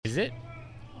Is it?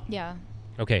 Yeah.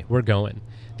 Okay, we're going.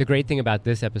 The great thing about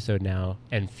this episode now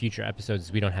and future episodes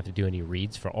is we don't have to do any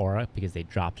reads for Aura because they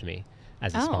dropped me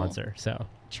as a sponsor. So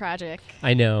tragic.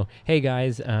 I know. Hey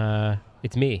guys,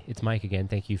 it's me. It's Mike again.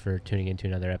 Thank you for tuning in to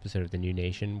another episode of The New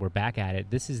Nation. We're back at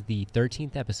it. This is the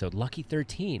 13th episode, Lucky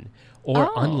 13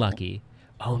 or Unlucky.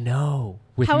 Oh no,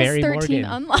 with How Mary is 13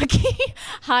 Morgan. Unlucky?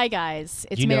 Hi guys,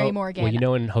 it's Mary Morgan. Well, you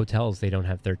know in hotels they don't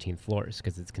have 13 floors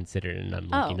because it's considered an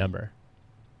unlucky number.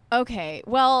 Okay,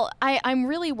 well, I'm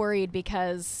really worried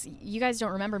because you guys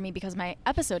don't remember me because my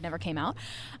episode never came out.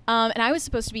 And I was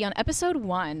supposed to be on episode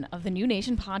 1 of the New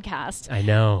Nation podcast. I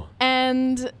know.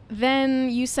 And then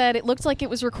you said it looked like it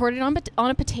was recorded on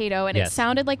a potato and Yes. it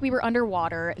sounded like we were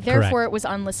underwater. Therefore, Correct. it was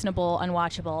unlistenable,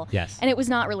 unwatchable. Yes. And it was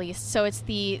not released. So it's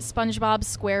the SpongeBob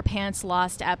SquarePants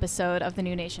lost episode of the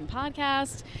New Nation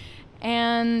podcast.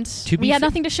 And we had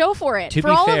nothing to show for it,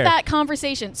 for all of that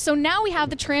conversation. So now we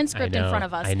have the transcript in front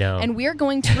of us. I know. And we're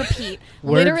going to repeat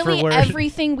Word literally for word.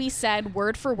 everything we said,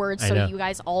 word for word, I so know. you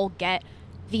guys all get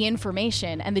the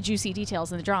information and the juicy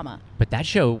details and the drama. But that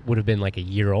show would have been like a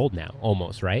year old now,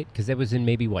 almost, right? Because it was in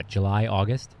maybe, July,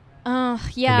 August?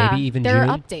 Yeah. Or maybe even there June?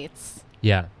 are updates.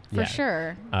 Yeah. For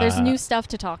sure. There's new stuff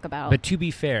to talk about. But to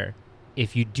be fair,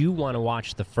 if you do want to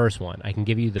watch the first one, I can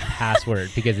give you the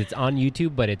password because it's on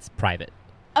YouTube, but it's private.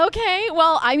 Okay,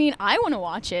 well, I mean, I want to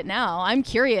watch it now. I'm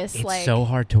curious. It's so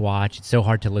hard to watch. It's so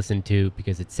hard to listen to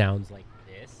because it sounds like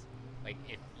this. Like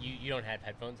if you don't have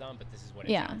headphones on, but this is what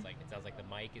it sounds like. It sounds like the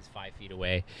mic is 5 feet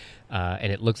away,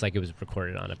 and it looks like it was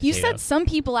recorded on a potato. You said some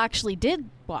people actually did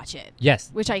watch it.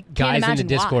 Yes. Which I can't guys imagine in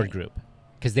the Discord why. group.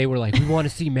 Because they were like, we want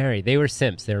to see Mary. They were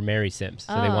simps. They were Mary simps.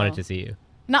 So they wanted to see you.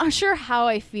 Not sure how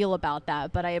I feel about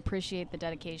that, but I appreciate the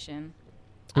dedication.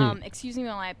 Excuse me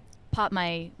while I pop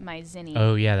my Zinni.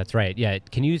 Oh yeah, that's right. Yeah,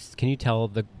 can you tell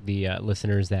the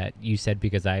listeners that you said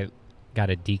because I got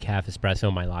a decaf espresso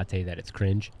in my latte that it's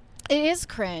cringe? It is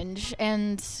cringe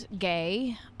and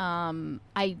gay.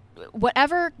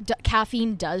 Whatever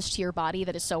caffeine does to your body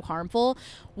that is so harmful,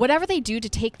 whatever they do to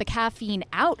take the caffeine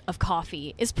out of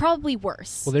coffee is probably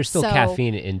worse. Well, there's still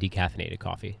caffeine in decaffeinated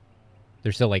coffee.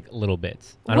 There's still like little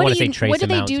bits. I don't want to say trace amounts. What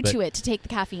do they do but to it to take the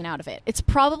caffeine out of it? It's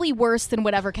probably worse than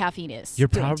whatever caffeine is. You're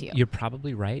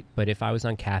probably right. But if I was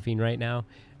on caffeine right now,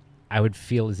 I would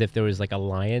feel as if there was like a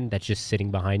lion that's just sitting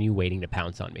behind you waiting to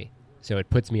pounce on me. So it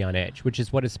puts me on edge, which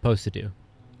is what it's supposed to do.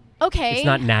 Okay. It's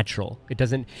not natural. It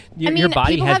doesn't. Your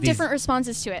body people has have different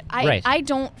responses to it. I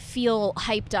don't feel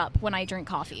hyped up when I drink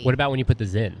coffee. What about when you put the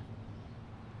Zyn?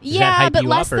 Yeah, but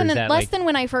less than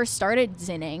when I first started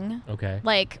zinning. Okay.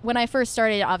 Like when I first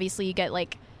started, obviously you get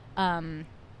like,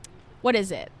 what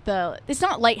is it? It's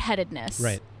not lightheadedness.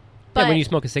 Right. But yeah, when you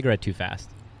smoke a cigarette too fast.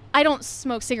 I don't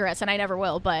smoke cigarettes and I never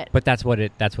will, but that's what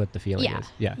the feeling is.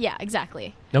 Yeah. Yeah,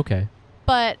 exactly. Okay.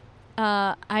 But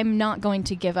I'm not going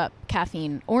to give up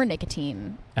caffeine or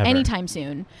nicotine Ever. anytime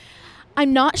soon.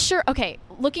 I'm not sure. Okay,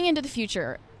 looking into the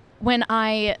future, when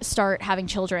I start having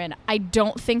children, I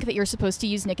don't think that you're supposed to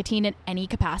use nicotine in any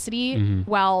capacity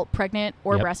while pregnant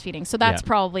or breastfeeding. So that's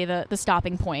probably the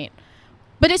stopping point.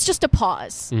 But it's just a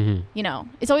pause. Mm-hmm. You know,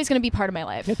 it's always going to be part of my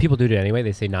life. Yeah, people do it anyway.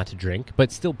 They say not to drink,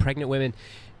 but still, pregnant women,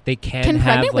 they can have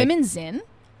pregnant women zin?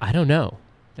 I don't know.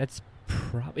 That's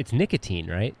it's nicotine,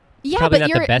 right? Yeah, but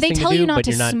they tell you not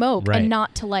to not, smoke right. and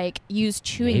not to like use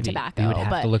chewing tobacco. We would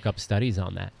have to look up studies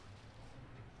on that.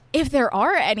 If there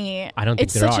are any, I don't think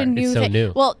it's there such are. a new it's so thing.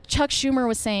 new. Well, Chuck Schumer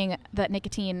was saying that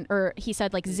nicotine, or he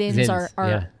said like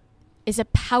Zins is a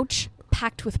pouch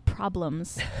packed with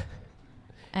problems.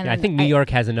 And I think New York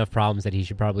has enough problems that he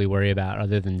should probably worry about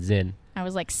other than Zyn. I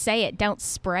was like, say it, don't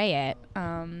spray it.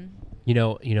 You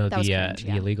know the cringe,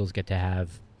 the illegals get to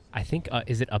have. I think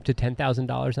is it up to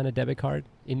 $10,000 on a debit card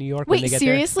in New York? Wait, when they get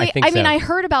seriously? There? I mean, so. I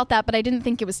heard about that, but I didn't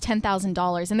think it was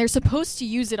 $10,000, and they're supposed to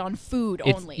use it on food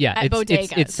only at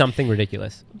bodegas. It's something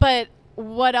ridiculous. But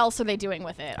what else are they doing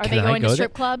with it? Are they going to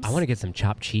strip clubs? I want to get some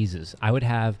chopped cheeses. I would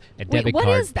have a debit what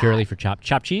card is that? purely for chopped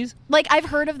cheese. Like, I've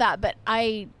heard of that, but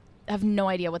I have no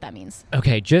idea what that means.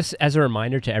 Okay, just as a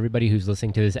reminder to everybody who's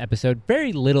listening to this episode,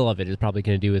 very little of it is probably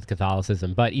going to do with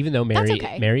Catholicism. But even though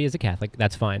Mary is a Catholic,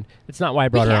 that's fine. That's not why I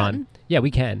brought her on. Yeah,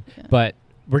 we can. Yeah. But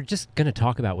we're just going to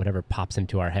talk about whatever pops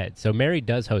into our head. So Mary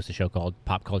does host a show called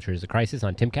Pop Culture is a Crisis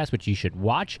on Timcast, which you should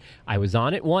watch. I was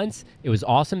on it once. It was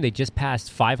awesome. They just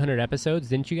passed 500 episodes,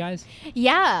 didn't you guys?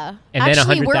 Yeah. And actually,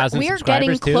 then 100,000 we're subscribers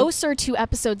getting too? closer to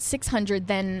episode 600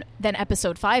 than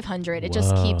episode 500. It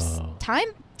just keeps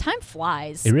time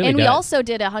flies. It really and does. we also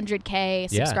did a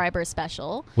 100K subscriber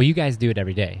special. Well, you guys do it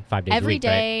every day, 5 days a week, Every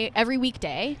day, right? every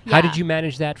weekday. How did you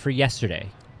manage that for yesterday?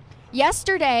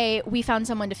 Yesterday, we found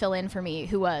someone to fill in for me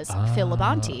who was Phil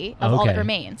Labonte of All That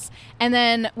Remains. And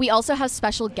then we also have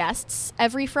special guests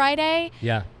every Friday.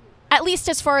 Yeah. At least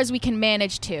as far as we can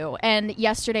manage to. And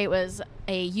yesterday was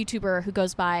a YouTuber who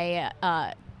goes by,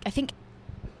 I think,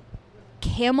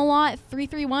 Camelot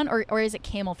 331 or is it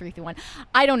Camel 331?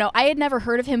 I don't know. I had never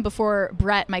heard of him before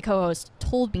Brett, my co-host,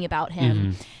 told me about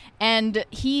him. And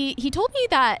he told me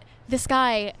that this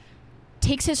guy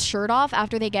takes his shirt off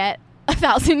after they get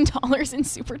 $1,000 in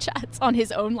super chats on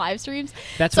his own live streams.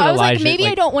 That's so what I was Elijah, like, maybe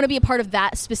I don't want to be a part of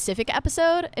that specific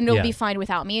episode, and it'll be fine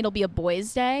without me. It'll be a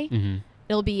boys' day.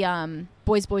 It'll be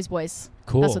boys.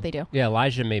 Cool. That's what they do. Yeah,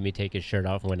 Elijah made me take his shirt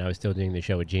off when I was still doing the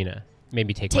show with Gina. Made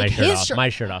me take my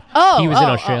shirt off. Oh, he was in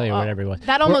Australia or whatever he was.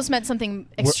 That almost meant something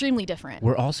extremely different.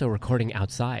 We're also recording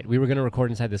outside. We were going to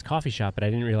record inside this coffee shop, but I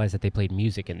didn't realize that they played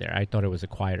music in there. I thought it was a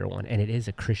quieter one, and it is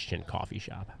a Christian coffee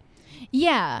shop.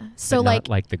 Yeah. So but not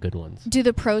like the good ones. Do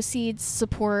the proceeds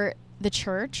support the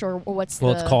church or what's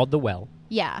Well, it's called The Well.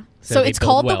 Yeah. So it's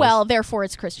called The Well, therefore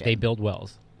it's Christian. They build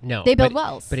wells. No. They build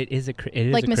wells. But it is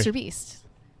like Mr. Beast.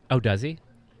 Oh, does he?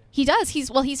 He does.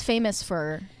 He's famous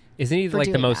for Isn't he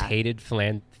like the most that. hated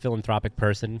philanthropic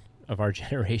person of our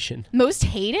generation? Most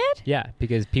hated? Yeah,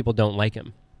 because people don't like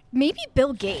him. Maybe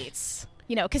Bill Gates.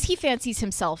 You know, because he fancies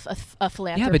himself a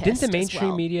philanthropist. Yeah, but didn't the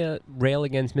mainstream media rail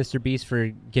against Mr. Beast for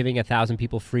giving 1,000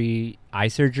 people free eye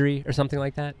surgery or something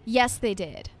like that? Yes, they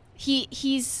did.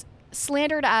 He's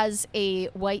slandered as a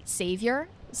white savior,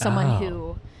 someone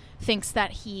who thinks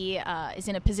that he is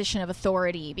in a position of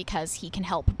authority because he can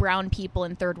help brown people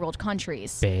in third world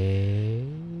countries.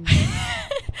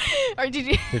 Or did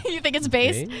you think it's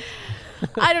based?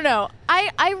 I don't know.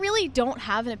 I really don't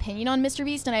have an opinion on Mr.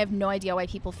 Beast, and I have no idea why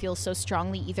people feel so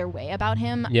strongly either way about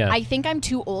him. Yeah. I think I'm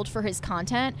too old for his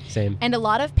content. Same. And a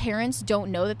lot of parents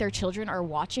don't know that their children are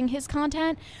watching his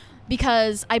content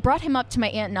because I brought him up to my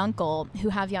aunt and uncle who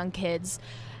have young kids,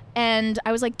 and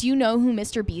I was like, do you know who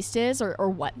Mr. Beast is or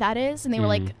what that is? And they were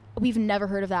like, we've never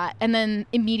heard of that. And then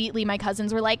immediately my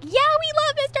cousins were like, yeah, we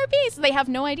love Mr. Beast. They have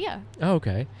no idea. Oh,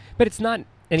 okay. But it's not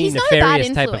any He's nefarious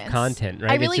not type of content,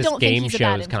 right? I really it's just don't game think he's a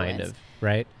bad shows, kind influence. of,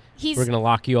 right? He's We're going to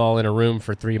lock you all in a room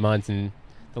for 3 months and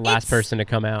the last person to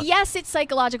come out. Yes, it's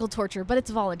psychological torture, but it's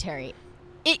voluntary.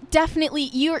 It definitely,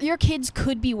 your kids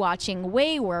could be watching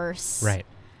way worse. Right.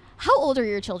 How old are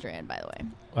your children, by the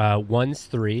way? One's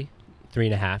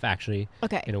 3.5, actually,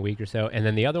 okay, in a week or so. And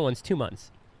then the other one's 2 months.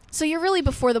 So you're really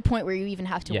before the point where you even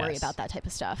have to worry about that type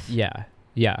of stuff.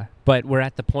 Yeah. But we're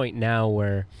at the point now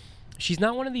where she's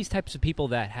not one of these types of people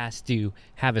that has to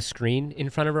have a screen in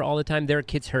front of her all the time. There are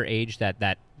kids her age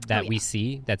that we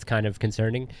see that's kind of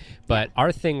concerning. But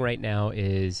our thing right now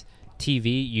is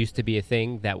TV used to be a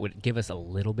thing that would give us a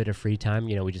little bit of free time.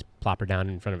 You know, we just plop her down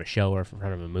in front of a show or in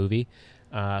front of a movie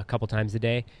a couple times a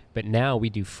day. But now we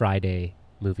do Friday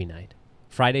movie night.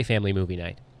 Friday family movie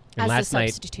night. And last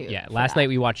night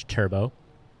we watched Turbo.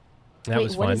 That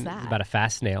was fun. What is that? It's about a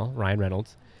fast snail, Ryan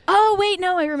Reynolds. Oh wait,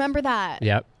 no, I remember that.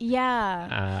 Yep.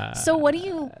 Yeah. So what do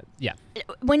you? Yeah.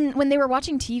 When they were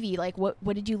watching TV, like what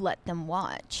did you let them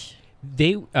watch?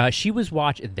 She was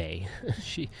watching.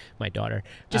 My daughter.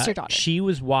 Just your daughter. She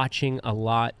was watching a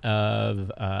lot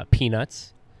of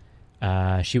Peanuts.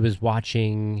 She was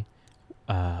watching.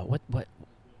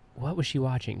 What was she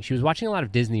watching? She was watching a lot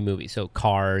of Disney movies, so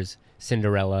Cars,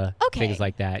 Cinderella, things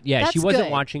like that. Yeah, that's she wasn't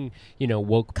good. watching,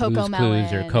 Woke Blue's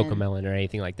Clues or Cocomelon or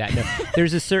anything like that. No,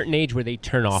 there's a certain age where they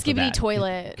turn off Skibidi of that.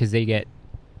 Toilet. Because they get,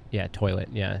 toilet.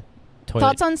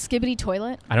 Thoughts on Skibidi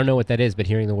Toilet? I don't know what that is, but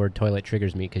hearing the word toilet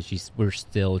triggers me because we're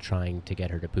still trying to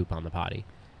get her to poop on the potty.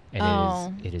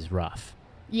 And it is rough.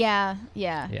 Yeah,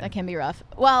 that can be rough.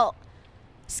 Well,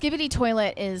 Skibidi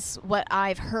Toilet is what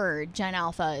I've heard Gen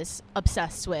Alpha is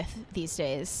obsessed with these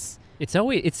days. It's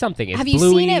something. It's Have you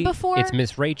Bluey, seen it before? It's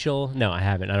Miss Rachel. No, I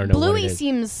haven't. I don't know Bluey what it is.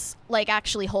 seems like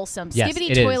actually wholesome. Yes,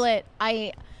 Skibidi it Toilet,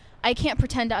 I can't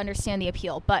pretend to understand the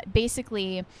appeal, but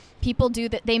basically people do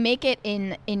that. They make it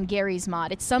in Gary's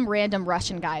mod. It's some random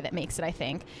Russian guy that makes it, I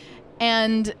think.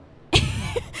 And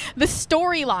the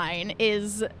storyline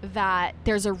is that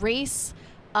there's a race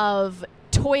of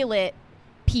toilet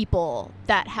people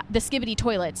that the Skibidi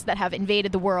toilets that have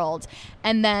invaded the world,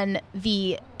 and then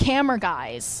the camera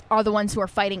guys are the ones who are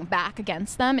fighting back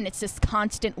against them, and it's this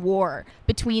constant war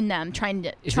between them trying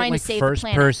to save the planet. First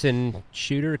person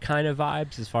shooter kind of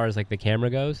vibes as far as like the camera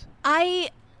goes? I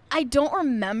don't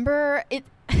remember it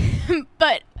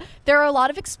but there are a lot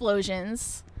of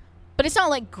explosions, but it's not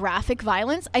like graphic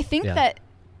violence. I think that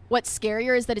what's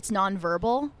scarier is that it's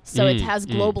nonverbal, so it has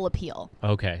global appeal.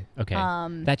 Okay.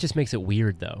 That just makes it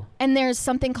weird, though. And there's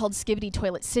something called Skibidi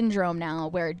Toilet Syndrome now,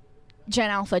 where Gen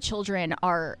Alpha children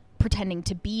are pretending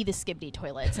to be the Skibidi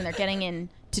toilets, and they're getting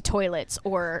into toilets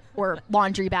or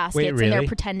laundry baskets. Wait, really? And they're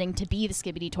pretending to be the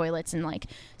Skibidi toilets, and like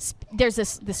there's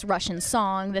this Russian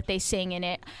song that they sing in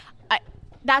it.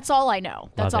 That's all I know.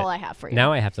 That's all I have for you.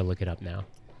 Now I have to look it up now.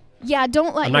 Yeah,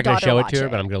 don't let I'm your not going to daughter show it watch to her,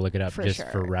 but I'm going to look it up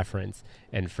for reference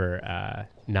and for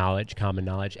knowledge, common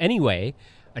knowledge. Anyway,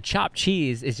 a chopped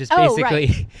cheese is just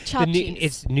basically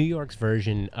it's New York's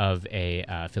version of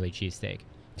a Philly cheesesteak.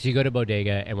 So you go to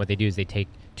Bodega, and what they do is they take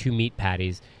 2 meat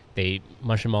patties, they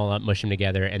mush them all up, mush them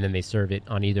together, and then they serve it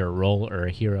on either a roll or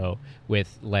a hero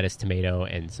with lettuce, tomato,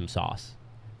 and some sauce.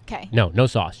 Okay. No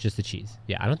sauce, just the cheese.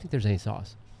 Yeah, I don't think there's any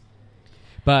sauce.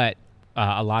 But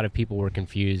a lot of people were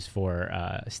confused for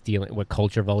stealing what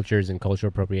culture vultures and cultural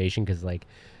appropriation, because like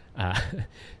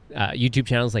YouTube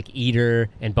channels like Eater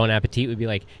and Bon Appetit would be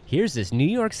like, here's this New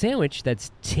York sandwich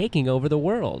that's taking over the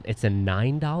world. It's a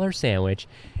 $9 sandwich.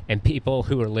 And people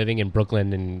who are living in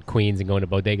Brooklyn and Queens and going to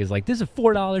bodegas like, this is a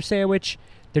 $4 sandwich.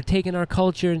 They're taking our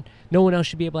culture. No one else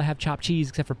should be able to have chopped cheese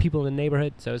except for people in the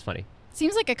neighborhood. So it's funny.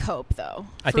 Seems like a cope, though.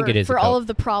 I think it is for all of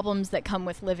the problems that come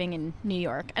with living in New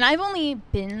York. And I've only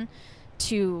been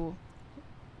to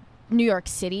New York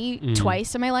City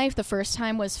twice in my life. The first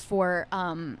time was for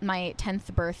my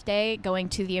 10th birthday, going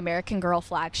to the American Girl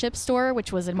flagship store,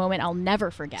 which was a moment I'll never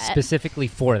forget. Specifically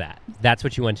for that. That's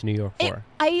what you went to New York for.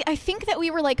 I think that we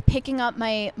were like picking up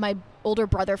my older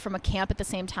brother from a camp at the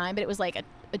same time, but it was like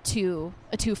a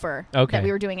twofer that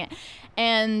we were doing it.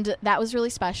 And that was really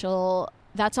special.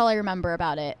 That's all I remember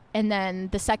about it. And then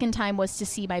the second time was to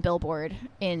see my billboard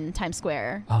in Times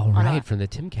Square. Oh, right, from the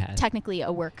Timcast. Technically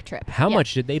a work trip. How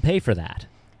much did they pay for that?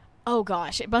 Oh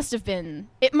gosh, it must have been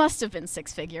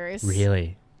 6 figures.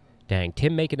 Really? Dang,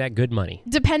 Tim making that good money.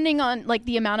 Depending on like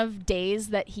the amount of days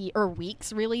or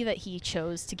weeks really that he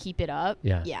chose to keep it up.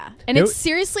 Yeah. And it's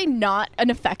seriously not an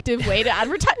effective way to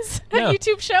advertise a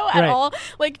YouTube show at all.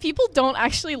 Like people don't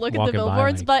actually look at the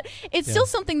billboards, but it's still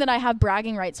something that I have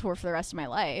bragging rights for the rest of my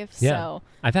life. Yeah. So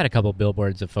I've had a couple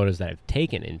billboards of photos that I've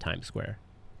taken in Times Square.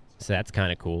 So that's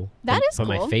kind of cool. That is cool.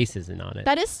 But my face isn't on it.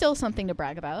 That is still something to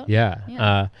brag about.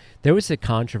 Yeah. There was a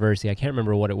controversy. I can't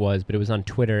remember what it was, but it was on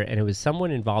Twitter, and it was someone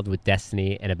involved with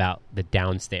Destiny and about the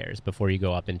downstairs before you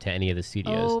go up into any of the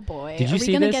studios. Oh, boy. Did you see this?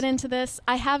 Are we going to get into this?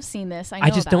 I have seen this.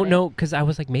 I just don't know, because I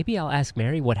was like, maybe I'll ask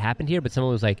Mary what happened here, but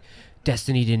someone was like,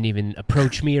 Destiny didn't even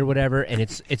approach me or whatever, and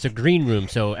it's a green room,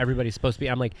 so everybody's supposed to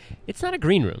be. I'm like, it's not a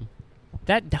green room.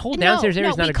 That whole downstairs area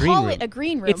is not a green room. We call it a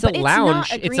green room. It's a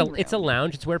lounge. It's a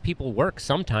lounge. It's where people work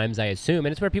sometimes, I assume,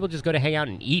 and it's where people just go to hang out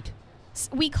and eat.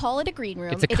 We call it a green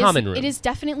room. It's a common room. It is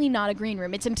definitely not a green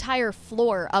room. It's an entire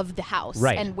floor of the house.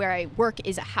 Right. And where I work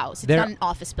is a house. It's not an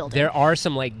office building. There are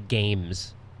some like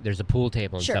games. There's a pool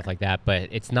table and stuff like that, but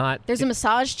it's not. There's a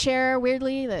massage chair,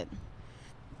 weirdly, that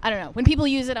I don't know. When people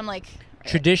use it, I'm like.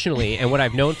 Traditionally, and what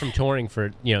I've known from touring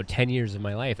for 10 years of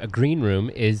my life, a green room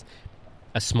is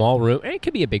a small room, and it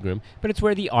could be a big room, but it's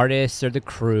where the artists or the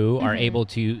crew are able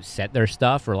to set their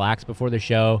stuff, relax before the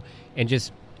show, and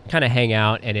just kind of hang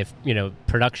out. And if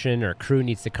production or crew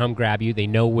needs to come grab you, they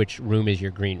know which room is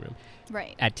your green room.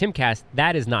 Right. At Timcast,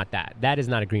 that is not that. That is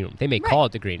not a green room. They may call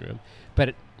it the green room,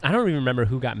 but I don't even remember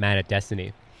who got mad at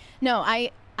Destiny. No,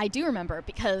 I do remember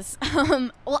because,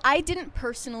 I didn't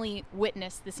personally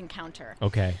witness this encounter.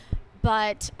 Okay.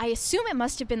 But I assume it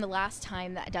must have been the last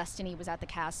time that Destiny was at the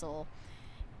castle.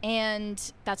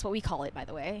 And that's what we call it, by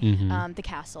the way, the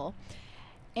castle.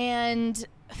 And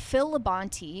Phil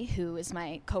Labonte, who is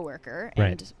my coworker,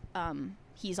 and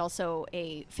he's also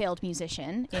a failed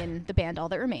musician in the band All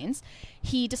That Remains,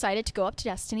 he decided to go up to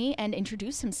Destiny and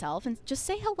introduce himself and just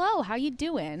say hello, how you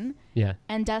doing? Yeah.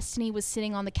 And Destiny was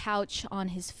sitting on the couch on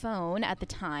his phone at the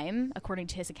time, according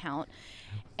to his account.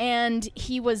 And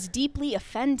he was deeply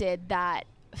offended that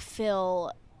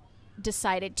Phil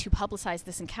decided to publicize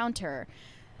this encounter,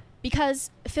 because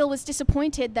Phil was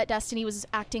disappointed that Destiny was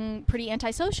acting pretty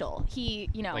antisocial. He,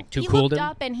 he looked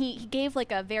up and he gave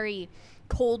like a very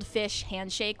cold fish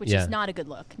handshake, which is not a good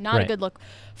look. Not a good look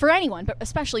for anyone, but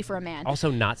especially for a man. Also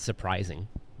not surprising.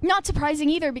 Not surprising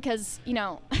either, because,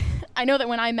 I know that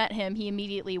when I met him, he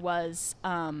immediately was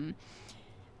a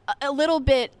little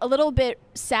bit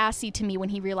sassy to me when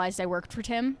he realized I worked for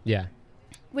Tim. Yeah.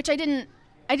 Which I didn't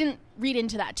read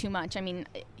into that too much. I mean,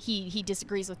 he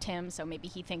disagrees with Tim, so maybe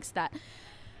he thinks that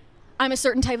I'm a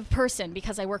certain type of person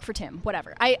because I work for Tim.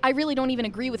 Whatever. I really don't even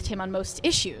agree with Tim on most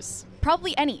issues.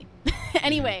 Probably any.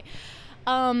 Anyway,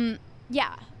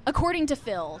 yeah. according to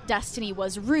Phil, Destiny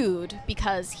was rude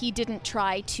because he didn't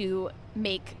try to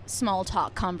make small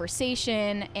talk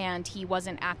conversation and he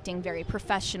wasn't acting very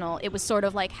professional. It was sort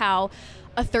of like how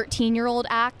a 13-year-old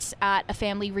acts at a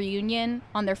family reunion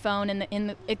on their phone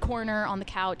in the corner on the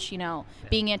couch,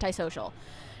 being antisocial.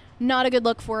 Not a good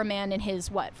look for a man in his,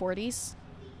 40s?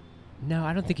 No,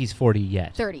 I don't think he's 40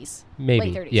 yet. 30s.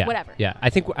 Maybe. Late 30s, yeah. whatever. Yeah, I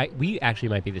think we actually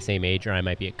might be the same age, or I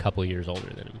might be a couple years older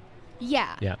than him.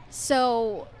 Yeah. Yeah.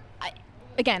 So, I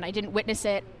didn't witness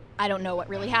it. I don't know what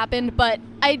really happened, but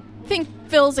I think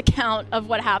Phil's account of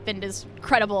what happened is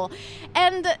credible.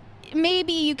 And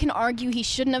maybe you can argue he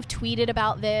shouldn't have tweeted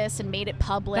about this and made it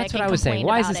public. That's what I was saying.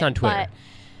 Why is this on Twitter? But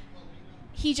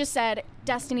he just said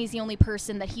Destiny's the only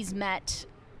person that he's met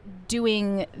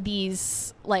doing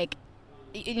these,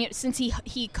 since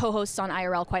he co-hosts on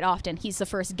IRL quite often, he's the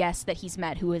first guest that he's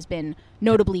met who has been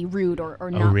notably rude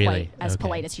or not quite as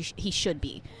polite as he should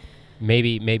be.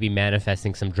 Maybe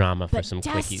manifesting some drama for some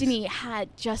quickies. Destiny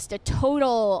had just a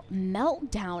total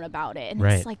meltdown about it. And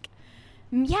it's like,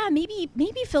 yeah, maybe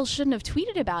Phil shouldn't have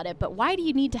tweeted about it, but why do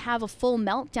you need to have a full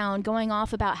meltdown going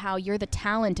off about how you're the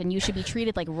talent and you should be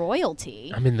treated like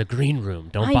royalty? I'm in the green room.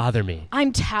 Don't bother me.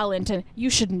 I'm talent and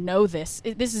you should know this.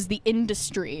 This is the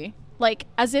industry.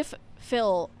 As if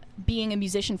Phil, being a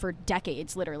musician for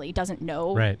decades, literally, doesn't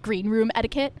know green room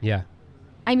etiquette. Yeah.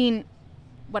 I mean,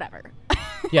 whatever.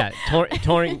 Yeah,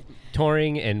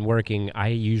 touring and working, I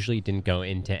usually didn't go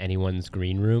into anyone's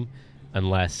green room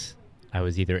unless I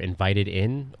was either invited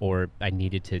in or I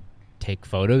needed to take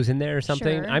photos in there or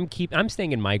something. Sure. I'm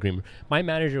staying in my green room. My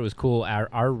manager was cool.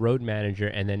 Our road manager,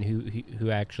 and then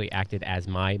who actually acted as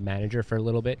my manager for a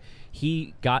little bit,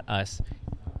 he got us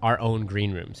our own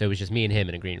green room. So it was just me and him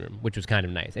in a green room, which was kind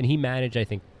of nice. And he managed, I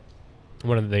think,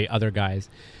 one of the other guys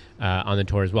on the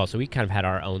tour as well. So we kind of had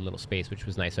our own little space, which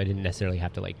was nice. So I didn't necessarily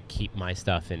have to keep my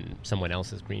stuff in someone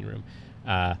else's green room.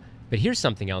 But here's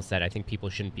something else that I think people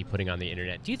shouldn't be putting on the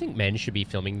internet. Do you think men should be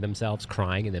filming themselves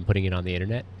crying and then putting it on the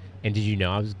internet? And did you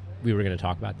know we were going to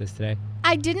talk about this today?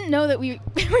 I didn't know that we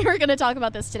were going to talk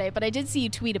about this today, but I did see you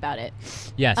tweet about it.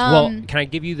 Yes. Well, can I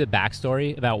give you the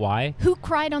backstory about why? Who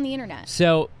cried on the internet?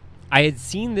 So I had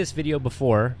seen this video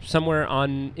before somewhere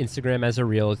on Instagram as a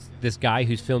reel. It's this guy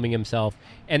who's filming himself,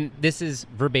 and this is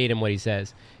verbatim what he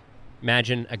says.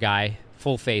 Imagine a guy,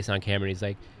 full face on camera, and he's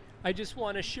like, I just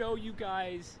want to show you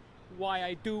guys why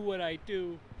I do what I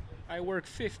do. I work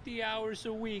 50 hours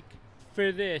a week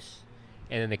for this.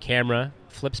 And then the camera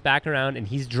flips back around, and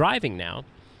he's driving now.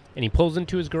 And he pulls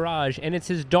into his garage, and it's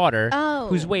his daughter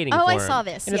who's waiting for him. Oh, I saw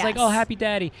this, And it's like, oh, happy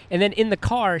daddy. And then in the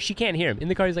car, she can't hear him. In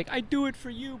the car, he's like, I do it for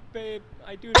you, babe.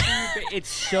 I do it for you, babe. It's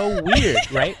so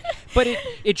weird, right? But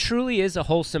it truly is a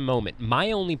wholesome moment.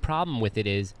 My only problem with it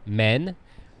is, men,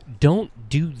 don't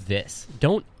do this.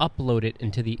 Don't upload it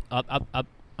into the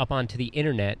up onto the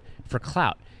internet for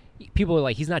clout. People are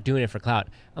like, he's not doing it for clout.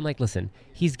 I'm like, listen,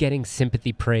 he's getting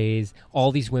sympathy praise.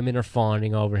 All these women are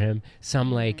fawning over him. Some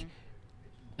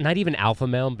not even alpha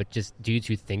male, but just dudes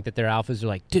who think that they're alphas are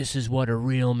like, this is what a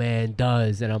real man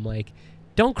does. And I'm like,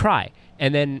 don't cry.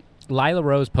 And then Lila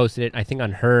Rose posted it, I think,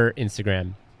 on her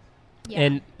Instagram. Yeah.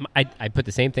 And I put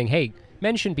the same thing. Hey,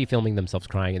 men shouldn't be filming themselves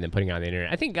crying and then putting it on the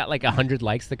internet. I think it got 100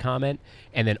 likes, the comment.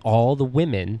 And then all the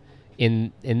women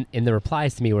in the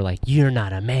replies to me were like, you're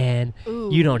not a man. Ooh.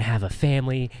 You don't have a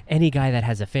family. Any guy that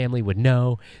has a family would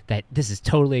know that this is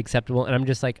totally acceptable. And I'm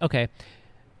just like, okay,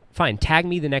 fine. Tag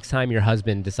me the next time your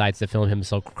husband decides to film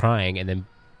himself crying and then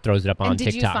throws it up on TikTok.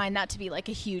 And did you find that to be a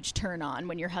huge turn on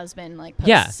when your husband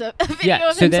posts a video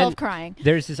of himself crying?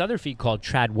 There's this other feed called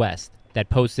Trad West that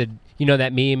posted,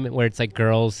 that meme where it's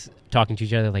girls talking to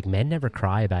each other like, men never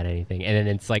cry about anything, and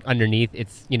then it's underneath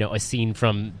it's a scene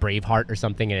from Braveheart or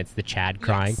something, and it's the Chad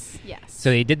crying. Yes. So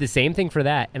they did the same thing for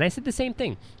that, and I said the same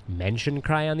thing. Men shouldn't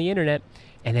cry on the internet.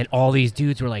 And then all these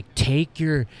dudes were like, take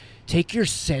your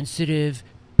sensitive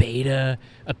beta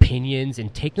opinions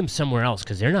and take them somewhere else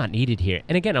because they're not needed here.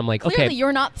 And again, I'm like, clearly okay,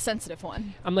 you're not the sensitive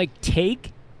one. I'm like,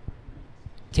 take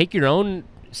your own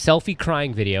selfie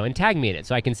crying video and tag me in it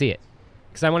so I can see it.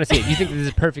 Because I want to see it. You think this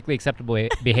is perfectly acceptable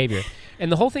behavior. And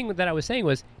the whole thing that I was saying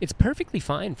was, it's perfectly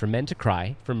fine for men to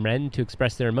cry, for men to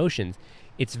express their emotions.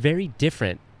 It's very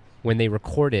different when they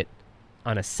record it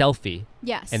on a selfie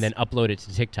and then upload it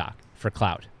to TikTok for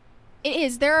clout. It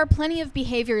is. There are plenty of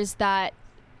behaviors that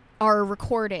are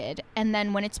recorded, and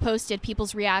then when it's posted,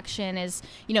 people's reaction is,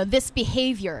 this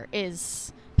behavior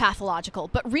is pathological.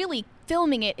 But really,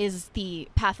 filming it is the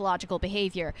pathological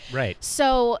behavior. Right.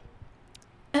 So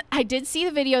I did see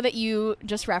the video that you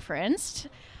just referenced.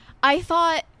 I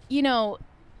thought,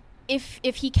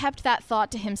 if he kept that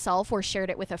thought to himself or shared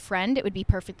it with a friend, it would be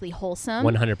perfectly wholesome.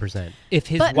 100%. If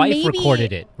his wife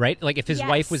recorded it, right? Like if his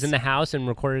wife was in the house and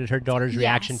recorded her daughter's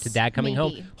reaction to dad coming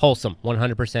home, wholesome.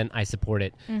 100%. I support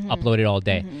it. Upload it all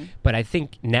day. But I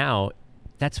think now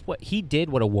that's what he did,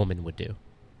 what a woman would do.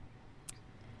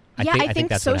 I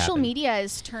think social media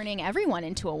is turning everyone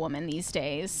into a woman these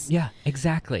days. Yeah,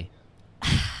 exactly.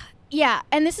 Yeah,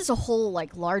 and this is a whole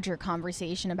like larger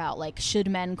conversation about like should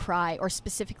men cry, or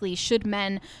specifically should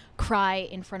men cry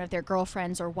in front of their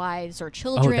girlfriends or wives or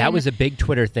children. Oh, that was a big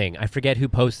Twitter thing. I forget who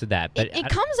posted that, but it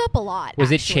comes up a lot.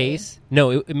 Was it Chase?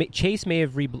 No, Chase may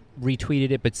have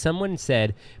retweeted it, but someone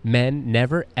said men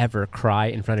never ever cry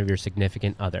in front of your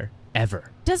significant other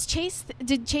ever.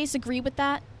 Did Chase agree with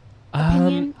that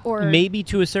opinion? Or maybe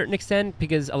to a certain extent,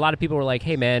 because a lot of people were like,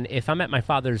 hey man, if I'm at my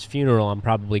father's funeral, I'm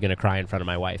probably going to cry in front of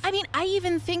my wife. I mean, I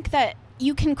even think that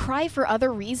you can cry for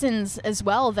other reasons as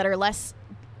well that are less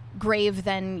grave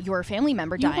than your family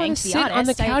member dying. You want to sit on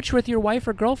the couch with your wife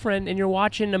or girlfriend and you're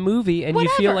watching a movie and you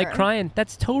feel like crying.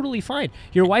 That's totally fine.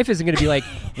 Your wife isn't going to be like,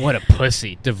 what a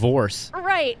pussy, divorce.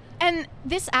 Right. And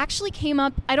this actually came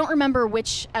up, I don't remember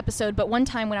which episode, but one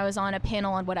time when I was on a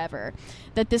panel on whatever,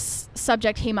 that this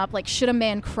subject came up, like, should a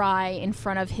man cry in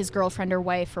front of his girlfriend or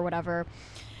wife or whatever?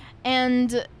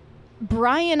 And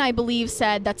Brian, I believe,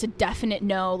 said that's a definite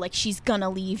no, like, she's gonna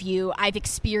leave you. I've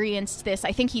experienced this.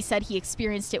 I think he said he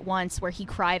experienced it once where he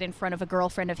cried in front of a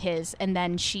girlfriend of his and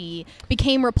then she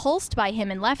became repulsed by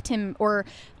him and left him, or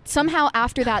somehow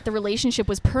after that the relationship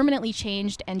was permanently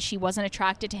changed and she wasn't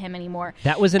attracted to him anymore.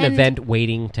 That was an event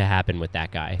waiting to happen with that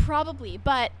guy. Probably,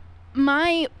 but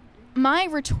my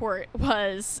retort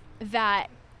was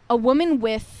that a woman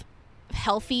with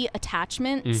healthy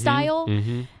attachment style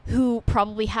who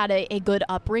probably had a good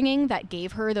upbringing that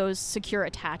gave her those secure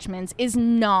attachments is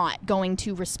not going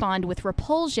to respond with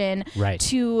repulsion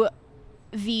to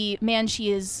the man she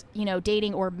is,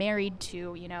 dating or married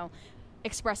to,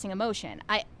 expressing emotion.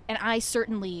 I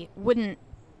certainly wouldn't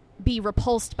be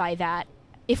repulsed by that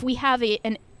if we have a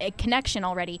connection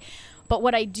already. But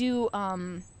what I do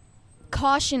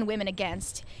caution women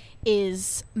against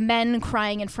is men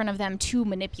crying in front of them to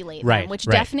manipulate them, which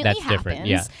definitely happens. Different.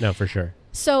 Yeah, no, for sure.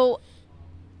 So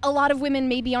a lot of women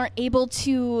maybe aren't able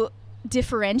to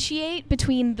differentiate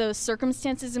between the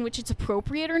circumstances in which it's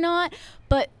appropriate or not.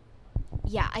 But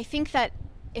yeah, I think that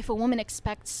if a woman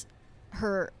expects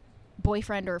her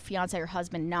boyfriend or fiance or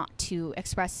husband not to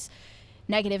express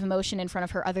negative emotion in front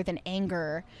of her other than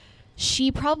anger,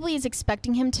 she probably is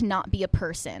expecting him to not be a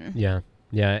person. Yeah.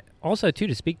 Yeah. Also, too,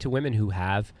 to speak to women who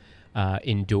have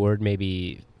endured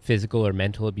maybe physical or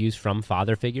mental abuse from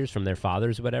father figures, from their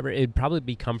fathers or whatever, it'd probably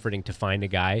be comforting to find a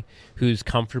guy who's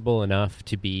comfortable enough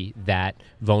to be that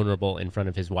vulnerable in front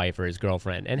of his wife or his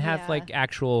girlfriend and have like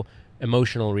actual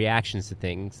emotional reactions to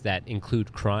things that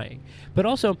include crying. But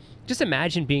also, just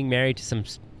imagine being married to some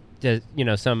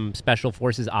special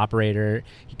forces operator.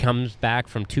 He comes back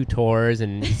from 2 tours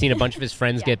and he's seen a bunch of his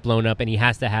friends get blown up and he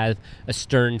has to have a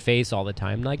stern face all the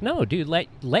time. Like, no, dude,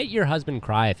 let your husband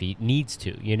cry if he needs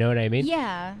to. You know what I mean?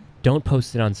 Yeah. Don't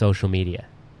post it on social media.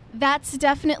 That's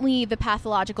definitely the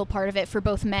pathological part of it for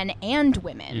both men and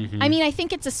women. I mean, I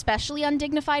think it's especially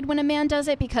undignified when a man does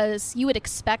it because you would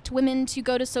expect women to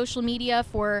go to social media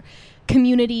for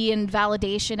community and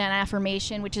validation and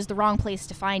affirmation, which is the wrong place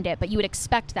to find it, but you would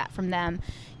expect that from them.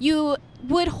 You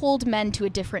would hold men to a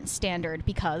different standard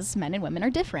because men and women are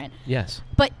different. Yes.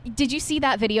 But did you see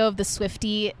that video of the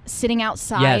Swiftie sitting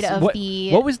outside of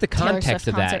the What was the context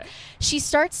of that? She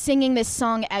starts singing this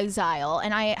song Exile,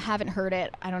 and I haven't heard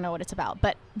it. I don't know what it's about.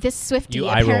 But this Swiftie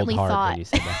apparently thought when you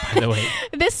said that, by the way.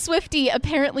 This Swiftie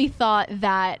apparently thought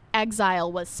that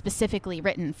Exile was specifically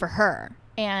written for her.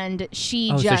 And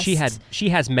so she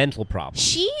has mental problems.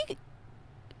 She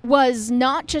was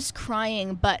not just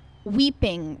crying, but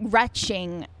weeping,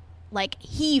 retching, like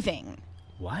heaving.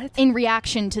 What? In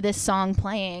reaction to this song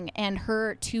playing, and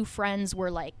her 2 friends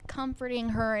were like comforting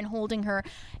her and holding her.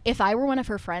 If I were one of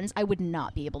her friends, I would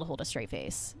not be able to hold a straight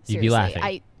face. Seriously. You'd be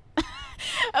laughing.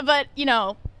 But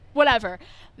whatever.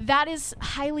 That is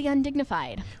highly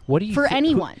undignified. What do you for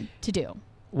anyone to do?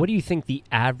 What do you think the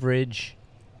average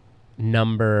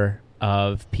number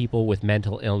of people with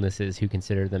mental illnesses who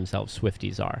consider themselves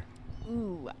Swifties are?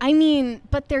 Ooh, I mean,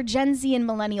 but they're Gen Z and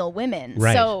millennial women,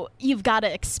 so you've got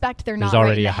to expect they're not already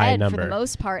right in the a high head number for the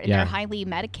most part, and they're highly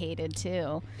medicated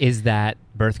too. Is that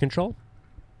birth control?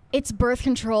 It's birth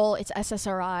control. It's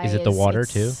SSRIs. Is it the water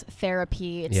it's too?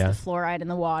 Therapy. It's the fluoride in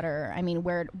the water. I mean,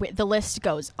 where the list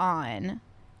goes on.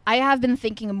 I have been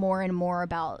thinking more and more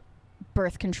about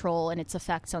birth control and its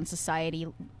effects on society.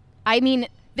 I mean,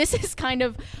 this is kind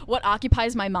of what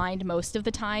occupies my mind most of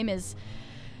the time, is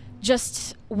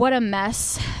just what a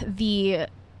mess the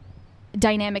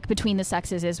dynamic between the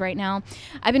sexes is right now.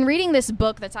 I've been reading this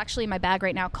book that's actually in my bag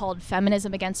right now called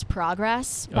Feminism Against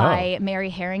Progress by Mary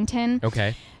Harrington.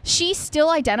 Okay. She still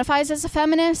identifies as a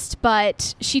feminist,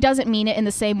 but she doesn't mean it in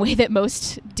the same way that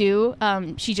most do.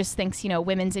 She just thinks,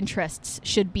 women's interests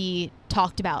should be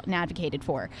talked about and advocated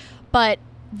for. But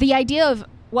the idea of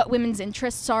what women's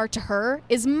interests are to her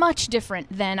is much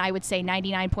different than, I would say,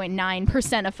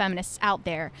 99.9% of feminists out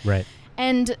there. Right.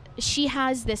 And she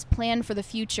has this plan for the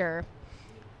future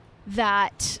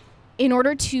that in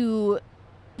order to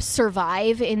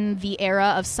survive in the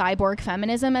era of cyborg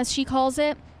feminism, as she calls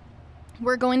it,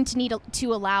 we're going to need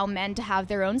to allow men to have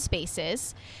their own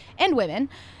spaces, and women.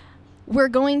 We're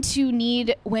going to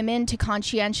need women to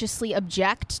conscientiously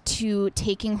object to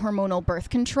taking hormonal birth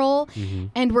control. Mm-hmm.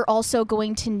 And we're also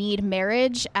going to need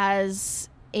marriage as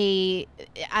the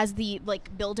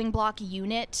building block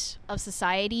unit of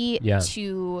society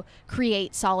to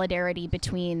create solidarity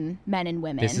between men and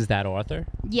women. This is that author?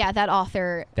 Yeah, that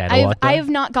author. I have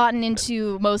not gotten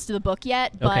into most of the book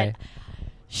yet, but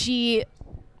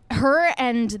her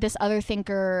and this other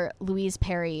thinker, Louise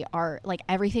Perry, are like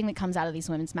everything that comes out of these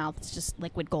women's mouths is just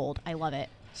liquid gold. I love it.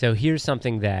 So here's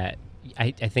something that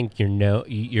I think you're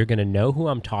going to know who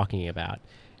I'm talking about.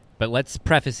 But let's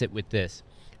preface it with this.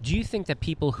 Do you think that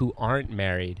people who aren't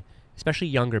married, especially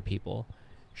younger people,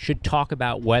 should talk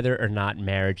about whether or not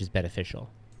marriage is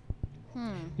beneficial?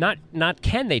 Not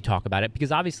can they talk about it,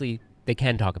 because obviously they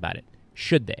can talk about it.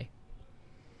 Should they?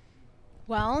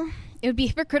 Well, it would be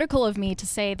hypocritical of me to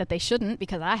say that they shouldn't,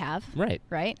 because I have. Right.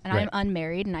 Right? And I'm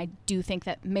unmarried, and I do think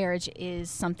that marriage is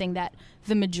something that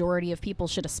the majority of people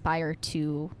should aspire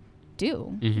to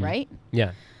do, right?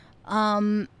 Yeah.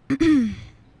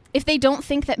 If they don't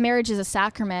think that marriage is a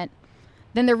sacrament,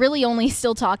 then they're really only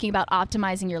still talking about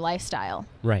optimizing your lifestyle.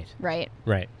 Right. Right.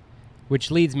 Right.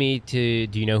 Which leads me to,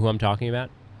 do you know who I'm talking about?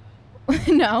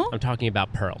 No. I'm talking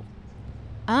about Pearl.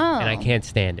 Oh. And I can't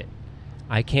stand it.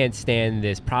 I can't stand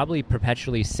this probably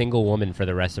perpetually single woman for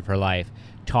the rest of her life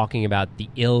talking about the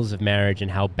ills of marriage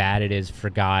and how bad it is for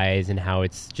guys and how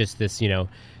it's just this,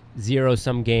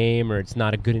 zero-sum game, or it's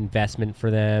not a good investment for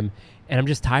them. And I'm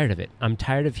just tired of it. I'm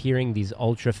tired of hearing these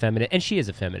ultra-feminist, and she is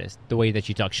a feminist, the way that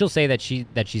she talks. She'll say that she's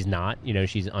not,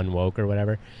 she's unwoke or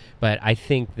whatever. But I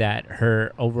think that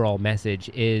her overall message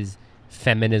is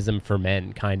feminism for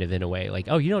men, kind of, in a way. Like,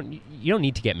 oh, you don't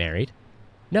need to get married.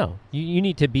 No, you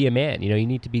need to be a man. You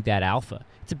need to be that alpha.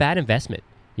 It's a bad investment.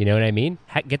 You know what I mean?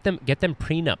 Get them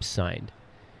prenups signed.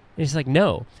 And it's like,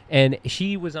 no. And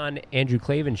she was on Andrew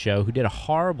Klavan's show, who did a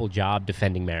horrible job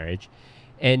defending marriage.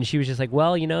 And she was just like,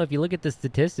 well, if you look at the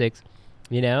statistics,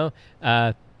 how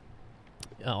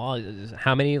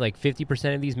many, like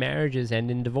 50% of these marriages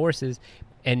end in divorces.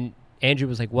 And Andrew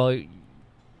was like, well,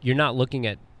 you're not looking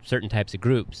at certain types of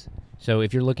groups. So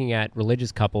if you're looking at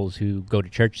religious couples who go to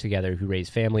church together, who raise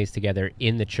families together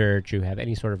in the church, who have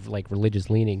any sort of like religious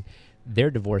leaning, their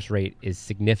divorce rate is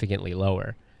significantly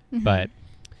lower. Mm-hmm. But,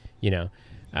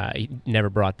 he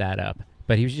never brought that up.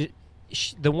 But he was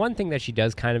just, the one thing that she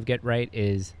does kind of get right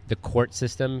is the court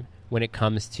system when it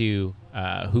comes to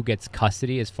who gets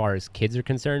custody as far as kids are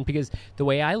concerned. Because the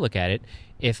way I look at it,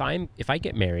 if I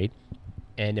get married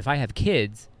and if I have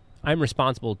kids, I'm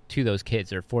responsible to those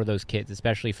kids or for those kids,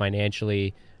 especially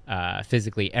financially,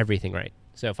 physically, everything, right?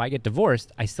 So if I get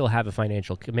divorced, I still have a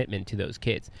financial commitment to those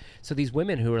kids. So these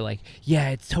women who are like, yeah,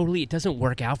 it doesn't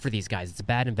work out for these guys. It's a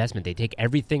bad investment. They take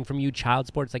everything from you, child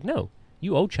support. It's like, no,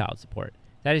 you owe child support.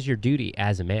 That is your duty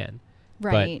as a man.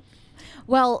 Right.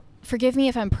 Well, forgive me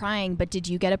if I'm prying, but did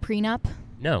you get a prenup?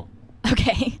 No.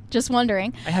 Okay, just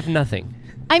wondering. I have nothing.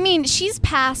 I mean, she's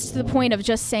past the point of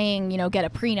just saying, get a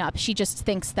prenup. She just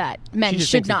thinks that men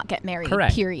should not get married,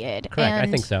 correct. Period. Correct, I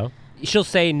think so. She'll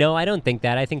say, no, I don't think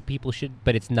that. I think people should,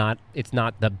 but it's not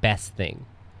the best thing.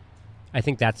 I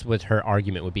think that's what her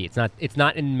argument would be. It's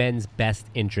not in men's best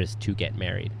interest to get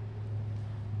married.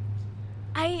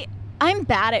 I'm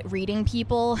bad at reading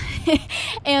people,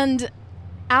 and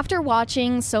after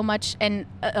watching so much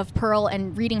of Pearl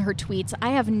and reading her tweets, I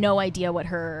have no idea what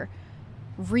her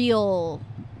real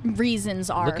reasons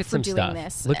are for doing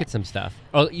this. Look at some stuff.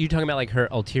 Oh, you're talking about like her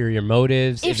ulterior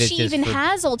motives? If she even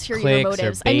has ulterior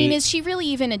motives. I mean, is she really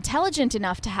even intelligent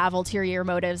enough to have ulterior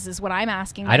motives is what I'm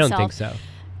asking myself. I don't think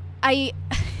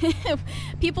so.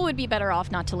 People would be better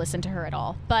off not to listen to her at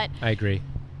all. But I agree.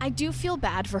 I do feel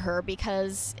bad for her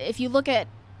because if you look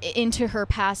into her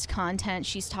past content,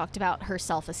 she's talked about her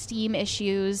self-esteem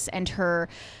issues and her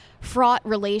fraught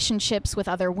relationships with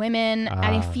other women. And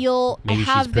I feel I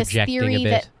have this theory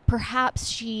that perhaps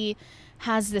she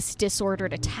has this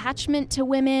disordered attachment to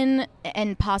women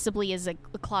and possibly is a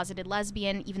closeted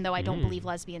lesbian, even though I don't believe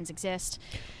lesbians exist.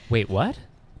 Wait, what?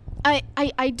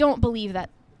 I don't believe that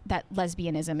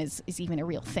lesbianism is even a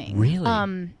real thing. Really?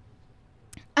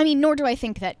 I mean, nor do I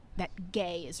think that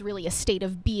gay is really a state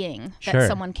of being that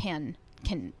someone can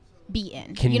be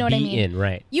in. You know what I mean?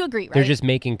 Right. You agree, right? They're just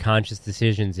making conscious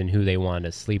decisions in who they want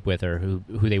to sleep with or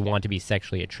who they want to be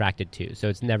sexually attracted to. So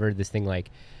it's never this thing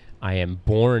like, I am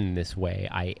born this way.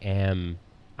 I am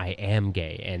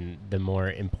gay. And the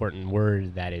more important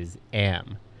word that is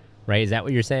am. Right? Is that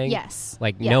what you're saying? Yes.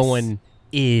 Like no one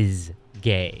is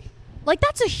gay. Like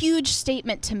that's a huge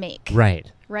statement to make.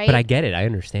 Right. Right? But I get it. I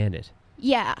understand it.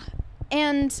 Yeah.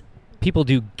 And people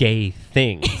do gay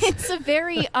things. It's a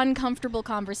very uncomfortable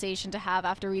conversation to have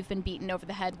after we've been beaten over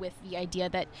the head with the idea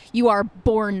that you are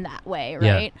born that way,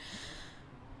 right? Yeah.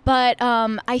 But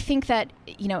I think that,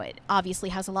 it obviously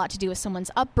has a lot to do with someone's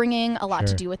upbringing, a lot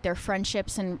to do with their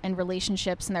friendships and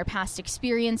relationships and their past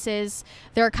experiences.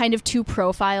 There are kind of two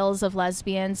profiles of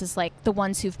lesbians, is like the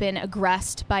ones who've been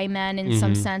aggressed by men in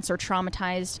some sense or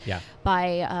traumatized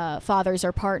by fathers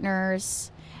or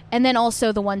partners. And then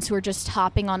also the ones who are just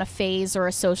hopping on a phase or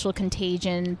a social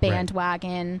contagion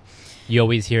bandwagon. Right. You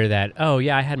always hear that, oh,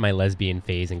 yeah, I had my lesbian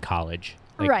phase in college.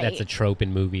 Like, that's a trope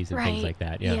in movies and things like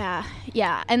that.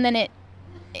 Yeah. And then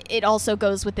it also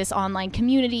goes with this online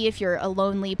community if you're a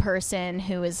lonely person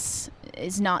who is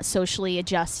not socially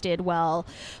adjusted well.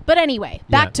 But anyway,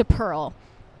 back to Pearl.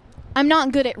 I'm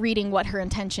not good at reading what her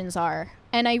intentions are.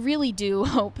 And I really do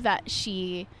hope that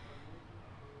she,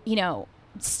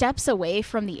 steps away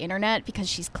from the internet because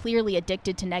she's clearly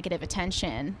addicted to negative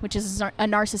attention, which is a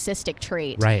narcissistic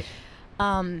trait. Right.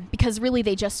 Because really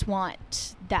they just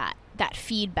want that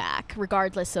feedback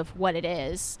regardless of what it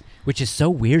is. Which is so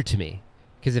weird to me.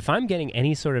 Because if I'm getting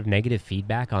any sort of negative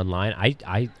feedback online,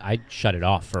 I shut it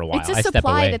off for a while. It's a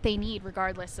supply that they need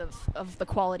regardless of the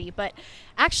quality. But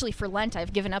actually for Lent,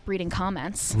 I've given up reading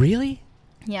comments. Really?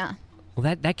 Yeah.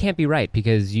 Well, that can't be right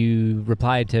because you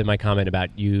replied to my comment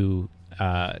about you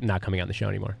not coming on the show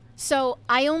anymore. So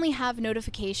I only have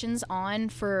notifications on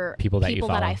for people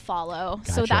that I follow.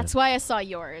 Gotcha. So that's why I saw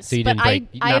yours. So you didn't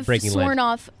I've sworn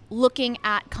off looking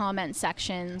at comment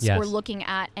sections or looking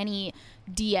at any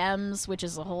DMs, which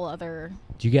is a whole other.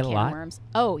 Do you get a lot? Worms.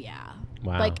 Oh yeah.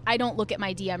 Wow. Like I don't look at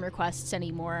my DM requests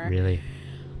anymore. Really?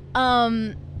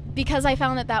 Because I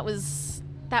found that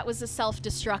was a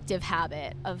self-destructive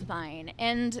habit of mine.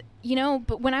 And,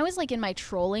 but when I was like in my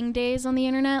trolling days on the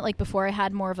internet, like before I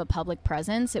had more of a public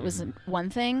presence, it was one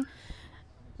thing.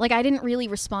 Like I didn't really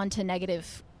respond to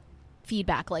negative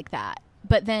feedback like that.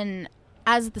 But then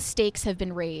as the stakes have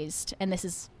been raised, and this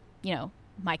is,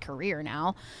 my career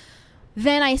now,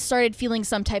 then I started feeling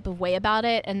some type of way about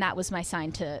it. And that was my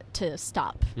sign to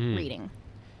stop reading.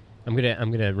 I'm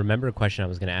gonna remember a question I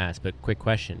was going to ask, but quick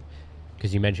question,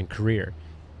 because you mentioned career.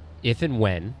 If and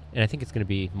when, and I think it's going to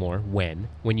be more when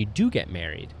you do get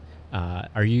married,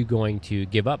 are you going to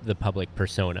give up the public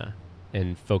persona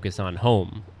and focus on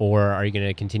home? Or are you going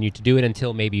to continue to do it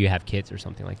until maybe you have kids or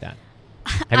something like that?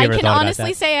 I can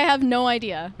honestly say I have no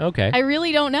idea. Okay. I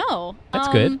really don't know. That's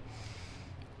good.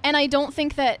 And I don't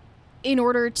think that in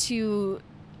order to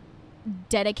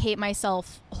dedicate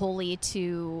myself wholly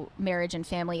to marriage and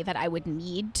family that I would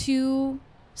need to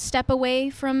step away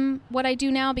from what I do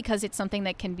now, because it's something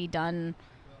that can be done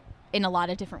in a lot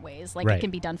of different ways. Like it can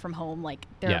be done from home. Like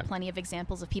there are plenty of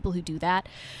examples of people who do that.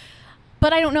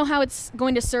 But I don't know how it's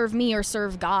going to serve me or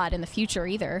serve God in the future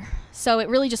either. So it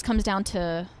really just comes down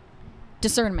to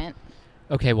discernment.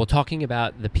 Okay, well, talking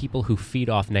about the people who feed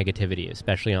off negativity,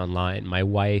 especially online, my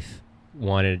wife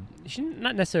not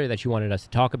necessarily that she wanted us to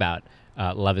talk about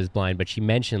Love is Blind, but she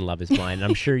mentioned Love is Blind. And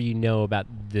I'm sure you know about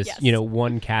this,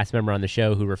 one cast member on the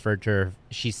show who referred to her.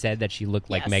 She said that she looked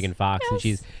like Megan Fox, and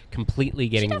she's completely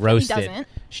getting roasted.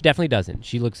 She definitely doesn't.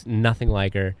 She looks nothing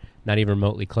like her, not even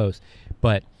remotely close.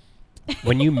 But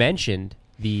when you mentioned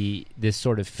this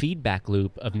sort of feedback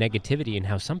loop of negativity and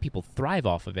how some people thrive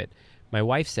off of it, my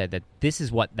wife said that this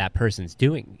is what that person's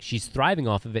doing. She's thriving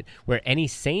off of it, where any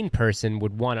sane person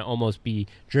would want to almost be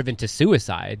driven to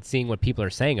suicide seeing what people are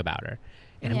saying about her.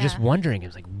 And I'm just wondering, I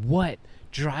was like, what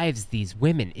drives these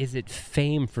women? Is it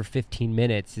fame for 15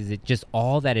 minutes? Is it just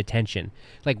all that attention?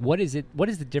 Like, what is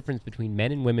the difference between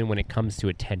men and women when it comes to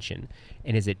attention?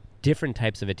 And is it different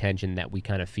types of attention that we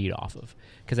kind of feed off of?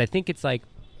 Because I think it's like,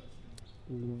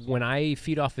 when I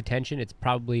feed off attention, it's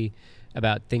probably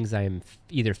about things I'm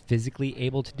either physically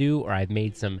able to do or I've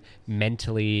made some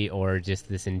mentally or just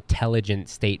this intelligent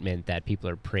statement that people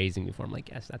are praising me for. I'm like,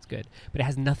 yes, that's good. But it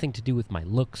has nothing to do with my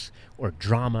looks or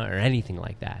drama or anything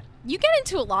like that. You get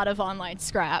into a lot of online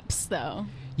scraps, though.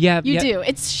 Yeah. You do.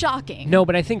 It's shocking. No,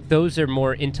 but I think those are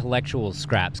more intellectual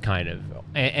scraps, kind of,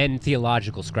 and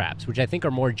theological scraps, which I think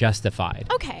are more justified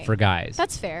for guys.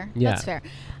 That's fair. Yeah. That's fair.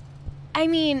 I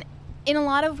mean, in a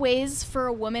lot of ways, for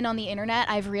a woman on the internet,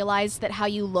 I've realized that how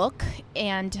you look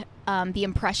and the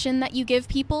impression that you give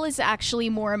people is actually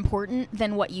more important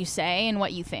than what you say and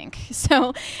what you think.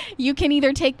 So you can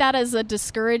either take that as a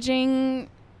discouraging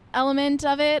element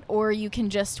of it, or you can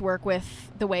just work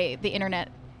with the way the internet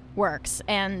works.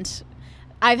 And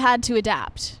I've had to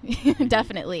adapt,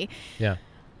 definitely. Yeah.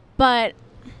 But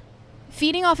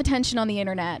feeding off attention on the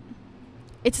internet,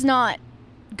 it's not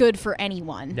good for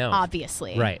anyone,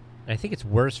 obviously. Right. I think it's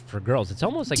worse for girls. It's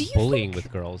almost like bullying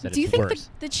with girls. Do you think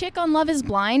the chick on Love is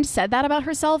Blind said that about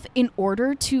herself in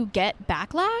order to get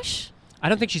backlash? I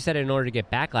don't think she said it in order to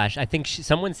get backlash. I think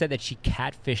someone said that she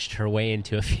catfished her way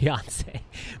into a fiance,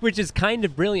 which is kind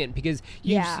of brilliant because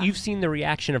you've seen the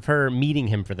reaction of her meeting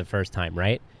him for the first time,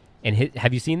 right? And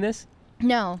have you seen this?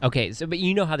 No. Okay, but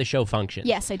you know how the show functions.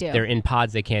 Yes, I do. They're in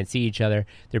pods. They can't see each other.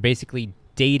 They're basically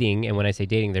dating, and when I say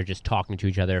dating, they're just talking to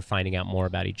each other, finding out more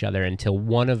about each other until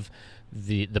one of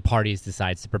the parties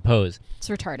decides to propose. It's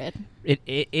retarded.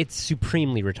 It's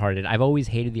supremely retarded. I've always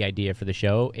hated the idea for the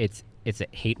show. It's a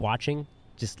hate watching.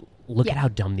 Just look at how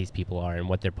dumb these people are and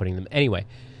what they're putting them. Anyway,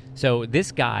 so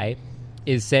this guy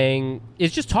is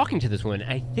just talking to this woman.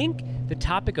 I think the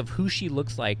topic of who she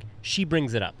looks like, she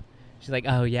brings it up. She's like,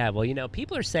 oh yeah, well,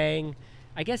 people are saying,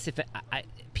 I guess if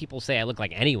people say I look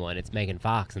like anyone, it's Megan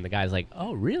Fox. And the guy's like,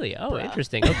 oh, really? Oh,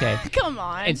 interesting. Okay. Come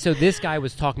on. And so this guy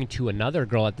was talking to another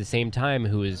girl at the same time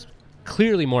who is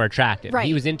clearly more attractive. Right.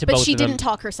 He was into both of them. But she didn't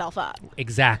talk herself up.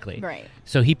 Exactly. Right.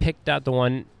 So he picked out the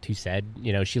one who said,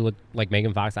 she looked like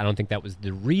Megan Fox. I don't think that was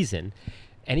the reason.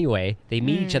 Anyway, they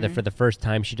meet each other for the first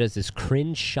time. She does this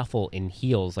cringe shuffle in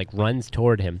heels, like runs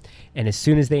toward him. And as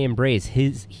soon as they embrace,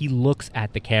 he looks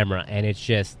at the camera and it's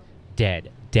just dead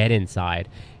inside.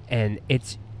 And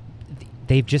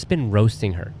they've just been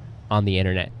roasting her on the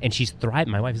internet. And she's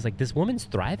thriving. My wife is like, this woman's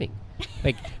thriving.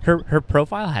 Like her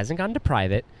profile hasn't gone to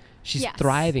private. She's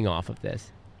thriving off of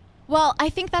this. Well, I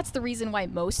think that's the reason why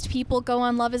most people go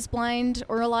on Love is Blind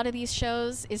or a lot of these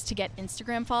shows is to get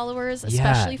Instagram followers,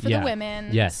 especially for the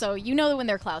women. Yes. So when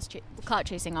they're clout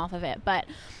chasing off of it. But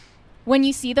when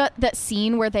you see that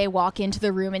scene where they walk into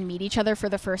the room and meet each other for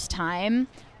the first time,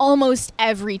 almost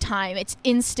every time it's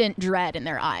instant dread in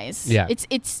their eyes. Yeah.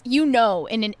 It's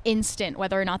in an instant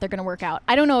whether or not they're going to work out.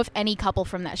 I don't know if any couple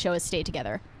from that show has stayed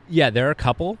together. Yeah, there are a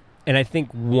couple. And I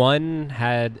think one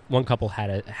couple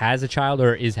has a child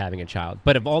or is having a child.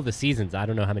 But of all the seasons, I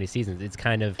don't know how many seasons. It's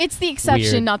the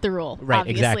exception, weird. Not the rule. Right,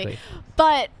 obviously. Exactly.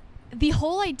 But the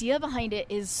whole idea behind it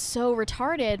is so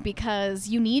retarded because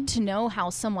you need to know how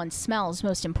someone smells,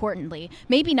 most importantly.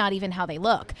 Maybe not even how they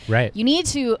look. Right. You need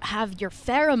to have your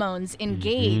pheromones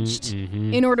engaged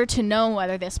in order to know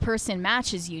whether this person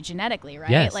matches you genetically,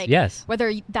 right? Yes.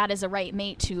 Whether that is a right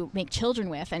mate to make children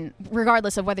with, and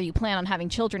regardless of whether you plan on having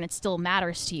children, it still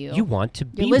matters to you. You want to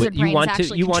be your lizard brain's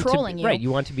actually controlling you. Right. You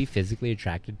want to be physically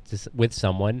attracted with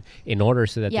someone in order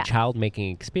so that the child-making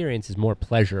experience is more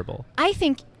pleasurable. I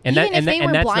think if they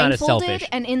were blindfolded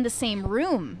and in the same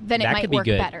room, then it might work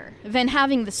better than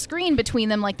having the screen between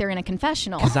them like they're in a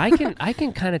confessional. Because I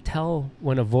can kind of tell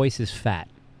when a voice is fat.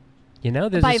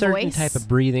 There's By a certain voice? type of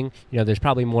breathing. There's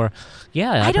probably more.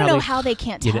 Yeah, I don't know how they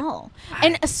can't tell,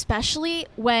 and especially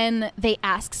when they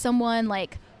ask someone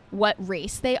like what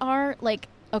race they are. Like,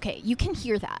 okay, you can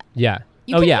hear that. Yeah.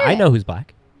 I know who's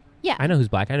black. Yeah. I know who's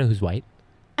black. I know who's white.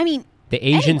 I mean. The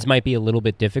Asians might be a little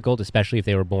bit difficult, especially if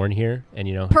they were born here and,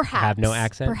 have no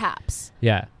accent. Perhaps.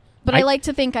 Yeah. But I like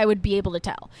to think I would be able to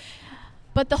tell.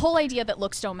 But the whole idea that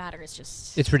looks don't matter is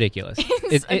just... It's ridiculous.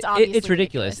 It's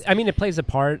ridiculous. I mean, it plays a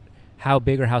part. How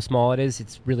big or how small it is,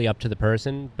 it's really up to the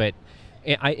person. But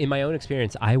in my own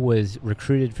experience, I was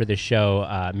recruited for this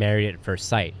show, Married at First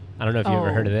Sight. I don't know if you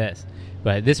ever heard of this.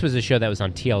 But this was a show that was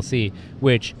on TLC,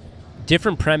 which,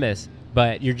 different premise,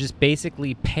 but you're just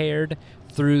basically paired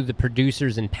through the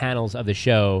producers and panels of the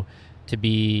show to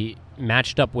be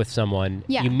matched up with someone.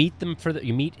 Yeah. You meet them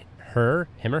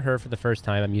him or her for the first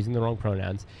time. I'm using the wrong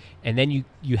pronouns. And then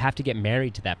you have to get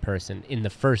married to that person in the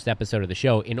first episode of the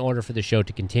show in order for the show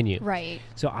to continue. Right.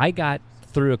 So I got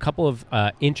through a couple of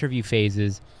interview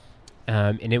phases,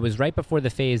 and it was right before the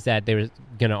phase that they were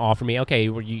going to offer me, okay,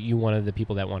 you one of the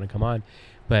people that want to come on.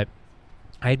 But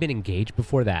I had been engaged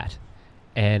before that,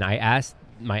 and I asked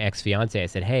my ex-fiance, I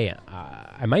said, hey,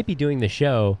 I might be doing the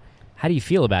show. How do you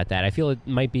feel about that? I feel it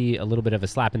might be a little bit of a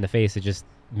slap in the face to just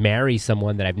marry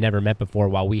someone that I've never met before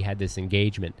while we had this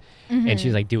engagement. Mm-hmm. And she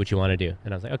was like, do what you want to do.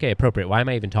 And I was like, okay, appropriate. Why am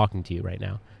I even talking to you right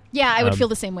now? Yeah, I would feel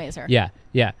the same way as her. Yeah.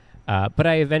 But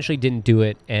I eventually didn't do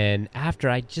it, and after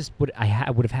I would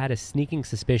have had a sneaking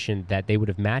suspicion that they would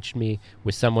have matched me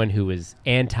with someone who was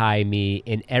anti-me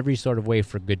in every sort of way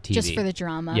for good TV. Just for the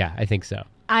drama. Yeah, I think so.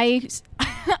 I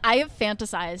have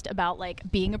fantasized about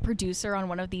like being a producer on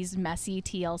one of these messy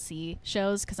TLC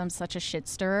shows because I'm such a shit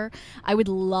stirrer. I would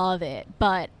love it,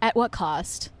 but at what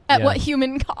cost? At what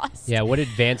human cost? Yeah, what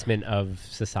advancement of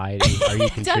society are you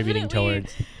contributing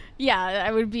towards? Yeah,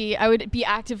 I would be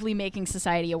actively making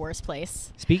society a worse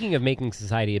place. Speaking of making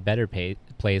society a better place,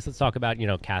 let's talk about,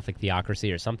 Catholic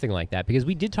theocracy or something like that, because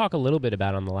we did talk a little bit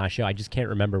about it on the last show. I just can't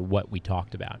remember what we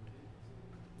talked about.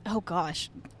 Oh,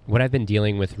 gosh. What I've been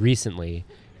dealing with recently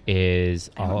is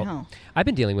I've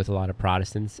been dealing with a lot of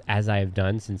Protestants, as I have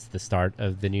done since the start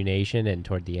of the New Nation and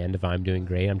toward the end of I'm Doing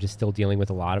Great. I'm just still dealing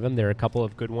with a lot of them. There are a couple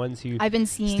of good ones who I've been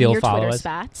seeing still your follow Twitter us.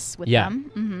 spats with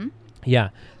them. Mm-hmm. Yeah.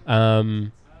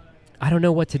 I don't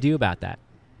know what to do about that.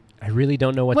 I really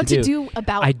don't know what to do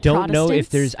about I don't know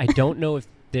if Protestants?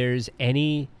 there's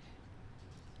any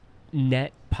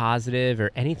net positive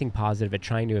or anything positive at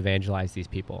trying to evangelize these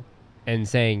people and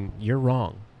saying you're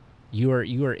wrong. You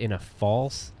are in a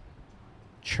false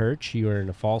church. You are in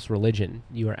a false religion.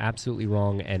 You are absolutely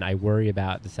wrong, and I worry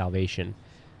about the salvation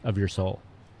of your soul.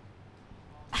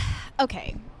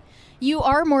 Okay. You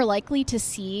are more likely to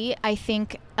see, I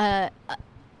think,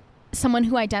 someone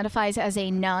who identifies as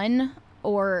a nun,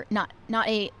 or not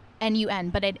a N-U-N,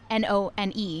 but an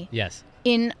N-O-N-E. Yes.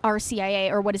 In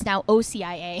RCIA, or what is now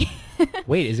OCIA.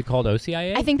 Wait, is it called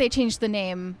OCIA? I think they changed the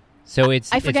name. So I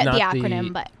forget the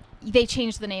acronym, but they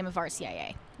changed the name of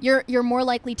RCIA. You're more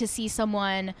likely to see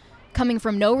someone coming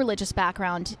from no religious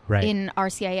background in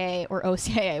RCIA or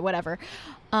OCIA, whatever,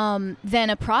 than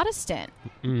a Protestant.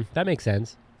 That makes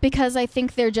sense. Because I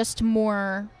think they're just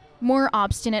more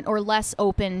obstinate or less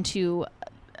open to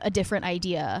a different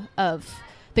idea of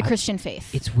the Christian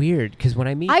faith. It's weird because when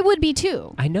I would be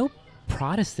too. I know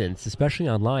Protestants, especially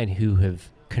online, who have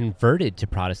converted to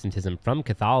Protestantism from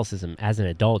Catholicism as an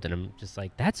adult, and I'm just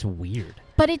like, that's weird.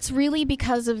 But it's really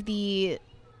because of the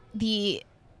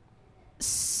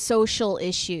social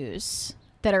issues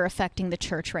that are affecting the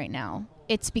church right now.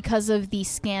 It's because of the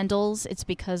scandals. It's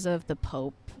because of the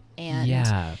Pope.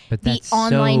 And but the that's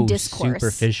online so discourse.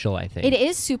 Superficial, I think. It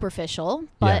is superficial,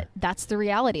 but that's the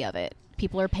reality of it.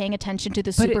 People are paying attention to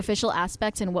the superficial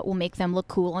aspects and what will make them look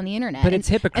cool on the internet. But it's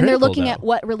hypocritical, and they're looking at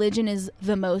what religion is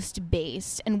the most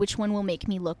based and which one will make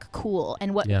me look cool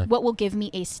and what will give me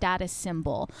a status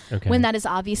symbol, when that is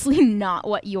obviously not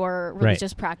what your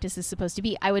religious practice is supposed to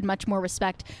be. I would much more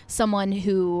respect someone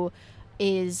who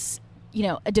is,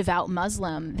 a devout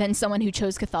Muslim than someone who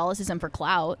chose Catholicism for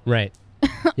clout. Right.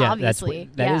 Yeah, obviously.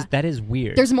 That is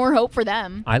weird. There's more hope for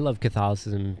them. I love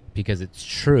Catholicism because it's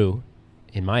true.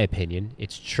 In my opinion,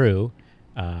 it's true.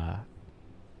 I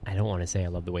don't want to say I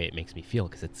love the way it makes me feel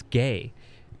because it's gay,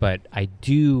 but I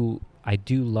do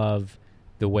love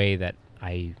the way that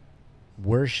I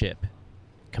worship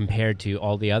compared to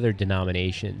all the other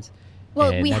denominations.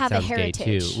 Well, we have a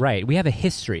heritage. Too. Right. We have a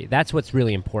history. That's what's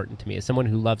really important to me. As someone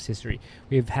who loves history,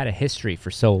 we've had a history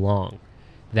for so long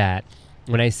that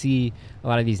when I see a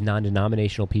lot of these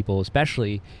non-denominational people,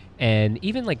 especially, and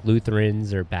even like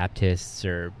Lutherans or Baptists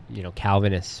or,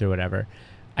 Calvinists or whatever,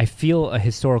 I feel a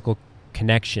historical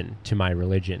connection to my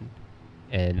religion.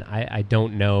 And I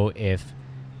don't know if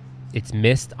it's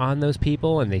missed on those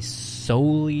people and they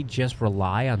solely just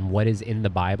rely on what is in the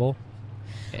Bible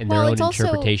and their own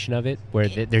interpretation of it, where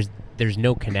there's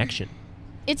no connection.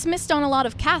 It's missed on a lot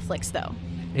of Catholics, though.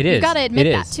 It is. You've got to admit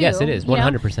that, too. Yes, it is,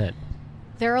 100%.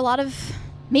 There are a lot of,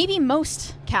 maybe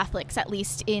most Catholics, at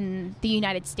least in the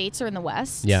United States or in the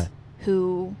West,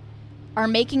 who are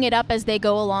making it up as they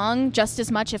go along just as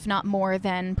much, if not more,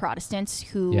 than Protestants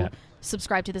who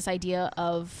subscribe to this idea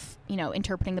of,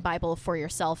 interpreting the Bible for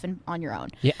yourself and on your own.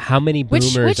 Yeah, how many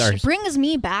boomers which brings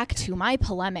me back to my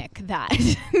polemic that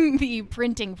the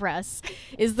printing press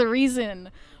is the reason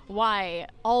why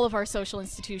all of our social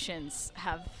institutions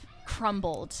have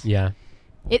crumbled. Yeah.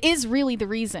 It is really the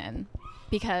reason.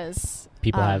 Because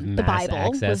people have the Bible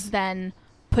access. was then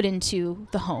put into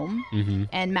the home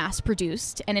and mass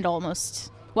produced, and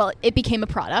it became a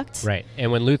product. Right.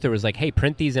 And when Luther was like, hey,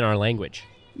 print these in our language.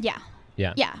 Yeah.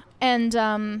 And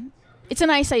it's a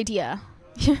nice idea.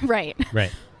 Right.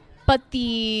 But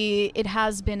it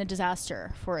has been a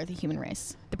disaster for the human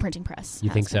race. The printing press. You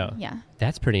think so? Yeah.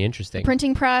 That's pretty interesting. The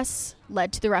printing press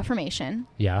led to the Reformation.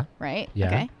 Yeah. Right? Yeah.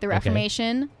 Okay. The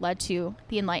Reformation led to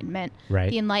the Enlightenment. Right.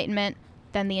 The Enlightenment,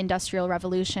 then the Industrial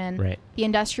Revolution. Right. The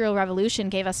Industrial Revolution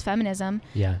gave us feminism.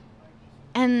 Yeah.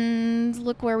 And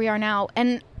look where we are now.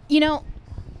 And,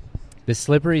 the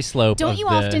slippery slope don't of you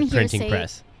the often hear printing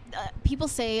press. People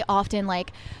say often,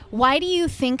 like, why do you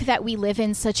think that we live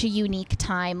in such a unique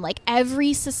time? Like,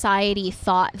 every society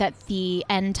thought that the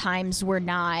end times were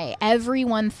nigh.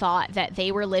 Everyone thought that they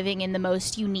were living in the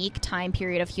most unique time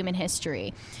period of human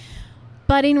history.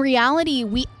 But in reality,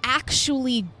 we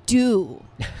actually do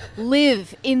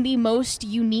live in the most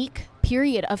unique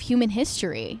period of human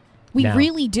history. We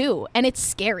really do. And it's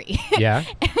scary. Yeah.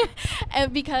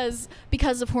 And because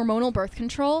of hormonal birth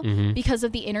control, because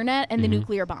of the internet and the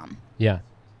nuclear bomb. Yeah.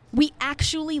 We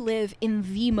actually live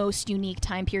in the most unique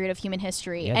time period of human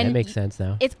history. Yeah, and that makes sense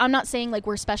now. I'm not saying like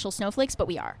we're special snowflakes, but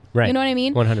we are. Right. You know what I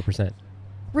mean? 100%.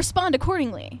 Respond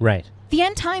accordingly. Right. The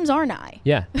end times are nigh.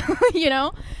 Yeah.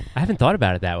 I haven't thought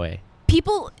about it that way.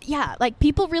 People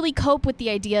really cope with the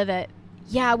idea that,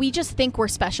 yeah, we just think we're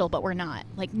special, but we're not.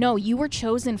 Like, no, you were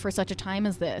chosen for such a time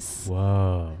as this.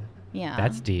 Whoa. Yeah.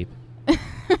 That's deep.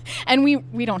 And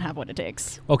we don't have what it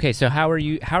takes. Okay, so how are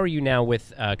you now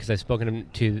with, because I've spoken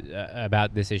to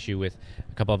about this issue with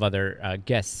a couple of other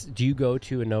guests. Do you go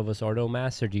to a Novus Ordo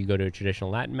Mass, or do you go to a traditional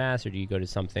Latin Mass, or do you go to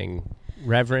something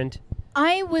reverent?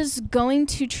 I was going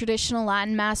to traditional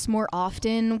Latin Mass more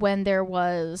often when there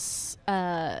was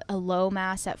a low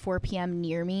Mass at 4 p.m.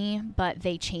 near me, but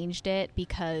they changed it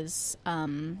because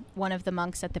one of the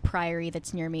monks at the priory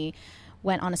that's near me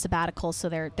went on a sabbatical, so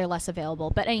they're less available.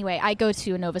 But anyway, I go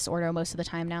to a Novus Ordo most of the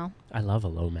time now. I love a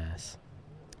low Mass.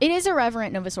 It is a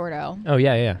reverent Novus Ordo. Oh,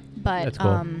 yeah. But, that's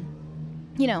cool.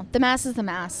 The Mass is the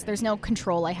Mass. There's no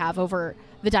control I have over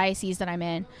the diocese that I'm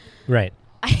in. Right.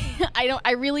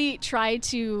 I really try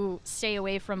to stay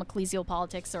away from ecclesial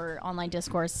politics or online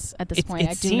discourse at this point.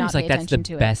 I do not pay attention to it. It seems like that's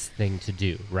the best thing to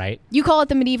do, right? You call it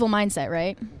the medieval mindset,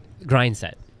 right? Grind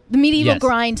set. The medieval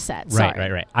grind set.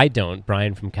 Sorry. Right. I don't.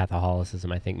 Brian from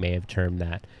Catholicism, I think, may have termed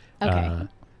that. Okay.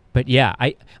 But yeah,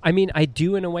 I mean, I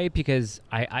do in a way because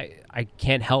I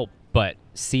can't help but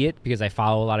see it, because I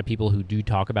follow a lot of people who do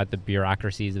talk about the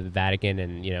bureaucracies of the Vatican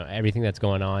and, everything that's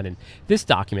going on. And this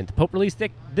document, the Pope released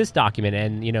this document,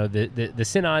 and, the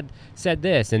Synod said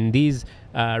this, and these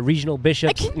regional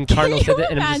bishops and cardinals said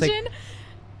that. And I'm just like,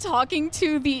 talking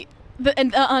to the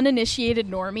uninitiated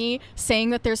normie saying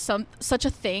that there's such a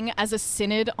thing as a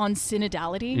synod on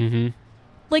synodality. Mm-hmm.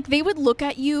 Like, they would look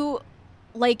at you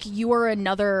like you are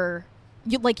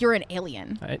like you're an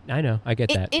alien. I know. I get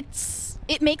that.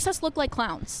 It makes us look like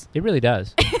clowns. It really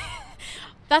does.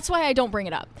 That's why I don't bring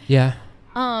it up. Yeah.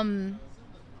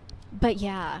 But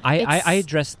yeah. I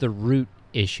address the root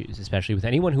issues, especially with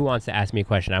anyone who wants to ask me a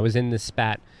question. I was in this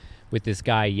spat with this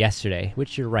guy yesterday,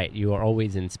 which you're right. You are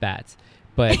always in spats.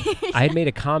 But I had made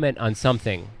a comment on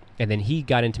something, and then he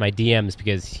got into my DMs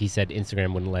because he said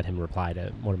Instagram wouldn't let him reply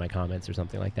to one of my comments or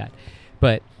something like that.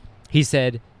 But he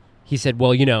said,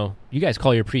 well, you guys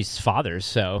call your priests fathers,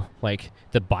 so, like,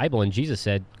 the Bible and Jesus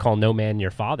said, call no man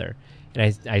your father.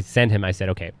 And I sent him, I said,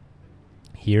 okay,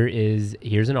 here's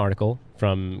an article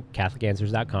from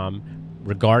CatholicAnswers.com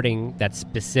regarding that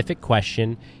specific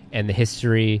question and the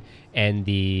history and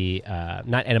the,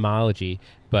 not etymology,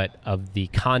 but of the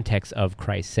context of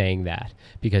Christ saying that.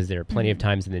 Because there are plenty of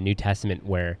times in the New Testament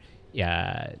where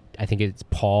I think it's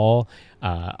Paul,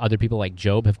 other people like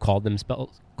Job have called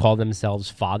themselves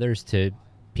fathers to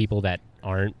people that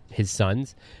aren't his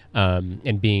sons,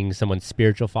 and being someone's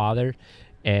spiritual father.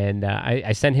 And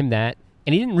I sent him that,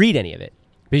 and he didn't read any of it.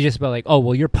 But he's just about like, oh,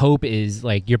 well, your pope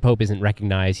isn't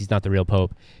recognized. He's not the real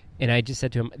pope. And I just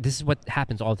said to him, this is what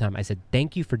happens all the time. I said,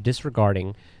 thank you for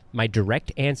disregarding my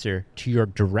direct answer to your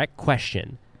direct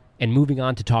question and moving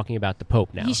on to talking about the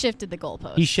Pope now. He shifted the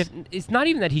goalpost. It's not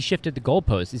even that he shifted the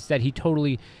goalpost. It's that he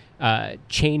totally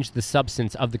changed the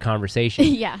substance of the conversation.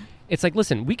 Yeah. It's like,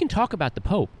 listen, we can talk about the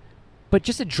Pope, but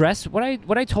just address what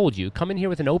I told you. Come in here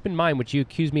with an open mind, which you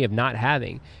accused me of not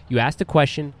having. You asked a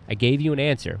question. I gave you an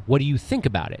answer. What do you think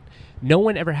about it? No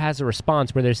one ever has a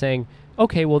response where they're saying,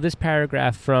 okay, well, this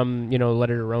paragraph from,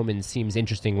 Letter to Romans seems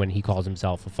interesting when he calls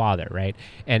himself a father, right?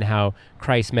 And how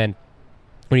Christ meant,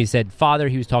 when he said father,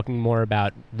 he was talking more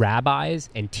about rabbis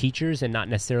and teachers and not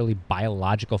necessarily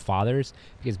biological fathers,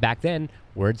 because back then,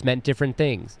 words meant different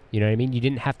things. You know what I mean? You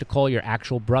didn't have to call your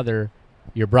actual brother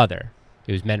your brother.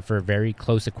 It was meant for very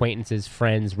close acquaintances,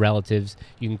 friends, relatives.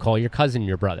 You can call your cousin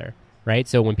your brother, right?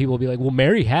 So when people will be like, well,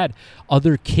 Mary had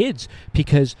other kids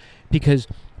because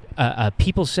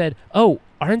people said, "Oh,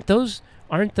 aren't those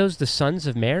the sons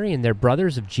of Mary and they're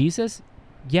brothers of Jesus?"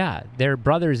 Yeah, they're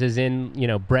brothers, as in,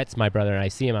 Brett's my brother, and I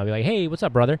see him, I'll be like, "Hey, what's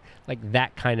up, brother?" Like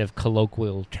that kind of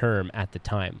colloquial term at the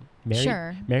time.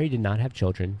 Mary did not have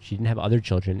children. She didn't have other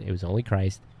children. It was only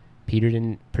Christ. Peter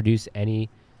didn't produce any,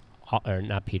 or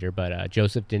not Peter, but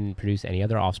Joseph didn't produce any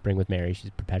other offspring with Mary.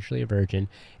 She's perpetually a virgin,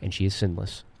 and she is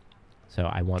sinless. So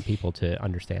I want people to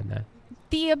understand that.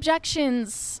 The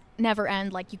objections never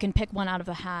end. Like, you can pick one out of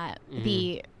a hat. Mm-hmm.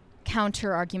 The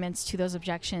counter arguments to those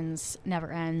objections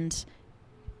never end.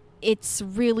 It's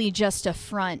really just a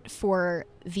front for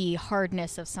the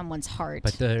hardness of someone's heart.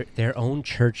 But their own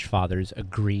church fathers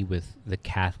agree with the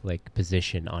Catholic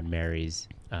position on Mary's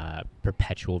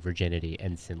perpetual virginity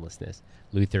and sinlessness.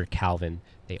 Luther, Calvin,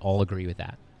 they all agree with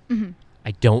that. Mm-hmm.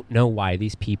 I don't know why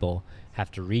these people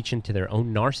have to reach into their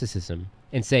own narcissism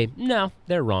and say, no,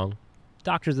 they're wrong.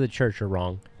 Doctors of the church are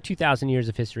wrong. 2,000 years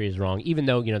of history is wrong, even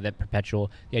though, the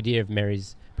idea of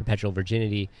Mary's perpetual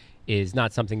virginity is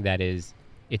not something that is,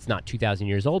 it's not 2,000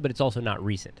 years old, but it's also not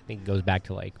recent. I think it goes back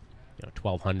to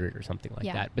 1200 or something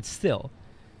like that. But still,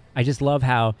 I just love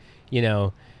how,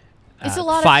 it's a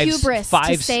lot of hubris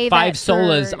to say that five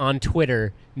solas on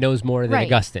Twitter knows more than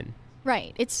Augustine.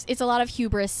 Right. It's a lot of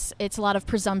hubris. It's a lot of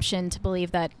presumption to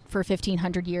believe that for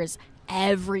 1,500 years,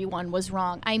 everyone was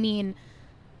wrong. I mean,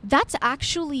 that's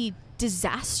actually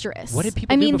disastrous. What did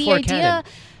people do before the idea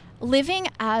living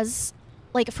as,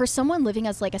 for someone living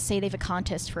as a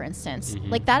sedevacantist, for instance,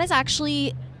 mm-hmm. That is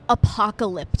actually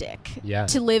apocalyptic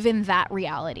to live in that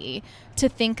reality, to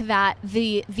think that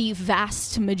the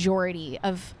vast majority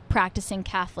of practicing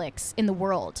Catholics in the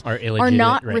world are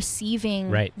not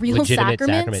receiving real legitimate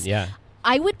sacraments. Yeah.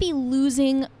 I would be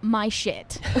losing my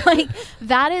shit.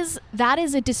 that is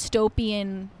a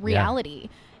dystopian reality.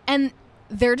 And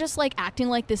they're just acting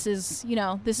like this is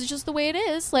just the way it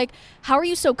is. How are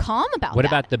you so calm about that? What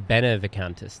about the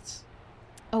Benevacantists?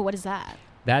 Oh, what is that?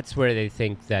 That's where they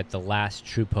think that the last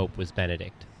true pope was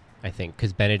Benedict, I think,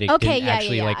 because Benedict didn't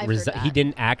actually he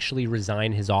didn't actually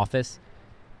resign his office.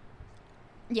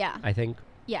 Yeah. I think.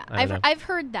 Yeah, I've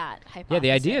heard that hypothesis. Yeah,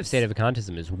 the idea of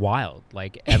sedevacantism is wild.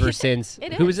 Ever since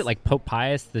who was it? Pope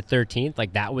Pius XIII.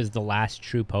 That was the last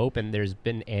true pope, and there's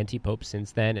been anti-popes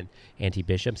since then, and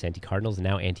anti-bishops, anti-cardinals, and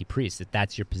now anti-priests. If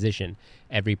that's your position,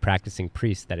 every practicing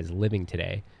priest that is living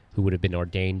today, who would have been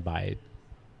ordained by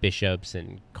bishops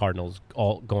and cardinals,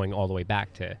 all going all the way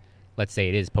back to, let's say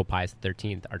it is Pope Pius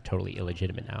XIII, are totally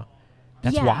illegitimate now.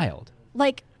 That's wild.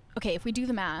 Okay, if we do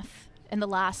the math, and the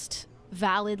last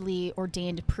validly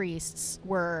ordained priests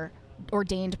were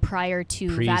ordained prior to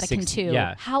Vatican II.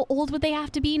 Yeah. How old would they have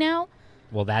to be now?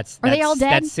 Well, that's they all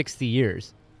dead? That's 60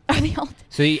 years. Are they all dead?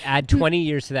 So you add 20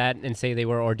 years to that and say they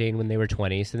were ordained when they were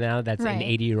 20. So now that's an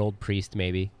 80-year-old priest,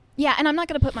 maybe. Yeah, and I'm not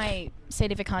going to put my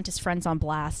sedevacantist friends on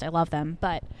blast. I love them,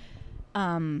 but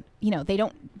they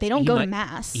don't go to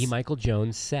mass. E. Michael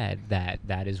Jones said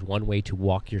that is one way to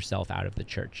walk yourself out of the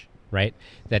church, right?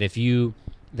 That if you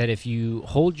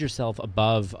hold yourself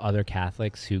above other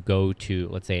Catholics who go to,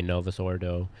 let's say, a Novus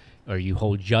Ordo, or you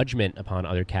hold judgment upon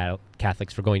other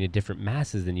Catholics for going to different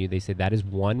masses than you, they say that is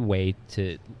one way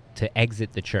to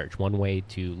exit the church. One way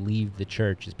to leave the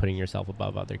church is putting yourself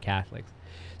above other Catholics.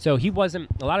 So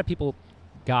a lot of people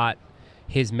got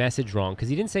his message wrong, because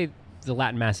he didn't say the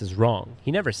Latin Mass is wrong. He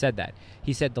never said that.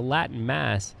 He said the Latin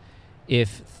Mass, if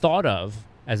thought of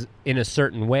as in a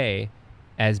certain way,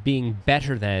 as being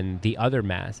better than the other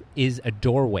Mass, is a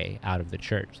doorway out of the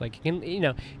church.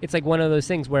 It's like one of those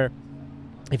things where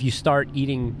if you start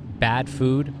eating bad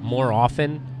food more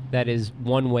often, that is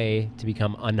one way to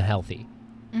become unhealthy,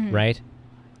 mm-hmm. right?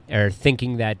 Or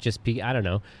thinking that I don't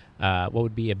know, what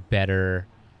would be a better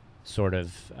sort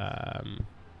of,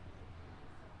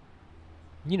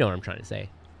 you know what I'm trying to say.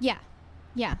 Yeah.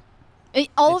 Yeah.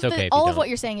 All of what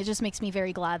you're saying, it just makes me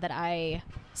very glad that I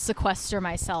sequester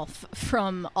myself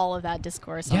from all of that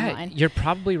discourse online. You're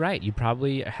probably right. You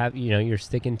probably have, you're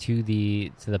sticking to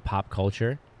the pop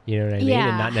culture, you know what I mean?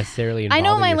 And not necessarily involving I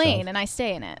know my yourself, lane and I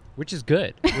stay in it. Which is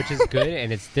good.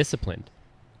 And it's disciplined.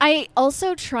 I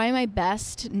also try my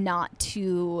best not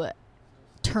to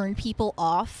turn people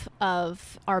off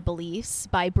of our beliefs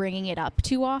by bringing it up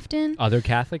too often. Other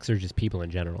Catholics or just people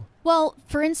in general? Well,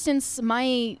 for instance,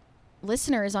 my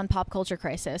listeners on Pop Culture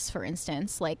Crisis, for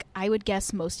instance, I would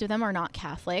guess most of them are not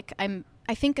Catholic.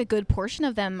 I think a good portion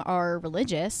of them are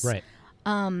religious. Right.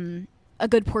 A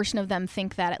good portion of them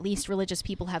think that at least religious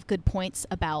people have good points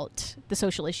about the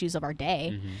social issues of our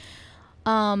day.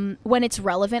 Mm-hmm. When it's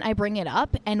relevant, I bring it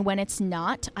up, and when it's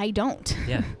not, I don't.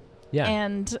 Yeah. Yeah.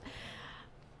 And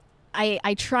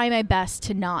I try my best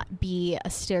to not be a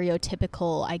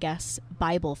stereotypical, I guess,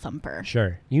 Bible thumper.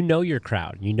 Sure. You know your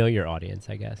crowd. You know your audience,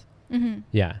 I guess. Mm-hmm.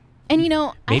 Yeah. And, Maybe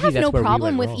I have no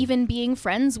problem with wrong. even being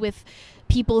friends with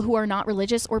people who are not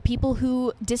religious or people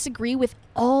who disagree with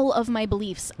all of my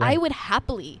beliefs. Right. I would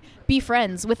happily be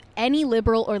friends with any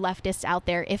liberal or leftist out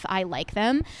there if I like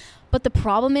them. But the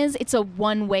problem is it's a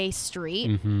one-way street.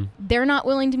 Mm-hmm. They're not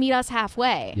willing to meet us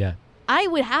halfway. Yeah. I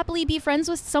would happily be friends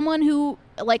with someone who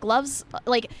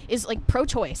is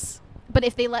pro-choice. But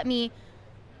if they let me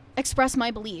express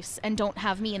my beliefs and don't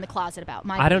have me in the closet about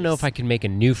my beliefs. I don't know if I can make a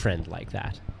new friend like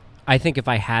that. I think if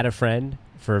I had a friend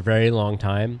for a very long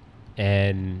time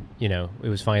and, it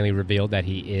was finally revealed that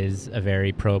he is a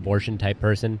very pro-abortion type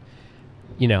person,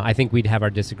 I think we'd have our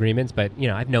disagreements, but,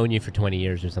 I've known you for 20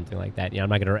 years or something like that. I'm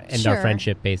not going to end our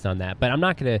friendship based on that, but I'm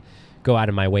not going to go out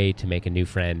of my way to make a new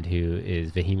friend who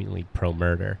is vehemently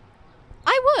pro-murder.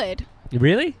 I would.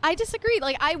 Really? I disagree.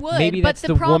 I would. Maybe but that's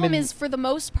the problem is, for the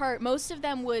most part, most of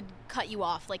them would cut you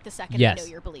off the second they know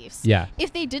your beliefs. Yeah.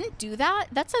 If they didn't do that,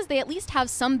 that says they at least have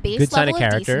some base good level sign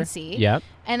of of decency. Yep.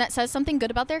 And that says something good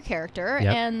about their character.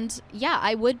 Yep. And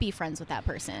I would be friends with that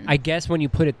person. I guess when you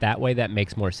put it that way, that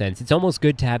makes more sense. It's almost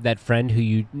good to have that friend who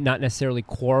you not necessarily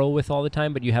quarrel with all the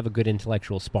time, but you have a good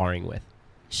intellectual sparring with.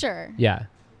 Sure. Yeah.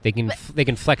 They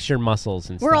can flex your muscles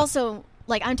and stuff. We're also,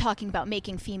 I'm talking about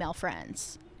making female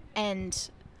friends. And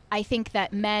I think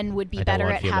that men would be better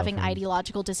at having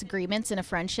ideological disagreements in a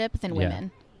friendship than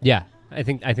women. Yeah. I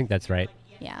think that's right.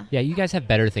 Yeah. Yeah, you guys have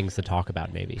better things to talk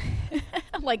about, maybe.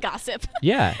 Like gossip.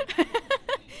 Yeah.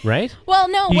 Right? Well,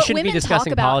 no, you what shouldn't women be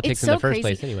discussing talk about, politics it's in the first crazy.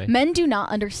 place anyway. Men do not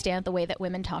understand the way that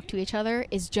women talk to each other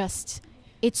is just...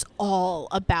 It's all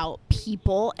about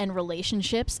people and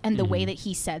relationships and the way that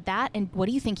he said that. And what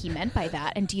do you think he meant by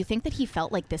that? And do you think that he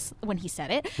felt like this when he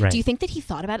said it? Right. Do you think that he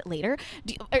thought about it later?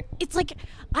 It's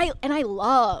I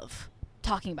love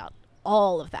talking about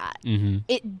all of that. Mm-hmm.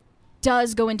 It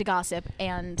does go into gossip.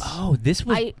 And this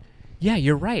was... yeah,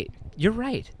 you're right. You're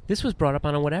right. This was brought up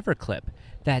on a whatever clip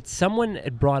that someone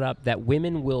had brought up that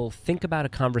women will think about a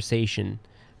conversation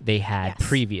they had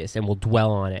previous and will dwell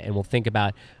on it and will think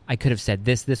about, I could have said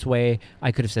this way,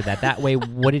 I could have said that way.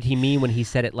 What did he mean when he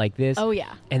said it like this? Oh,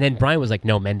 yeah. And then Brian was like,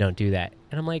 no, men don't do that.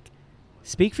 And I'm like,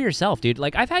 speak for yourself, dude.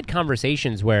 I've had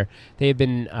conversations where they've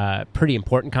been pretty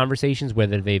important conversations,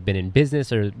 whether they've been in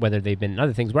business or whether they've been in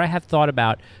other things, where I have thought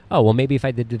about, oh, well, maybe if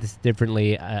I did this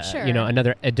differently,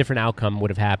 a different outcome would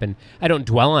have happened. I don't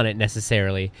dwell on it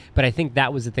necessarily, but I think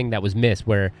that was the thing that was missed,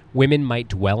 where women might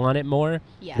dwell on it more,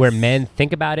 where men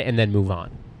think about it and then move on.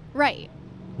 Right.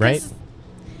 Right?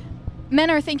 Men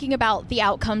are thinking about the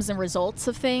outcomes and results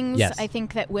of things. Yes. I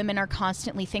think that women are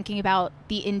constantly thinking about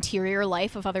the interior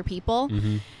life of other people.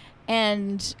 Mm-hmm.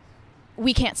 And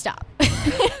we can't stop.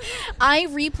 I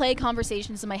replay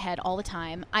conversations in my head all the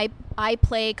time. I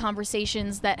play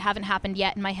conversations that haven't happened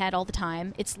yet in my head all the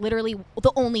time. It's literally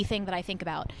the only thing that I think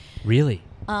about. Really?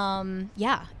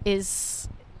 Is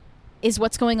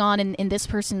what's going on in this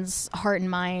person's heart and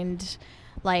mind.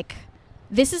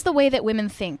 This is the way that women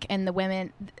think, and the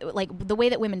way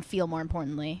that women feel, more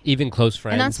importantly. Even close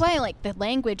friends. And that's why, the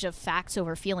language of facts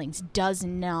over feelings does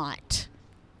not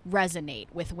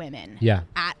resonate with women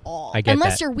at all. I get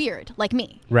Unless that. you're weird, like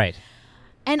me. Right.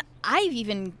 And I've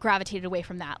even gravitated away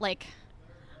from that.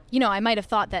 I might have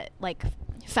thought that,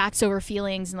 facts over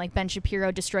feelings and, Ben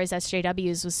Shapiro destroys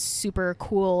SJWs was super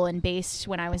cool and based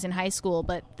when I was in high school.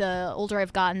 But the older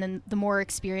I've gotten, the more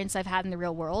experience I've had in the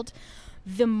real world,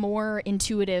 the more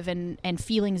intuitive and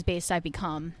feelings-based I've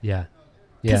become. Yeah.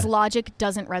 Because logic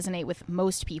doesn't resonate with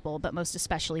most people, but most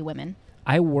especially women.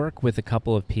 I work with a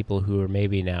couple of people who are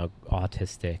maybe now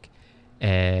autistic.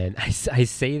 And I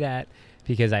say that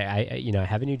because I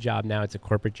have a new job now. It's a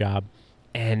corporate job.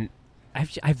 And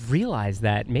I've realized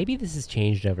that maybe this has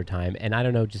changed over time. And I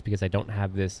don't know, just because I don't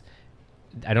have the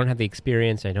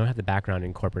experience, I don't have the background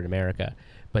in corporate America.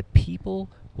 But people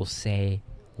will say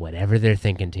whatever they're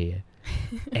thinking to you.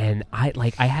 And I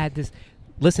had this,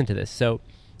 listen to this. So,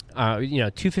 2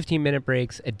 15-minute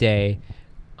breaks a day.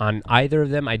 On either of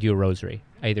them, I do a rosary.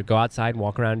 I either go outside and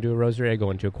walk around and do a rosary, I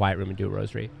go into a quiet room and do a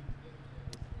rosary.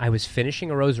 I was finishing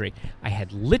a rosary. I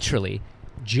had literally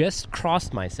just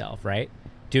crossed myself, right,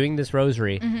 doing this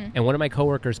rosary, and one of my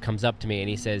coworkers comes up to me and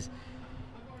he says,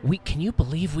 can you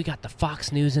believe we got the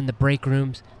Fox News in the break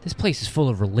rooms? This place is full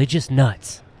of religious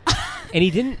nuts.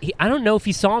 And I don't know if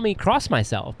he saw me cross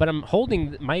myself, but I'm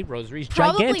holding my rosaries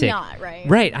gigantic. Probably not, right?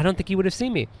 Right. I don't think he would have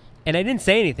seen me. And I didn't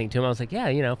say anything to him. I was like,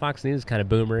 Fox News is kind of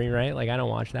boomery, right? I don't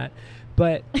watch that.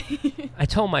 But I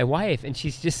told my wife, and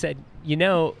she's just said,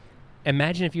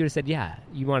 imagine if you would have said, yeah,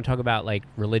 you want to talk about like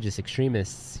religious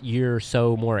extremists, you're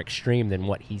so more extreme than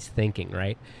what he's thinking,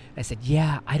 right? I said,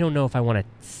 yeah, I don't know if I want to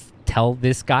tell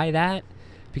this guy that,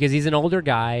 because he's an older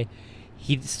guy.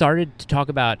 He started to talk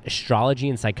about astrology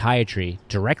and psychiatry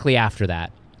directly after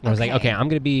that. And I was like, okay, I'm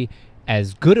going to be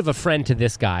as good of a friend to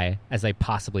this guy as I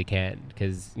possibly can,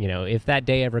 because, you know, if that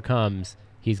day ever comes,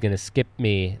 he's going to skip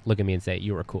me, look at me and say,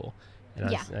 you were cool.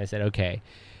 And I said, okay.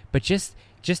 But just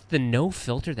the no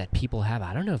filter that people have,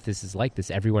 I don't know if this is like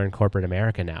this everywhere in corporate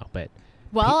America now, but...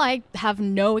 Well, I have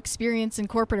no experience in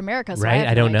corporate America, so right?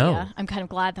 I don't know. I'm kind of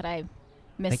glad that I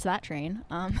missed that train.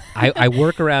 I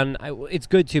work around... it's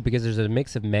good, too, because there's a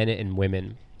mix of men and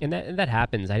women, and that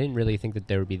happens. I didn't really think that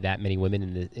there would be that many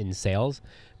women in sales,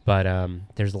 but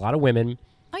there's a lot of women.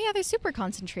 Oh, yeah, they're super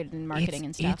concentrated in marketing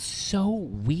and stuff. It's so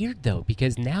weird, though,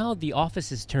 because now the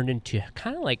office has turned into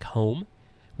kind of like home,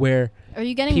 where... Are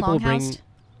you getting longhoused?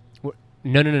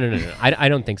 No. I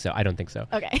don't think so.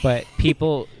 Okay. But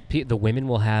the women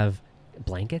will have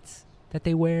blankets that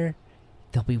they wear.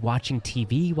 They'll be watching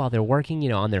TV while they're working, you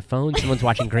know, on their phone. Someone's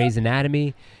watching Grey's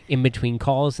Anatomy in between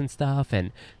calls and stuff.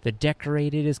 And the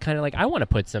decorated is kind of like, I want to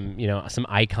put some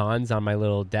icons on my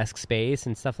little desk space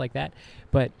and stuff like that.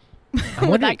 But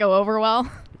would that go over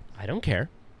well? I don't care.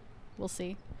 We'll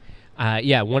see.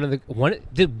 Yeah,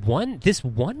 this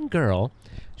one girl,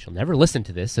 she'll never listen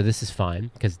to this, so this is fine,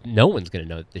 because no one's going to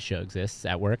know that the show exists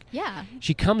at work. Yeah.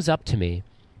 She comes up to me,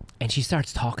 and she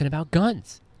starts talking about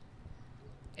guns.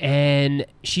 And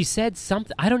she said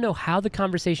something, I don't know how the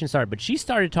conversation started, but she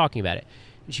started talking about it.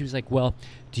 And she was like, well,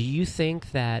 do you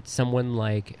think that someone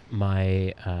like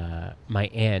my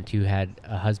aunt, who had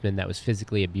a husband that was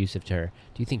physically abusive to her,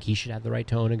 do you think he should have the right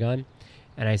to own a gun?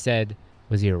 And I said...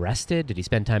 Was he arrested? Did he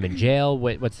spend time in jail?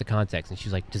 What's the context? And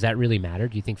she's like, does that really matter?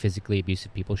 Do you think physically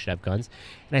abusive people should have guns?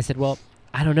 And I said, well,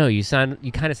 I don't know. You kind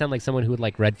of sound like someone who would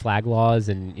like red flag laws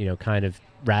and, you know, kind of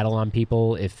rattle on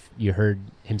people. If you heard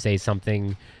him say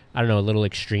something, I don't know, a little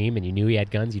extreme and you knew he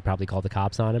had guns, you'd probably call the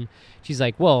cops on him. She's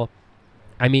like, well,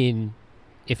 I mean,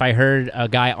 if I heard a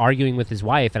guy arguing with his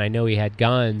wife and I know he had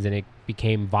guns and it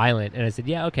became violent, and I said,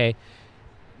 yeah, okay.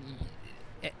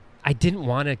 I didn't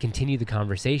want to continue the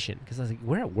conversation because I was like,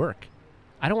 we're at work.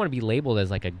 I don't want to be labeled as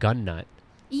like a gun nut.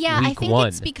 Yeah, I think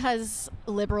it's because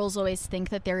liberals always think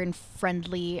that they're in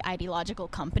friendly ideological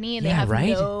company and they have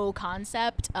no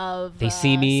concept of... They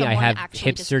see me, I have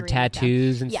hipster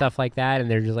tattoos and stuff like that, and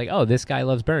they're just like, oh, this guy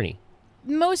loves Bernie.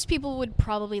 Most people would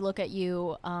probably look at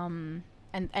you and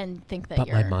think that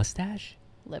you're... But my mustache?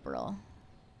 Liberal.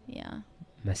 Yeah.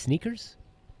 My sneakers?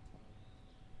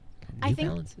 I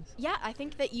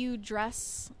think that you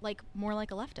dress more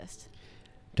like a leftist.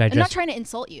 I'm not trying to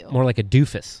insult you. More like a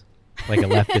doofus, like a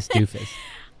leftist doofus.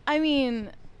 I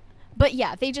mean, but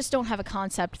yeah, they just don't have a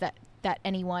concept that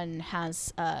anyone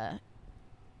has,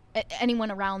 anyone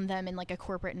around them in like a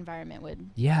corporate environment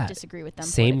would disagree with them.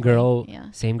 Same girl's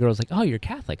like, oh, you're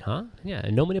Catholic, huh? Yeah,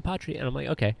 nomine patri. And I'm like,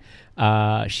 okay.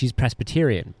 She's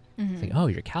Presbyterian. Mm-hmm. It's like, oh,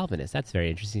 you're Calvinist. That's very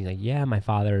interesting. Like, yeah, my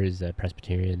father is a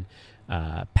Presbyterian.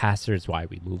 Pastor is why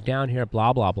we moved down here,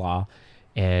 blah, blah, blah.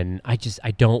 And I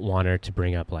don't want her to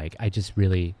bring up, like, I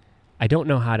don't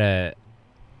know how to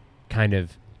kind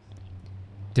of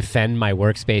defend my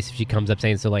workspace if she comes up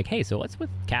saying, so like, hey, so what's with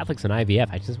Catholics and IVF?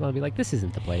 I just want to be like, this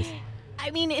isn't the place. I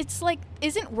mean, it's like,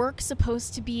 isn't work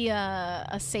supposed to be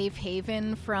a safe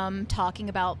haven from talking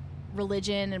about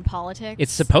religion and politics?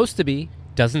 It's supposed to be.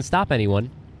 Doesn't stop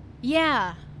anyone.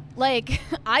 Yeah. Like,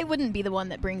 I wouldn't be the one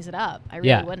that brings it up. I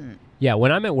really wouldn't. Yeah,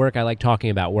 when I'm at work, I like talking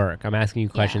about work. I'm asking you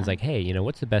questions like, hey, you know,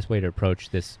 what's the best way to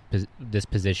approach this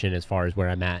position as far as where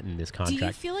I'm at in this contract? Do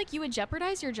you feel like you would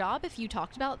jeopardize your job if you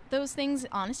talked about those things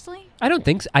honestly? I don't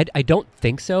think so. I don't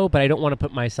think so, but I don't want to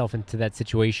put myself into that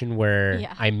situation where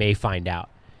I may find out.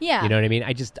 Yeah. You know what I mean?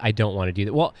 I don't want to do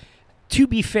that. Well, to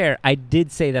be fair, I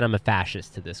did say that I'm a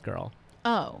fascist to this girl.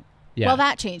 Oh. Yeah. Well,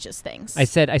 that changes things. I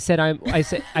said,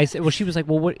 well, she was like,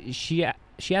 well, what, she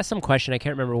asked some question. I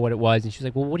can't remember what it was. And she was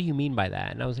like, well, what do you mean by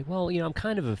that? And I was like, well, you know, I'm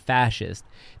kind of a fascist,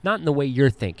 not in the way you're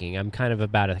thinking. I'm kind of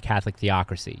about a Catholic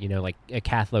theocracy, you know, like a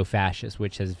Catholo-fascist,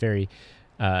 which has very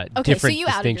different so you distinction.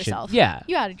 Outed yourself. Yeah.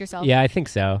 You outed yourself. Yeah, I think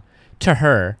so. To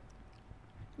her.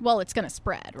 Well, it's going to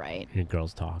spread, right?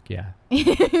 Girls talk, yeah.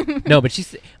 No, but she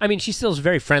still is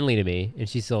very friendly to me, and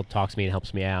she still talks to me and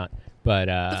helps me out. But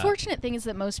the fortunate thing is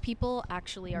that most people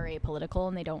actually are apolitical,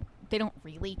 and they don't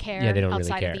really care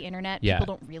outside of the internet. Yeah.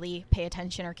 People don't really pay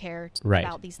attention or care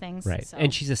about these things. Right. So.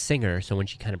 And she's a singer, so when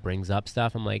she kind of brings up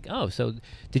stuff, I'm like, oh, so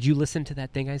did you listen to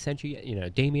that thing I sent you? You know,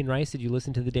 Damien Rice, did you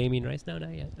listen to the Damien Rice? No,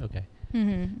 not yet. Okay.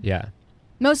 Mm-hmm. Yeah.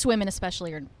 Most women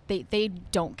especially they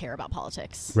don't care about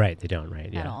politics. Right, they don't,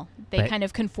 right? Yeah. At all. They kind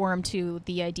of conform to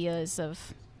the ideas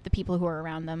of the people who are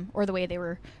around them or the way they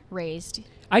were raised.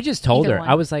 I just told her,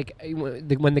 I was like,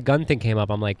 when the gun thing came up,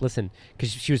 I'm like, listen,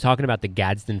 because she was talking about the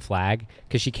Gadsden flag,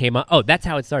 because she came up, that's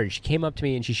how it started. She came up to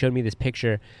me and she showed me this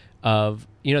picture of,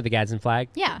 the Gadsden flag?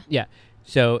 Yeah. Yeah.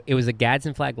 So it was a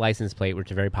Gadsden flag license plate,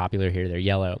 which are very popular here. They're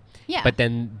yellow. Yeah. But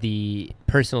then the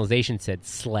personalization said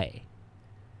Slay.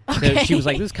 Okay. So she was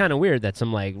like, this is kind of weird that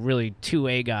some like really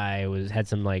 2A guy had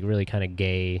some like really kind of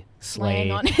gay slay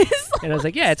on his and I was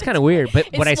like, yeah, it's kind of weird. But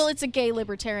it's a gay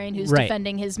libertarian who's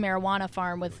defending his marijuana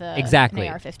farm with an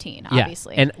AR-15,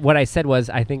 obviously. And what I said was,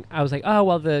 I was like, oh,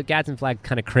 well, the Gadsden flag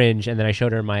kind of cringe. And then I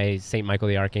showed her my St. Michael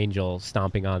the Archangel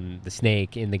stomping on the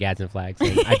snake in the Gadsden flag,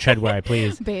 saying, I tread where I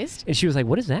please. Based. And she was like,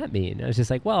 what does that mean? I was just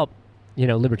like, well,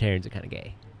 libertarians are kind of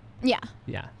gay. Yeah.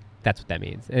 Yeah. That's what that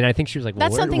means. And I think she was like, well,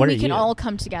 that's something we can all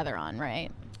come together on,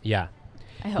 right? Yeah.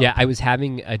 I hope. Yeah, I was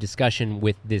having a discussion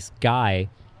with this guy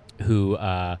who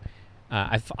I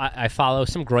follow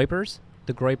some Groypers.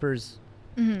 The Groypers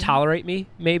tolerate me,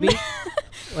 maybe.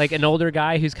 Like an older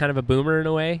guy who's kind of a boomer in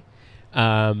a way.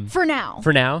 For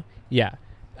now, yeah.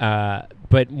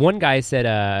 But one guy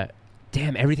said,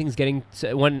 damn, everything's getting...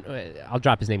 I'll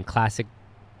drop his name, Classic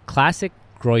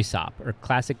Groysop, or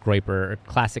Classic Groyper, or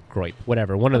Classic Groyp,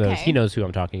 whatever. One of those. He knows who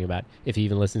I'm talking about if he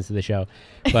even listens to the show.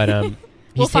 But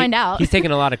we'll find out. He's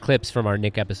taken a lot of clips from our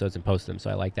Nick episodes and posted them,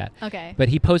 so I like that. Okay. But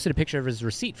he posted a picture of his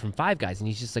receipt from Five Guys, and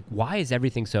he's just like, why is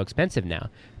everything so expensive now?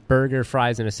 Burger,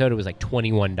 fries, and a soda was like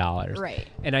 $21. Right.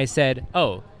 And I said,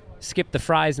 skip the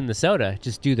fries and the soda,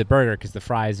 just do the burger, because the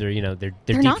fries are, they're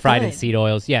deep fried in seed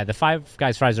oils. Yeah, the Five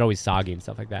Guys fries are always soggy and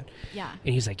stuff like that. Yeah.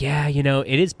 And he's like, yeah,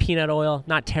 it is peanut oil,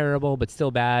 not terrible, but still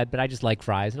bad, but I just like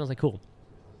fries. And I was like, cool.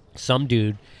 Some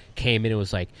dude came in and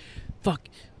was like, fuck,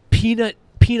 peanut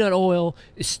oil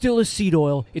is still a seed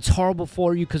oil. It's horrible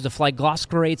for you because the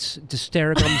flygloxerates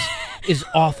distericums is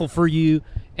awful for you.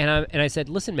 And I said,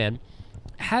 listen, man,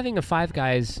 having a Five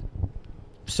Guys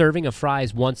serving of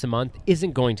fries once a month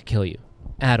isn't going to kill you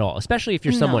at all, especially if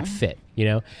you're somewhat fit.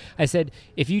 I said,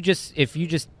 if you just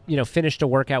finished a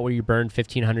workout where you burned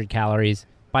 1,500 calories,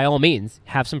 by all means,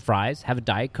 have some fries, have a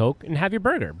Diet Coke, and have your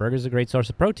burger. Burger's a great source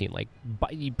of protein. Like,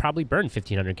 you probably burn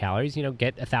 1,500 calories,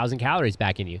 get 1,000 calories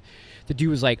back in you. The dude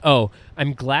was like, oh,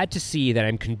 I'm glad to see that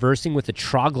I'm conversing with a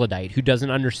troglodyte who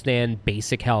doesn't understand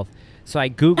basic health. So I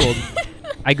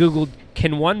Googled,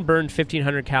 can one burn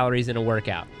 1,500 calories in a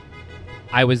workout?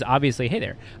 I was obviously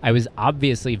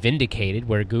vindicated,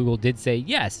 where Google did say,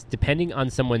 yes, depending on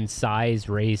someone's size,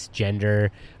 race,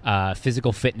 gender,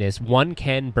 physical fitness, one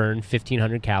can burn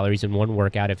 1,500 calories in one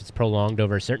workout if it's prolonged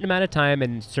over a certain amount of time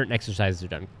and certain exercises are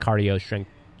done, cardio,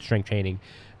 strength training,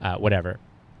 whatever.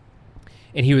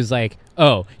 And he was like,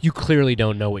 oh, you clearly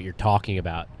don't know what you're talking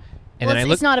about. And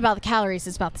then it's not about the calories,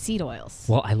 it's about the seed oils.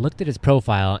 Well, I looked at his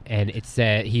profile, and it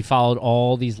said he followed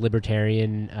all these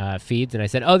libertarian feeds, and I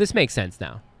said, oh, this makes sense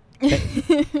now.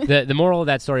 The moral of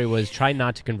that story was try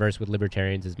not to converse with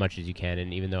libertarians as much as you can,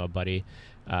 and even though a buddy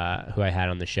who I had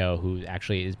on the show, who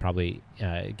actually is probably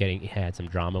had some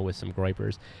drama with some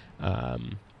Groypers, I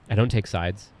don't take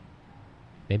sides.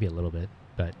 Maybe a little bit,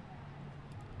 but...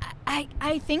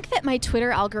 I think that my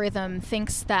Twitter algorithm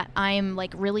thinks that I'm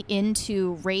like really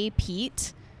into Ray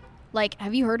Peat. Like,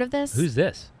 have you heard of this? Who's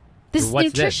this? This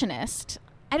nutritionist.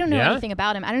 I don't know anything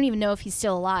about him. I don't even know if he's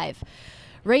still alive.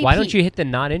 Ray Why Peat. Don't you hit the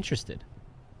not interested?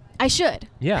 I should.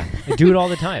 Yeah, I do it all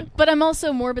the time. But I'm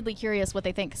also morbidly curious what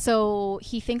they think. So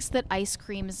he thinks that ice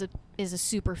cream is a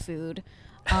superfood.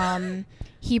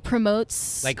 He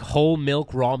promotes like whole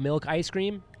milk, raw milk ice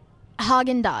cream.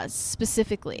 Haagen-Dazs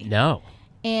specifically. No.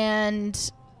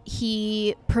 And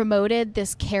he promoted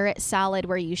this carrot salad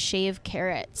where you shave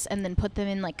carrots and then put them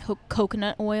in like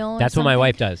coconut oil. That's what my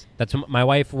wife does. That's what my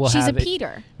wife will have. She's a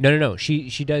Peter. No. She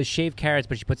does shave carrots,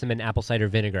 but she puts them in apple cider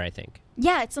vinegar, I think.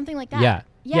 Yeah, it's something like that.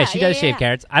 Yeah, she does shave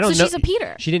carrots. I don't know. So she's a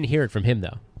Peter. She didn't hear it from him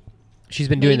though. She's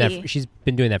been doing that. She's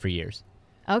been doing that for years.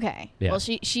 Okay. Yeah. Well,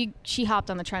 she hopped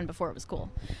on the trend before it was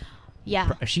cool.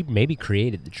 Yeah. She maybe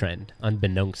created the trend,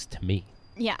 unbeknownst to me.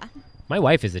 Yeah. My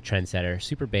wife is a trendsetter,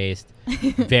 super based,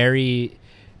 very,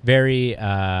 very,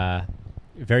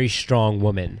 very strong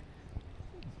woman,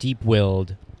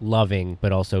 deep-willed, loving,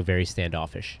 but also very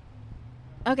standoffish.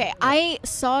 Okay, I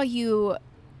saw you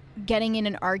getting in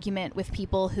an argument with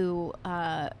people who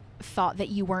thought that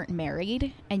you weren't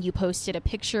married, and you posted a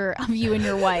picture of you and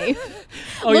your wife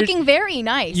looking very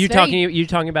nice. You're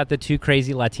talking about the two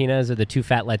crazy Latinas or the two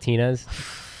fat Latinas?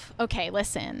 Okay,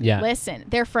 listen. Yeah. Listen.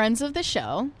 They're friends of the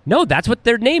show. No, that's what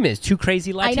their name is. Two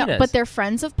Crazy Latinas. I know, but they're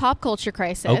friends of Pop Culture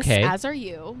Crisis, okay. as are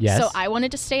you. Yes. So I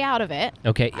wanted to stay out of it.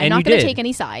 Okay, I'm not going to take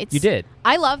any sides. You did.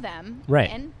 I love them. Right.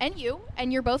 And you.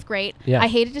 And you're both great. Yeah. I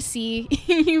hated to see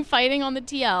you fighting on the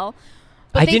TL.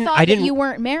 But they thought that you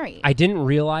weren't married. I didn't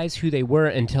realize who they were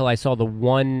until I saw the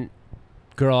one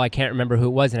girl, I can't remember who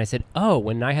it was, and I said, oh,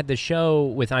 when I had the show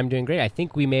with I'm Doing Great, I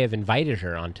think we may have invited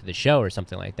her onto the show or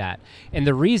something like that. And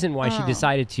the reason why she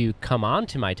decided to come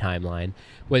onto my timeline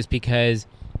was because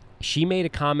she made a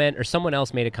comment, or someone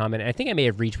else made a comment, and I think I may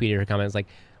have retweeted her comment. It was like,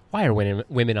 why are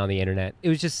women on the internet? It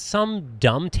was just some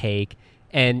dumb take,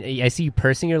 and I see you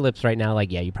pursing your lips right now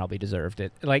like, yeah, you probably deserved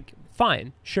it. Like,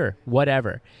 fine, sure,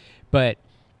 whatever. But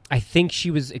I think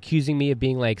she was accusing me of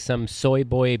being like some soy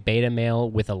boy beta male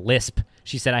with a lisp.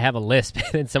 She said, I have a lisp.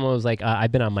 And then someone was like,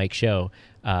 I've been on Mike's show.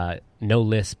 No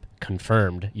lisp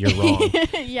confirmed. You're wrong.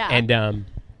 Yeah.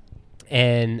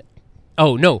 And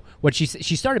oh, no. What she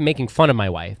started making fun of my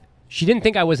wife. She didn't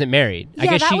think I wasn't married.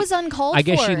 Yeah, that was uncalled for. I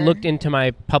guess she looked into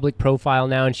my public profile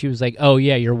now and she was like, oh,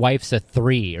 yeah, your wife's a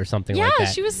 3 or something like that. Yeah,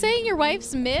 she was saying your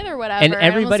wife's mid or whatever. And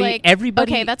everybody,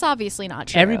 okay, that's obviously not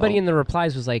true. Everybody in the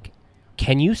replies was like,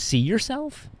 can you see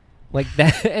yourself? Like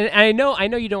that, and I know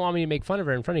you don't want me to make fun of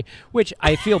her in front of you, which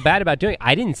I feel bad about doing.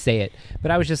 I didn't say it,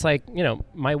 but I was just like,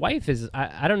 my wife is,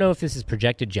 I don't know if this is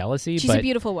projected jealousy, she's but a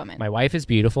beautiful woman. My wife is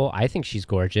beautiful. I think she's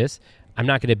gorgeous. I'm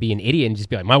not going to be an idiot and just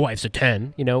be like, my wife's a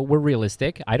 10. We're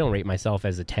realistic. I don't rate myself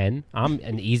as a 10. I'm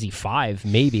an easy 5,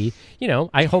 maybe.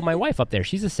 I hold my wife up there.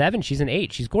 She's a 7. She's an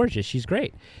 8. She's gorgeous. She's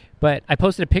great. But I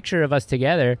posted a picture of us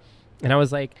together, and I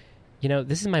was like,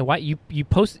 this is my wife.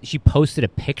 She posted a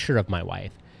picture of my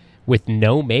wife with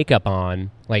no makeup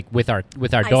on, like with our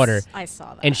daughter. I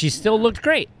saw that. And she still looked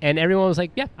great. And everyone was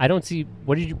like, yeah, I don't see,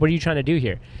 what are you trying to do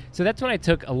here? So that's when I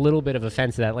took a little bit of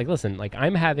offense to that. Like, listen, like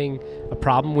I'm having a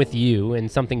problem with you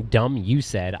and something dumb you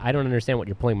said. I don't understand what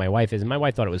you're pulling my wife is. And my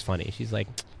wife thought it was funny. She's like,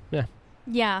 yeah.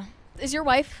 Yeah. Is your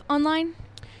wife online?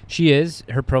 She is.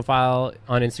 Her profile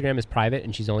on Instagram is private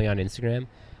and she's only on Instagram.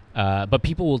 But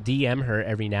people will DM her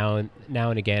every now and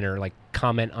again, or like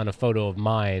comment on a photo of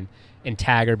mine and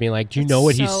tag her, being like, "Do you know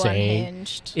what he's saying?"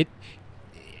 Unhinged.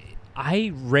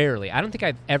 I don't think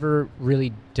I've ever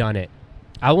really done it.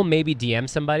 I will maybe DM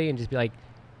somebody and just be like,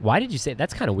 "Why did you say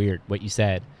that's kind of weird what you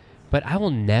said?" But I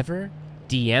will never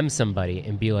DM somebody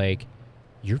and be like,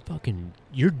 you're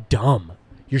dumb.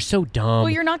 You're so dumb. Well,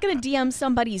 you're not going to DM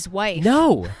somebody's wife.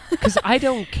 No, because I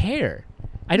don't care.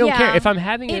 I don't care if I'm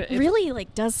having it. It really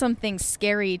does something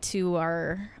scary to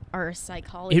our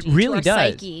psychology. It really to our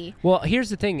does. Psyche. Well, here's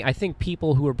the thing. I think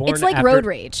people who are born it's like after, road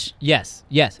rage. Yes.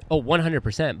 Oh,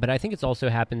 100%. But I think it also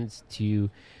happens to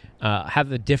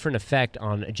have a different effect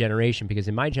on a generation, because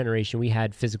in my generation we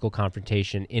had physical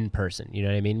confrontation in person. You know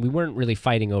what I mean? We weren't really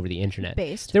fighting over the internet.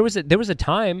 Based. There was a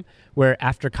time where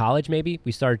after college maybe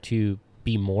we started to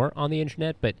be more on the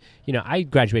internet, but I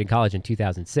graduated college in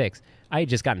 2006. I had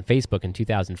just gotten Facebook in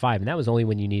 2005, and that was only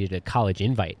when you needed a college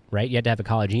invite, right? You had to have a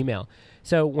college email.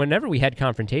 So whenever we had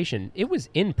confrontation, it was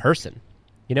in person.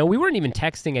 We weren't even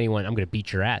texting anyone, I'm going to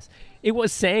beat your ass. It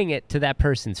was saying it to that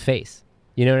person's face.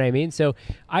 You know what I mean? So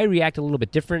I react a little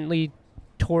bit differently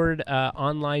toward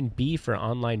online beef or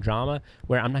online drama,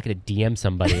 where I'm not going to DM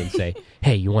somebody and say,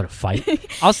 hey, you want to fight?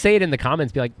 I'll say it in the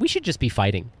comments, be like, we should just be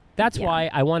fighting. That's why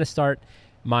I want to start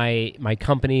my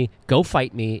company, Go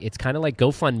Fight Me. It's kind of like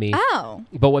GoFundMe. Oh.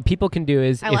 But what people can do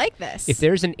is, like this. If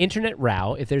there's an internet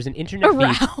row, if there's an internet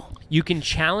beef, you can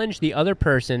challenge the other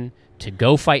person to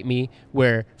Go Fight Me,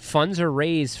 where funds are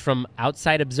raised from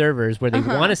outside observers where they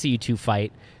want to see you two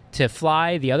fight, to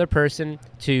fly the other person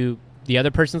to the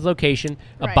other person's location.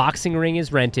 A boxing ring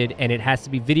is rented, and it has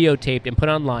to be videotaped and put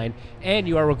online, and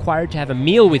you are required to have a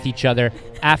meal with each other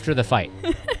after the fight.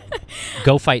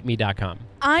 GoFightMe.com.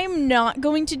 I'm not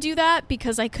going to do that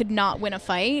because I could not win a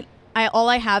fight. All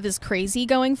I have is crazy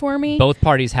going for me. Both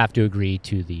parties have to agree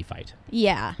to the fight.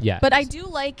 Yeah. Yeah. But I do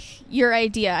like your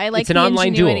idea. I like it's an online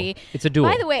ingenuity. Duel. It's a duel.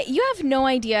 By the way, you have no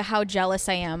idea how jealous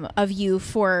I am of you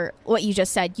for what you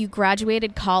just said. You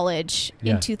graduated college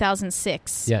in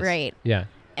 2006, right? Yeah.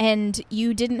 And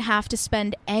you didn't have to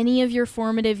spend any of your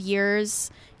formative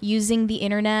years using the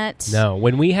internet. No,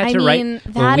 when we had to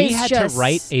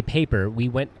write a paper, we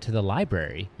went to the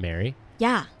library, Mary.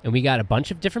 Yeah. And we got a bunch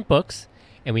of different books,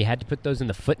 and we had to put those in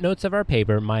the footnotes of our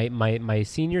paper. My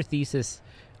senior thesis,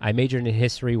 I majored in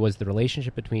history, was the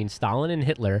relationship between Stalin and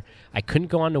Hitler. I couldn't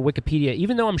go on to Wikipedia,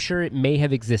 even though I'm sure it may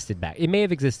have existed It may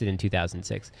have existed in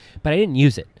 2006, but I didn't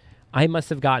use it. I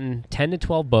must have gotten 10 to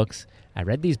 12 books. I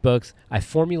read these books. I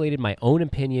formulated my own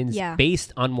opinions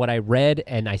based on what I read,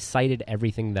 and I cited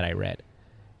everything that I read.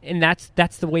 And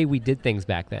that's the way we did things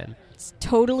back then. It's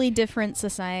totally different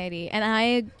society. And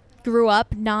I grew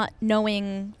up not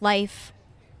knowing life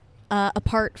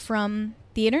apart from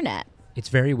the internet. It's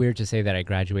very weird to say that I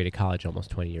graduated college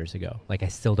almost 20 years ago. Like, I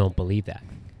still don't believe that.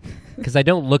 Because I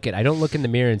don't look in the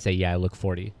mirror and say, yeah, I look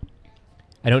 40.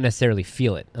 I don't necessarily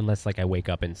feel it unless, like, I wake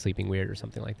up and sleeping weird or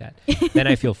something like that. Then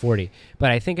I feel 40.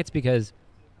 But I think it's because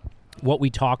what we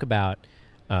talk about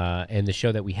and the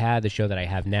show that we had, the show that I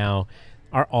have now,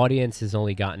 our audience has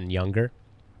only gotten younger.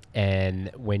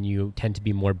 And when you tend to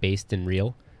be more based and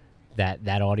real,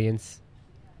 that audience,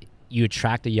 you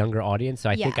attract a younger audience. So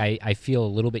I think I feel a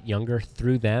little bit younger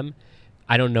through them.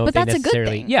 I don't know if they necessarily... But that's a good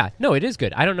thing. Yeah, no, it is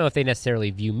good. I don't know if they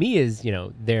necessarily view me as, you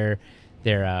know, their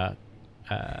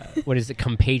what is it,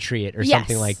 compatriot or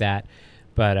something like that.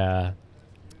 But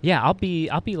yeah, I'll be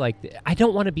like... I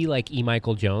don't want to be like E.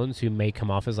 Michael Jones, who may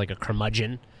come off as like a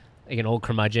curmudgeon, like an old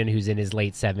curmudgeon who's in his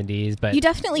late 70s. But you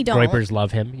definitely don't. Groypers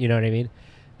love him, you know what I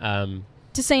mean?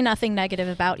 To say nothing negative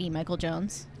about E. Michael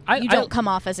Jones. You don't come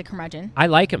off as a curmudgeon. I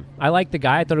like him. I like the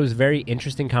guy. I thought it was a very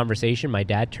interesting conversation. My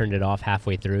dad turned it off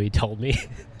halfway through, he told me.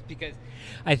 Because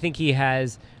I think he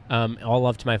has, all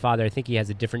love to my father, I think he has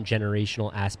a different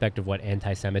generational aspect of what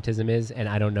anti-Semitism is. And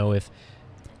I don't know if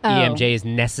EMJ is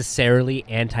necessarily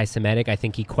anti-Semitic. I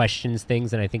think he questions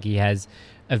things, and I think he has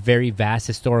a very vast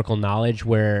historical knowledge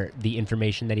where the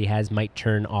information that he has might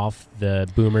turn off the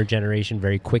boomer generation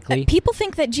very quickly. People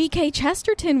think that G.K.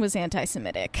 Chesterton was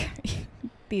anti-Semitic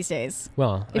these days.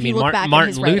 Well, I mean,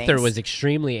 Martin Luther was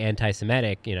extremely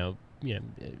anti-Semitic, you know,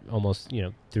 almost, you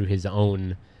know, through his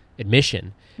own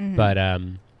admission. Mm-hmm. But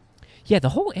yeah, the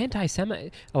whole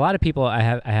anti-Semite. A lot of people. I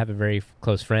have a very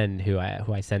close friend who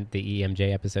I sent the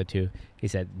EMJ episode to. He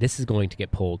said this is going to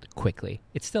get pulled quickly.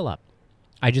 It's still up.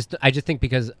 I just think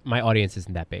because my audience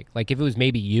isn't that big. Like if it was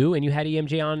maybe you and you had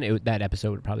EMJ on, that episode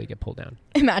would probably get pulled down.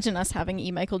 Imagine us having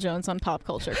E. Michael Jones on Pop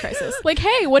Culture Crisis. Like,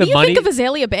 hey, what do you think of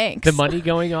Azalea Banks? The money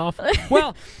going off.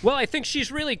 well, I think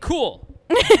she's really cool.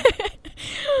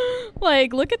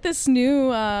 Like, look at this new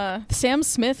Sam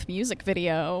Smith music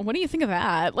video. What do you think of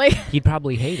that? Like, he'd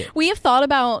probably hate it. We have thought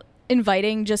about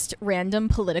inviting just random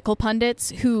political pundits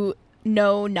who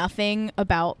know nothing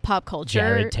about pop culture.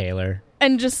 Jared Taylor.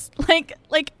 And just like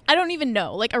I don't even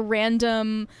know, like a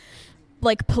random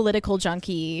like political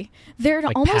junkie. They're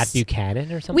like almost Pat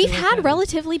Buchanan or something. We've like had that?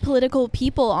 relatively political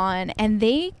people on, and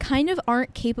they kind of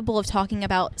aren't capable of talking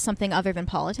about something other than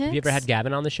politics. Have you ever had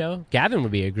Gavin on the show? Gavin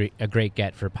would be a great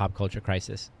get for Pop Culture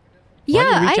Crisis. Yeah,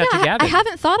 I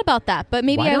haven't thought about that, but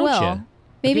maybe I will.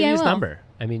 Maybe I will. His number.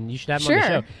 I mean, you should have him on the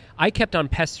show. I kept on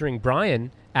pestering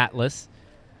Brian Atlas,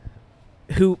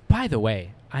 who, by the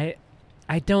way, I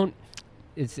don't.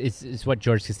 It's what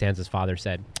George Costanza's father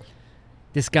said.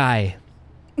 This guy,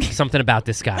 something about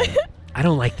this guy. I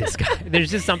don't like this guy. There's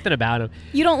just something about him.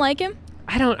 You don't like him?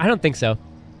 I don't think so.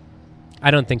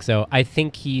 I don't think so. I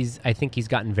think he's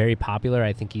gotten very popular.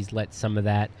 I think he's let some of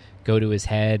that go to his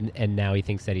head, and now he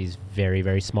thinks that he's very,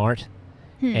 very smart.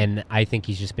 And I think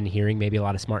he's just been hearing maybe a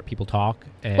lot of smart people talk.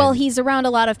 Well, he's around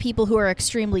a lot of people who are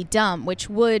extremely dumb,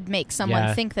 which would make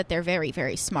someone think that they're very,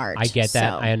 very smart. I get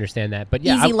that. I understand that. But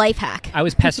yeah, easy life hack. I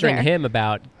was pestering him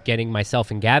about getting myself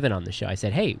and Gavin on the show. I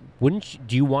said, hey,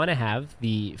 do you want to have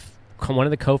one of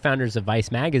the co-founders of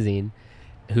Vice Magazine,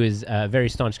 who is a very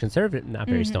staunch conservative, not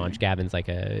very staunch. Gavin's like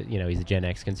he's a Gen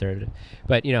X conservative.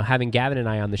 But, having Gavin and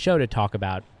I on the show to talk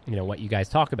about, what you guys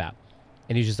talk about.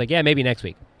 And he's just like, yeah, maybe next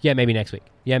week. Yeah, maybe next week.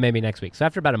 Yeah, maybe next week. So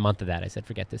after about a month of that, I said,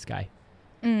 forget this guy.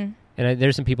 And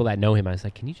there's some people that know him. I was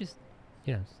like, can you just,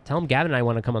 tell him Gavin and I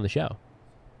want to come on the show?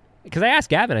 Because I asked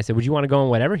Gavin, I said, would you want to go on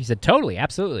whatever? He said, totally,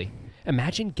 absolutely.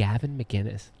 Imagine Gavin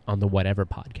McInnes on the Whatever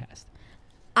podcast.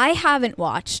 I haven't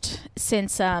watched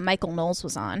since Michael Knowles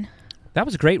was on. That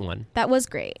was a great one. That was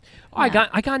great. Oh, yeah.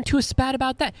 I got into a spat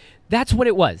about that. That's what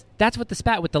it was. That's what the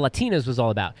spat with the Latinas was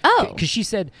all about. Oh. Because she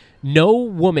said no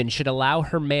woman should allow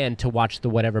her man to watch the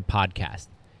Whatever podcast.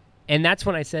 And that's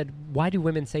when I said, why do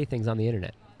women say things on the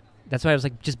internet? That's why I was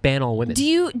like, just ban all women. Do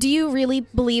you really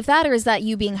believe that, or is that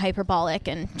you being hyperbolic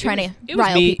and trying to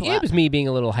rile people up? It was me being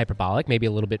a little hyperbolic, maybe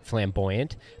a little bit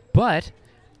flamboyant. But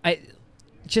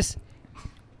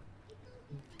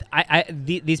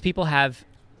these people have...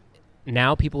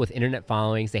 Now people with internet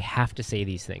followings, they have to say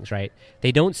these things, right?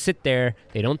 They don't sit there,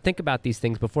 they don't think about these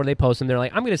things before they post them. They're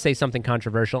like, I'm going to say something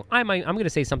controversial. I'm going to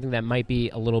say something that might be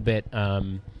a little bit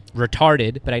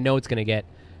retarded, but I know it's going to get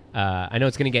I know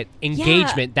it's going to get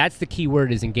engagement. That's the key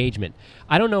word, is engagement.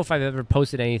 I don't know if I've ever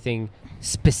posted anything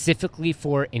specifically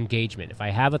for engagement. If I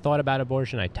have a thought about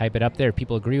abortion, I type it up there.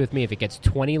 People agree with me. If it gets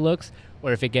 20 looks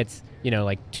or if it gets,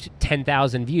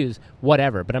 10,000 views,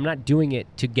 whatever. But I'm not doing it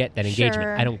to get that engagement.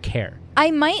 Sure. I don't care. I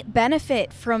might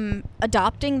benefit from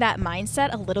adopting that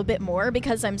mindset a little bit more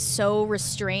because I'm so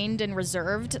restrained and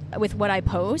reserved with what I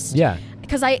post. Yeah.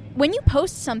 Because when you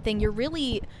post something, you're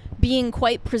really being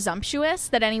quite presumptuous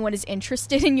that anyone is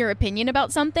interested in your opinion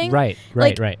about something. Right.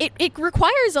 It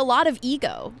requires a lot of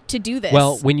ego to do this.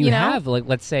 Well, when you have,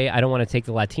 let's say, I don't want to take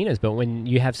the Latinas, but when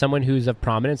you have someone who's of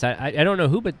prominence, I don't know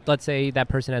who, but let's say that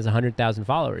person has 100,000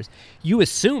 followers, you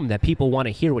assume that people want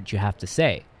to hear what you have to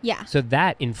say. Yeah. So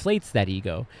that inflates that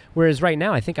ego. Whereas right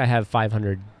now, I think I have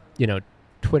 500,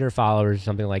 Twitter followers or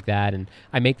something like that, and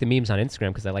I make the memes on Instagram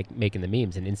because I like making the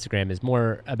memes, and Instagram is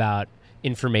more about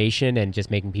information and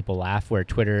just making people laugh, where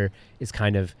Twitter is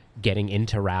kind of getting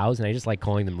into rows, and I just like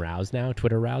calling them rows now,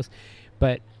 Twitter rows.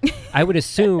 But I would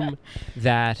assume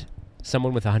that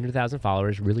someone with 100,000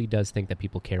 followers really does think that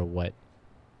people care what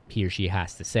he or she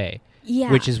has to say.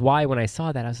 Yeah. Which is why when I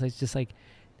saw that, I was just like,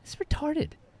 this is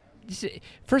retarded.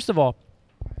 First of all,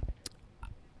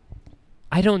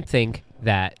 I don't think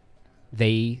that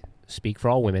they speak for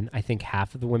all women. I think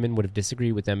half of the women would have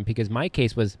disagreed with them, because my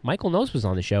case was Michael Knowles was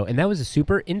on the show, and that was a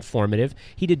super informative.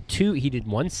 He did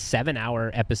one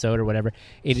 7-hour episode or whatever.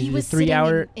 He was a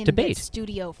 3-hour debate in the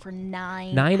studio for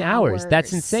 9 hours.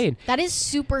 That's insane. That is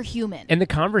superhuman. And the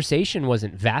conversation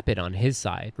wasn't vapid on his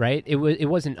side, right? It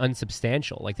wasn't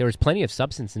unsubstantial. Like, there was plenty of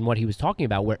substance in what he was talking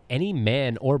about, where any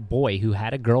man or boy who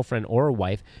had a girlfriend or a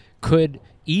wife could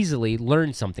easily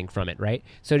learn something from it, right?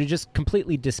 So to just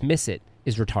completely dismiss it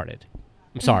is retarded.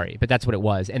 I'm sorry, but that's what it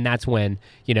was. And that's when,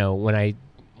 when I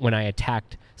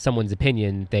attacked someone's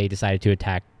opinion, they decided to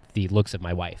attack the looks of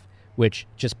my wife, which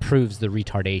just proves the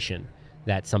retardation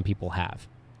that some people have.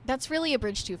 That's really a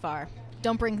bridge too far.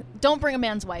 Don't bring a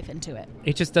man's wife into it.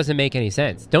 It just doesn't make any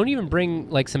sense. Don't even bring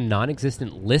like some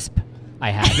non-existent lisp I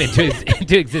have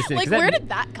into existence. Like, where did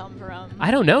that come from?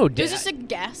 I don't know. It was just a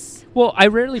guess. Well, I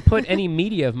rarely put any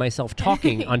media of myself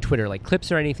talking on Twitter, like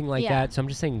clips or anything like that. So I'm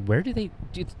just saying, where do they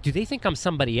do they think I'm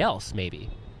somebody else? Maybe.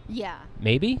 Yeah.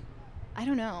 Maybe. I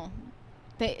don't know.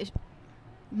 It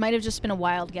might have just been a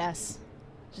wild guess.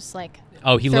 Just like,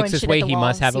 oh, he looks this way, he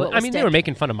must have. I mean, they were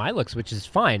making fun of my looks, which is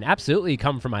fine. Absolutely,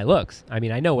 come for my looks. I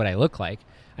mean, I know what I look like.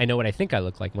 I know what I think I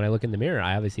look like. When I look in the mirror,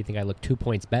 I obviously think I look 2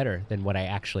 points better than what I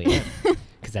actually am,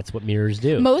 because that's what mirrors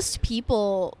do. Most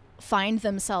people find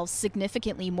themselves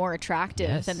significantly more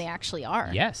attractive than they actually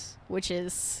are. Yes. Which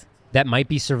is... that might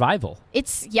be survival.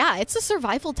 It's a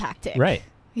survival tactic. Right.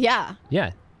 Yeah.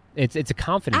 Yeah. It's a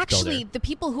confidence builder. Actually, the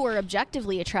people who are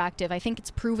objectively attractive, I think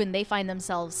it's proven they find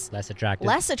themselves less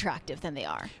attractive than they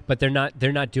are. But they're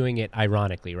not doing it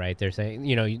ironically, right? They're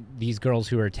saying, these girls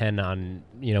who are 10 on,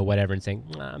 whatever, and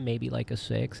saying, maybe like a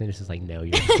 6. And it's just like, no,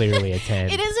 you're clearly a 10.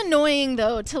 It is annoying,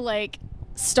 though, to like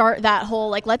start that whole,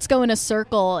 like, let's go in a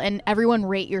circle and everyone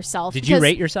rate yourself. Did you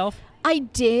rate yourself? I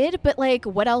did, but like,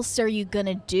 what else are you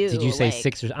gonna do? Did you say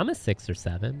 6 or? I'm a 6 or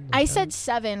 7. I said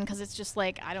 7 because it's just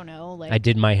like, I don't know. Like, I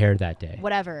did my hair that day.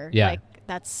 Whatever. Yeah. Like,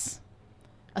 that's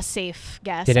a safe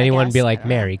guess. Did anyone be like,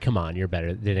 Mary, come on, you're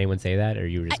better? Did anyone say that, or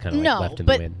you were just kind of left in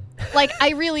the wind? Like, I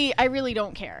really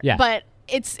don't care. Yeah. But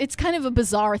it's kind of a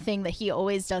bizarre thing that he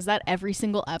always does that every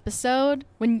single episode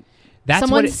when.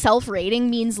 Someone's self-rating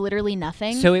means literally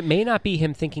nothing. So it may not be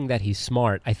him thinking that he's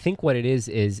smart. I think what it is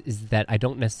that I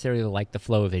don't necessarily like the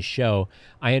flow of his show.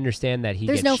 I understand that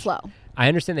there's no flow. I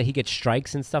understand that he gets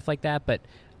strikes and stuff like that, but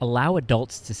allow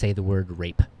adults to say the word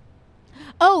rape.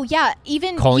 Oh, yeah.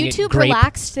 Even YouTube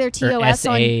relaxed their TOS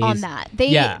on that.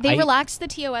 They relaxed the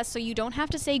TOS so you don't have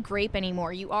to say grape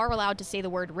anymore. You are allowed to say the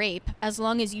word rape as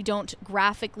long as you don't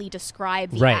graphically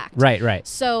describe the act. Right.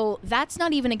 So that's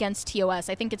not even against TOS.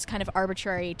 I think it's kind of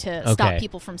arbitrary to stop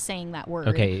people from saying that word.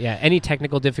 Okay, yeah. Any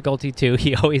technical difficulty, too?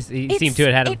 He seemed to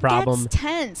have had a problem. It gets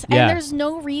tense. Yeah. And there's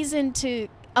no reason to...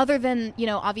 other than,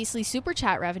 obviously super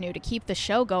chat revenue to keep the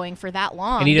show going for that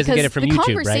long. And he doesn't get it from YouTube, right?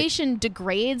 The conversation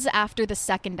degrades after the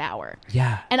second hour.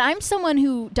 Yeah. And I'm someone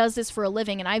who does this for a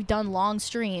living, and I've done long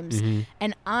streams,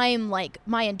 and I'm like,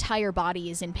 my entire body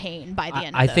is in pain by the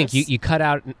end of I think you cut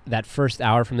out that first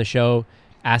hour from the show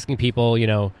asking people,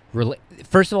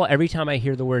 first of all, every time I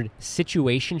hear the word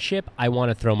situationship, I want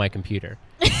to throw my computer.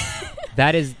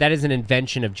 That is an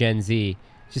invention of Gen Z.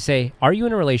 To say, are you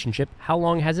in a relationship? How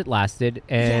long has it lasted?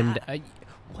 And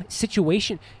what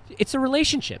situation? It's a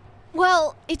relationship.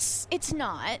 Well, it's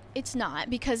not. It's not,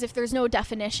 because if there's no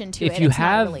definition to it, if you it's not a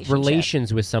have relationship.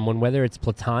 relations with someone, whether it's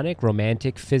platonic,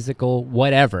 romantic, physical,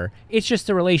 whatever, it's just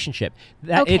a relationship.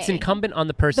 That Okay. It's incumbent on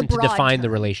the person The to broad define the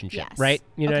term, relationship, yes. right?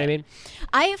 You know what I Okay. mean?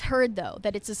 I have heard, though,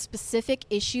 that it's a specific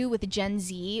issue with Gen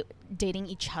Z dating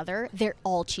each other. They're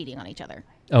all cheating on each other.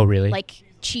 Oh, really? Like,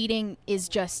 cheating is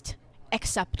just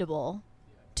acceptable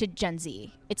to Gen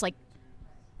Z. It's like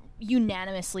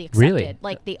unanimously accepted. Really?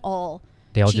 Like, they all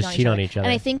just cheat on each other.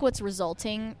 And I think what's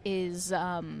resulting is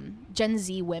Gen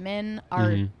Z women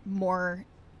are more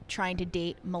trying to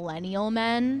date millennial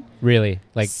men. Really?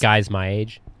 Like guys my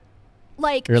age?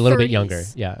 Like You're a little 30s, bit younger.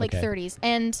 Yeah, like okay. 30s.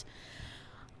 And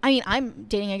I mean, I'm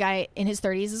dating a guy in his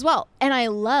 30s as well. And I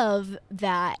love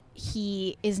that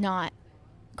he is not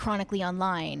chronically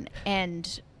online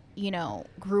and, you know,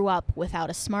 grew up without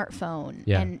a smartphone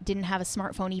and didn't have a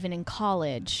smartphone even in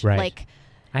college. Right. Like,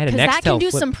 I had a because that can Nextel do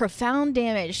flip. some profound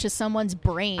damage to someone's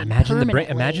brain. Imagine the brain.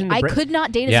 permanently. Imagine the I brain. could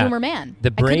not date a Yeah. Zoomer man. The I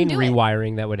couldn't brain do it.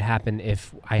 rewiring that would happen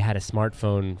if I had a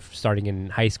smartphone starting in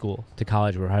high school to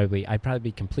college would I'd probably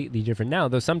be completely different now.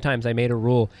 Though sometimes I made a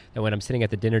rule that when I'm sitting at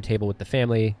the dinner table with the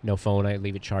family, no phone, I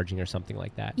leave it charging or something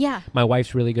like that. Yeah. My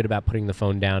wife's really good about putting the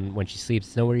phone down when she sleeps.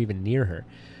 It's nowhere even near her.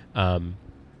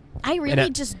 I really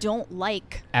just don't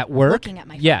like At work, looking at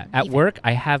my phone. yeah, at even. work,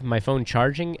 I have my phone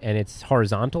charging and it's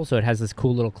horizontal, so it has this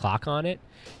cool little clock on it.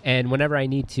 And whenever I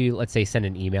need to, let's say, send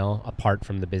an email apart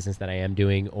from the business that I am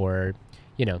doing, or,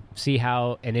 you know, see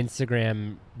how an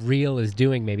Instagram reel is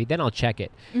doing, maybe then I'll check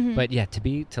it. But yeah,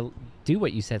 to do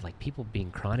what you said, like people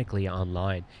being chronically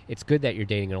online, it's good that you're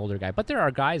dating an older guy. But there are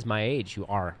guys my age who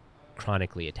are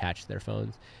chronically attached to their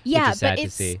phones. Yeah, which is sad but to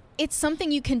see. it's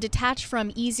something you can detach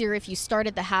from easier if you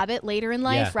started the habit later in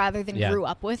life rather than grew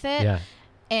up with it. Yeah.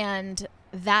 And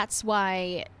that's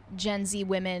why Gen Z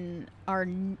women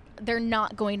they're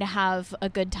not going to have a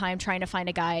good time trying to find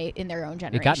a guy in their own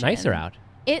generation. It got nicer out.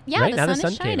 Right? Now The the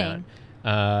sun is came shining.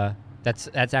 out.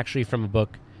 That's actually from a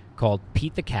book called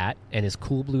Pete the Cat and his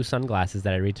cool blue sunglasses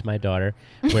that I read to my daughter,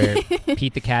 where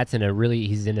Pete the Cat's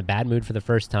he's in a bad mood for the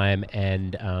first time,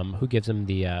 and who gives him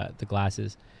the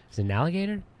glasses? Is it an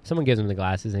alligator? Someone gives him the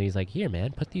glasses, and he's like, "Here,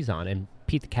 man, put these on." And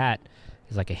Pete the Cat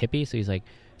is like a hippie, so he's like,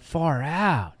 "Far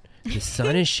out. The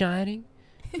sun is shining.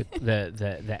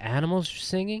 The animals are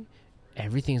singing.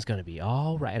 Everything's going to be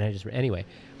all right." And anyway,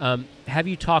 have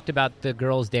you talked about the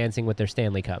girls dancing with their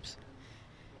Stanley Cups?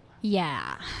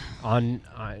 Yeah. On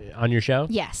your show?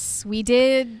 Yes, we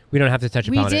did. We don't have to touch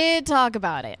upon it. We did talk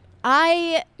about it.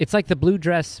 It's like the blue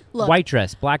dress, Look. white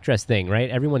dress, black dress thing,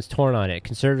 right? Everyone's torn on it.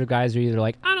 Conservative guys are either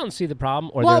like, I don't see the problem,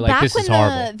 or well, they're like, back this when is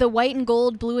horrible. the white and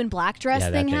gold, blue and black dress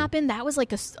Yeah, that thing thing. happened, that was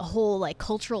like a whole like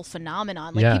cultural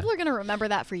phenomenon. Like Yeah. people are going to remember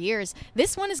that for years.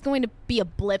 This one is going to be a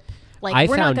blip. Like I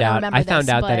we're not found going to out. remember I found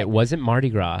this, out but that it wasn't Mardi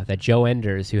Gras. That Joe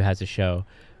Enders, who has a show,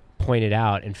 pointed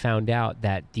out and found out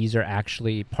that these are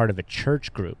actually part of a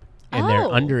church group, and they're Oh.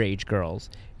 underage girls.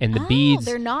 And the Oh, beads,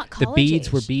 they're not the college beads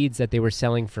age. were beads that they were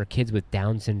selling for kids with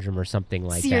Down syndrome or something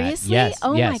like Seriously? that. Yes,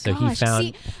 Oh yes. my So gosh. he found.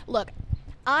 See, look,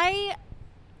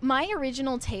 my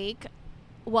original take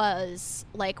was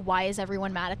like, why is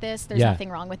everyone mad at this? There's Yeah. nothing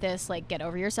wrong with this. Like, get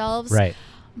over yourselves. Right.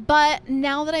 But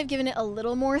now that I've given it a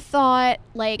little more thought,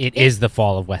 like It is the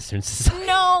fall of Western society.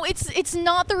 No, it's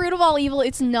not the root of all evil.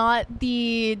 It's not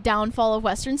the downfall of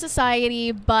Western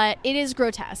society, but it is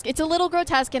grotesque. It's a little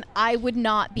grotesque, and I would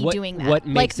not be doing that. What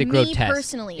makes like, it grotesque? Me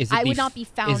personally, Is it I the would not be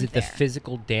found Is it the there.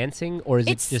 physical dancing, or is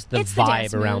it just the it's the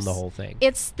dance vibe around moves. the whole thing?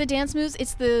 It's the dance moves.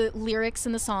 It's the lyrics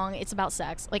in the song. It's about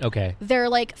sex. Like, Okay. they're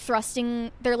like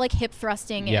thrusting. They're like hip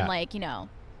thrusting, Yeah. and like, you know,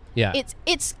 Yeah.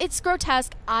 it's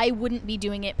grotesque. I wouldn't be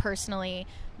doing it personally.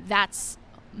 That's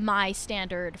my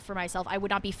standard for myself. I would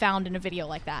not be found in a video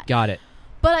like that. Got it.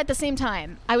 But at the same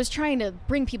time, I was trying to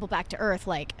bring people back to earth.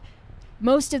 Like,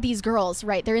 most of these girls,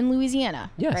 right? They're in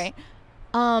Louisiana, Yes. right?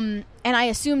 And I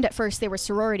assumed at first they were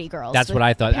sorority girls. That's but what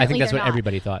I thought. I think apparently that's they're what not.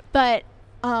 everybody thought. But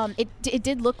it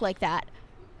did look like that.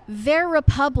 They're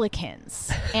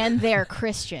Republicans and they're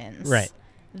Christians. Right.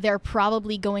 They're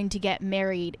probably going to get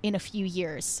married in a few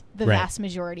years. The Right. vast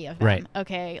majority of them. Right.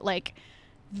 Okay. Like,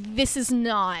 this is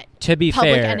not To be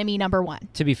public fair, enemy number one.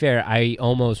 To be fair, I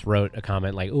almost wrote a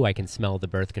comment like, "Ooh, I can smell the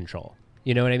birth control."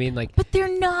 You know what I mean? Like, But they're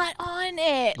not on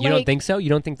it. you don't think so? You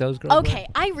don't think those girls? Okay,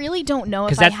 I really don't know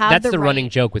if Because I have that's the the right. running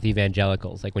joke with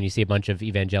evangelicals. Like when you see a bunch of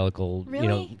evangelical,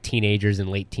 Really? teenagers and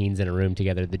late teens in a room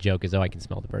together, the joke is, "Oh, I can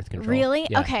smell the birth control." Really?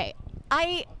 Yeah. Okay.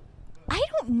 I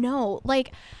don't know.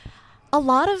 Like, a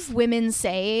lot of women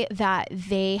say that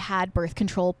they had birth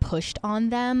control pushed on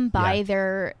them by Yeah.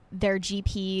 their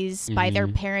GPs, by their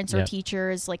parents or Yep.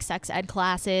 teachers, like sex ed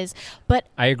classes. But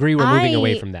I agree. We're moving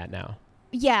away from that now.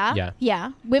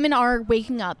 Yeah. Women are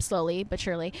waking up slowly but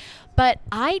surely. But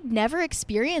I never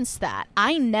experienced that.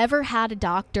 I never had a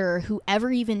doctor who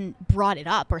ever even brought it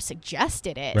up or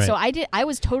suggested it. Right. So I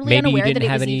was totally unaware that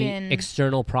it was even... Maybe you didn't have any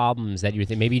external problems that you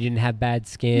think. Maybe you didn't have bad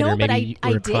skin, no, or maybe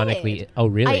you were chronically... Did. Oh,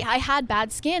 really? I had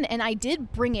bad skin, and I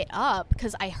did bring it up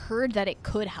because I heard that it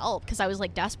could help because I was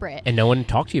like desperate. And no one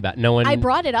talked to you about it. No one... I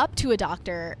brought it up to a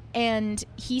doctor, and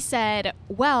he said,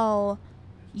 well...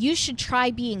 you should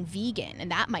try being vegan, and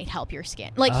that might help your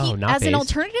skin. Like, as an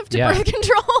alternative to birth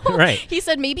control. Right. He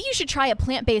said, maybe you should try a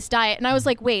plant-based diet. And I was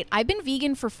like, wait, I've been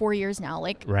vegan for 4 years now.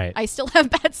 Like, I still have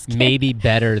bad skin. Maybe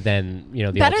better than,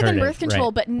 the better alternative. than birth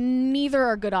control, but neither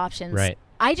are good options. Right.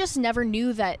 I just never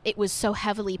knew that it was so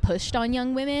heavily pushed on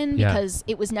young women because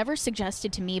it was never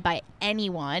suggested to me by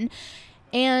anyone.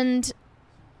 And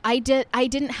I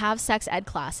didn't have sex ed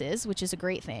classes, which is a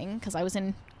great thing because I was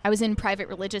in private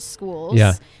religious schools.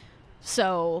 Yeah.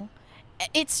 So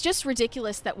it's just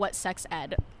ridiculous that what sex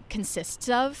ed consists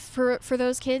of for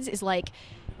those kids is like,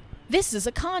 this is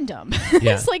a condom.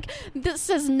 Yeah. It's like, this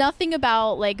says nothing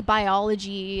about like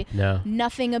biology. No.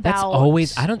 Nothing about That's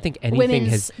always, I don't think anything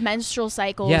women's menstrual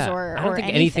cycles or I don't think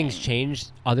anything. Anything's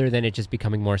changed other than it just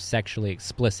becoming more sexually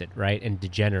explicit, right? And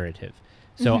degenerative.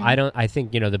 So I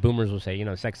think, the boomers will say,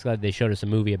 sex ed, they showed us a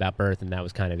movie about birth and that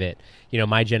was kind of it.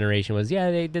 My generation was,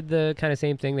 they did the kind of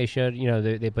same thing. They showed,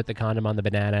 they put the condom on the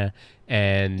banana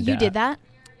and... You did that?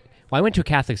 Well, I went to a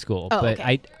Catholic school, but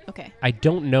okay. I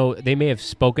don't know. They may have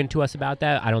spoken to us about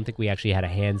that. I don't think we actually had a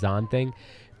hands-on thing.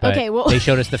 But they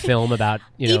showed us the film about,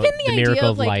 even the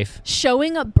miracle of life.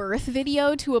 Showing a birth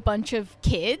video to a bunch of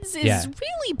kids is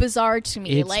really bizarre to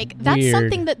me. It's that's weird.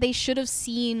 Something that they should have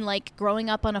seen, like, growing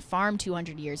up on a farm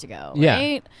 200 years ago, yeah.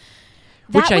 right?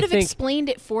 That would have explained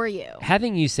it for you.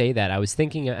 Having you say that, I was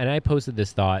thinking, and I posted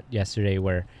this thought yesterday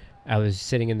where I was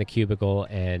sitting in the cubicle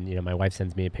and, my wife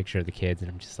sends me a picture of the kids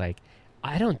and I'm just like,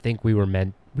 I don't think we were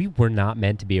not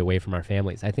meant to be away from our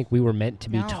families. I think we were meant to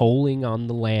be tolling on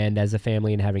the land as a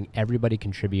family and having everybody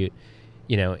contribute,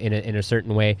 in a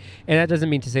certain way. And that doesn't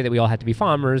mean to say that we all have to be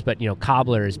farmers, but,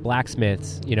 cobblers,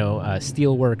 blacksmiths,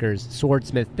 steel workers,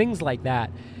 swordsmiths, things like that.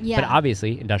 Yeah. But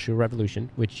obviously, Industrial Revolution,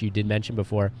 which you did mention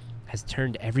before, has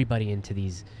turned everybody into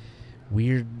these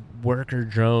weird worker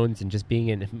drones and just being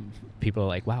in... People are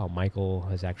like, wow, Michael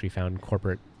has actually found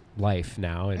corporate life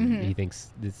now and he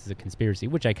thinks this is a conspiracy,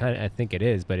 which I think it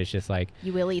is, but it's just like,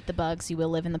 you will eat the bugs, you will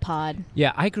live in the pod.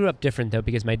 Yeah, I grew up different though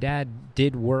because my dad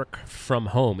did work from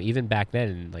home even back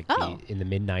then, like in the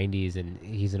mid 90s, and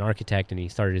he's an architect and he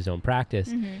started his own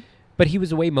practice. But he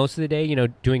was away most of the day,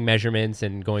 doing measurements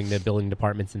and going to building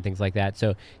departments and things like that.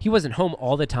 So he wasn't home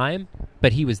all the time,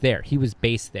 but he was there. He was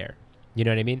based there. You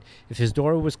know what I mean? If his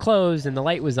door was closed and the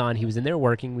light was on, he was in there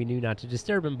working. We knew not to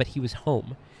disturb him, but he was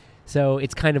home. So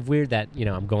it's kind of weird that,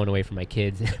 I'm going away from my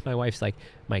kids. My wife's like,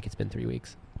 Mike, it's been 3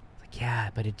 weeks. I'm like, yeah,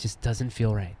 but it just doesn't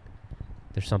feel right.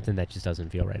 There's something that just doesn't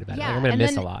feel right about it. Like, I'm going to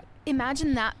miss a lot.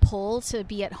 Imagine that pull to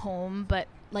be at home, but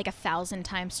like 1,000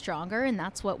 times stronger. And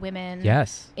that's what women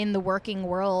in the working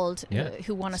world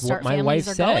who want to start families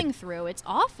are going through. It's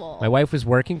awful. My wife was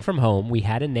working from home. We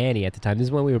had a nanny at the time. This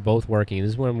is when we were both working.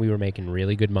 This is when we were making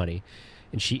really good money.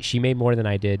 And she made more than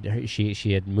I did.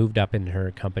 She had moved up in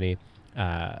her company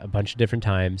a bunch of different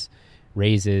times,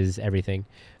 raises, everything.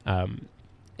 And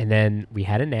then we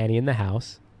had a nanny in the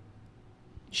house.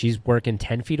 She's working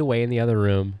 10 feet away in the other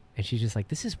room. And she's just like,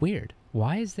 this is weird.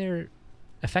 Why is there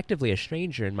effectively a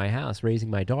stranger in my house raising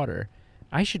my daughter?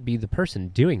 I should be the person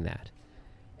doing that.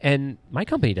 And my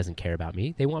company doesn't care about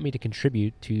me. They want me to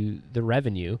contribute to the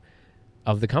revenue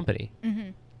of the company.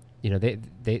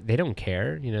 They don't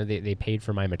care. They paid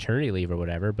for my maternity leave or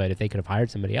whatever, but if they could have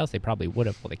hired somebody else, they probably would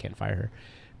have. Well, they can't fire her.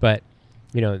 But,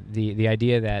 the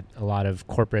idea that a lot of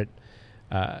corporate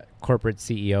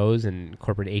CEOs and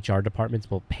corporate HR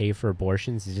departments will pay for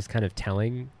abortions is just kind of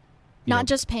telling. Not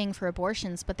just paying for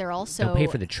abortions, but they're also... They'll pay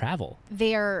for the travel.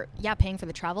 They're, paying for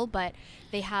the travel, but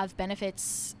they have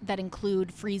benefits that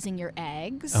include freezing your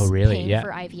eggs. Oh, really? Paying for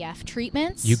IVF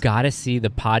treatments. You got to see The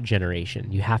Pod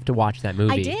Generation. You have to watch that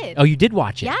movie. I did. Oh, you did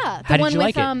watch it? Yeah. How did you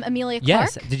like it? Emilia Clarke.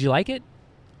 Yes. Did you like it?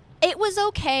 It was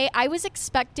okay. I was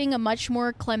expecting a much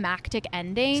more climactic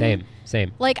ending.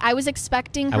 Same. Like, I was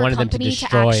expecting her company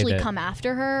to actually come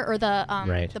after her, or the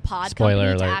pod Spoiler company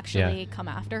alert. to actually come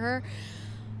after her.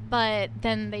 But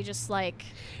then they just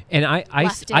and I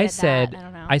said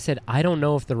I said I don't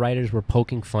know if the writers were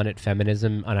poking fun at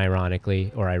feminism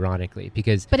unironically or ironically,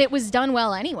 because but it was done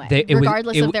well anyway,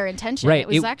 regardless of their intention. Right, it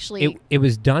was actually it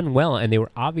was done well, and they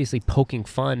were obviously poking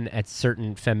fun at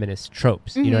certain feminist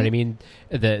tropes. You know what I mean?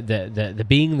 The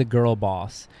being the girl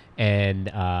boss and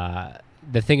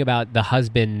the thing about the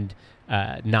husband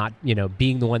not,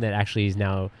 being the one that actually is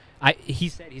now. He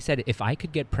said if I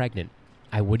could get pregnant,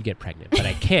 I would get pregnant, but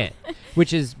I can't,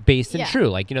 which is based and true.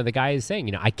 Like, the guy is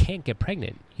saying, I can't get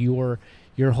pregnant. Your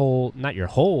whole, not your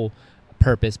whole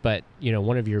purpose, but,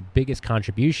 one of your biggest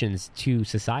contributions to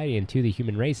society and to the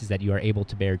human race is that you are able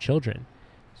to bear children.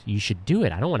 So you should do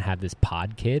it. I don't want to have this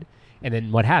pod kid. And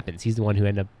then what happens? He's the one who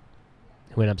ends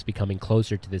up becoming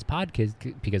closer to this pod kid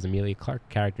because Emilia Clarke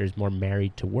character is more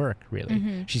married to work, really.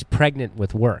 Mm-hmm. She's pregnant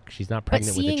with work. She's not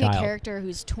pregnant with a child. But seeing a character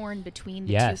who's torn between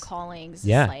the two callings is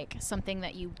like something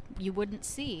that you wouldn't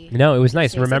see. No, it was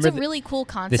nice. Remember it's a really cool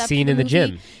concept. The scene in the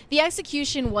gym. The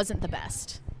execution wasn't the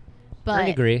best. But I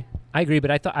agree, but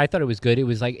I thought it was good. It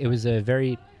was a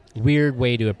very weird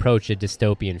way to approach a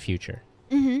dystopian future.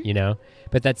 Mm-hmm.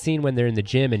 But that scene when they're in the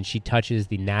gym and she touches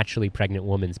the naturally pregnant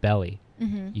woman's belly,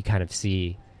 you kind of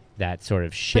see that sort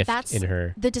of shift in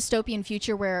her. The dystopian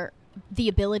future where the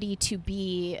ability to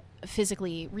be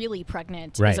physically really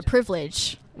pregnant is a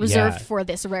privilege reserved for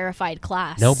this rarefied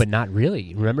class. No, but not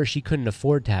really. Remember, she couldn't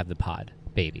afford to have the pod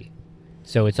baby.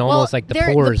 So it's almost like the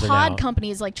pores the are now. pod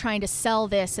company is like trying to sell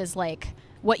this as like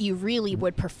what you really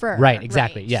would prefer. Right,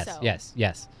 exactly. Right?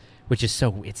 Yes. Which is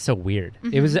it's so weird.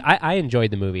 Mm-hmm. It was I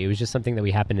enjoyed the movie. It was just something that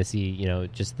we happened to see,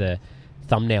 just the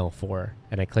thumbnail for,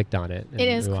 and I clicked on it and it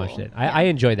is we watched cool. it. I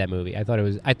enjoyed that movie. I thought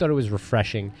it was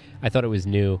refreshing. I thought it was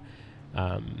new.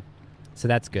 So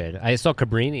that's good. I saw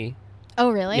Cabrini.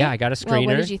 Oh, really? Yeah, I got a screener. Well,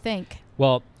 what did you think?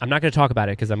 Well, I'm not going to talk about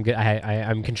it because I'm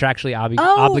contractually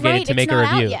obligated to make a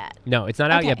review. Out yet. No, it's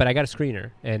not out yet, but I got a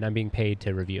screener and I'm being paid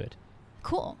to review it.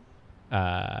 Cool.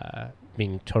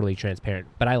 Being totally transparent,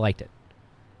 but I liked it.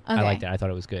 Okay. I liked it. I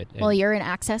thought it was good. Well, you're an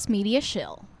Access Media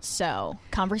shill, so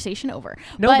conversation over.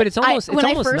 No, but it's almost when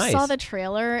I first nice. saw the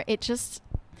trailer, it just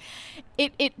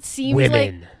it seemed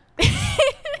women.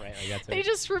 They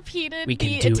just repeated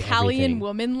the Italian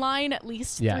woman line at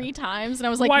least 3 times, and I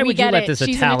was like, "Why would you let this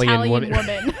she's Italian an Italian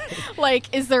woman?"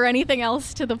 Like, is there anything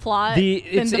else to the plot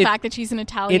than the fact that she's an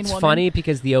Italian woman? It's funny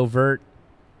because the overt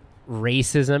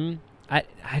racism.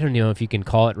 I don't know if you can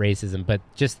call it racism, but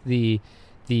just the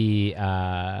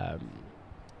I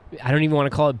don't even want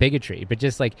to call it bigotry, but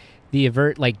just like the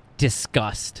overt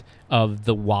disgust of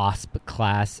the WASP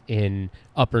class in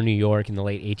upper New York in the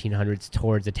late 1800s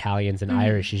towards Italians and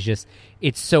Irish is just,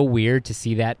 it's so weird to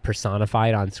see that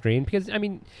personified on screen because, I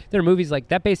mean, there are movies like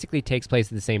that basically takes place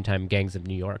at the same time Gangs of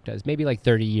New York does, maybe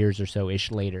 30 years or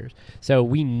so-ish later. So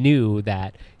we knew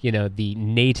that, the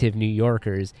native New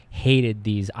Yorkers hated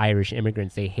these Irish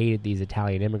immigrants. They hated these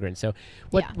Italian immigrants. So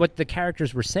what the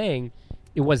characters were saying,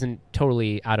 it wasn't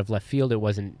totally out of left field. It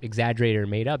wasn't exaggerated or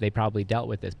made up. They probably dealt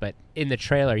with this. But in the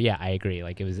trailer, I agree.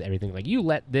 It was everything you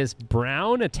let this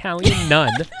brown Italian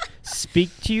nun speak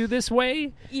to you this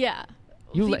way? Yeah.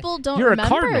 People don't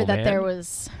remember that there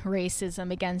was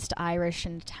racism against Irish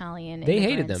and Italian They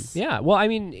hated them. Yeah. Well, I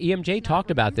mean, EMJ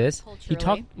talked about this. He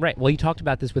talked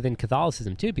about this within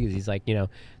Catholicism too, because he's like,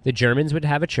 the Germans would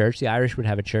have a church, the Irish would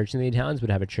have a church, and the Italians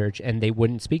would have a church, and they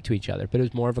wouldn't speak to each other. But it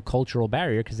was more of a cultural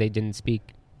barrier because they didn't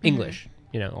speak English,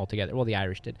 altogether. Well, the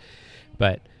Irish did.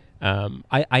 But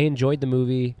I enjoyed the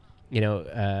movie.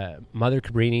 Mother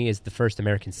Cabrini is the first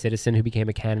American citizen who became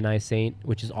a canonized saint,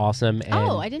 which is awesome. And,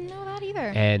 I didn't know that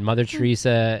either. And Mother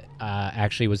Teresa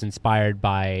actually was inspired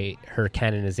by her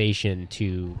canonization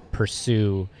to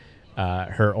pursue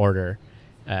her order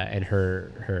and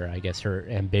her I guess her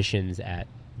ambitions at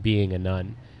being a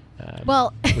nun.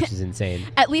 Which is insane.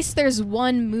 At least there's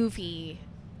one movie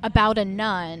about a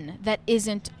nun that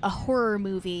isn't a horror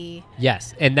movie.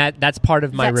 Yes, and that's part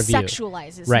of my review.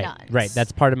 Sexualizes nuns. Right.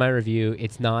 That's part of my review.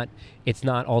 It's not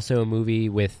also a movie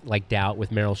with Doubt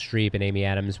with Meryl Streep and Amy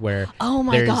Adams where oh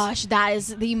my gosh, that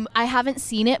is I haven't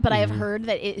seen it, but I have heard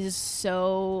that it is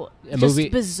so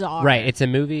bizarre. Right, it's a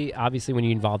movie. Obviously, when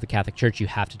you involve the Catholic Church, you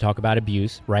have to talk about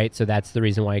abuse, right? So that's the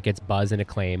reason why it gets buzz and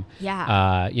acclaim.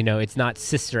 Yeah. It's not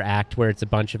Sister Act where it's a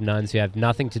bunch of nuns who have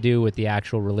nothing to do with the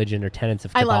actual religion or tenets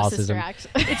of Catholicism. I love Sister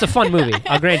Act. It's a fun movie.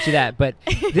 I'll grant you that. But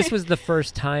this was the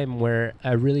first time where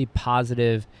a really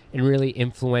positive and really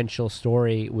influential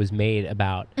story was made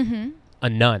about a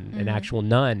nun, an actual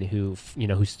nun who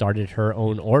started her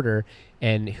own order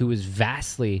and who was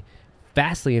vastly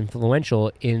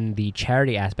influential in the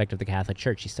charity aspect of the Catholic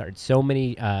Church. She started so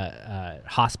many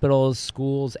hospitals,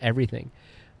 schools, everything.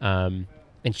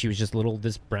 And she was just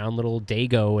this brown little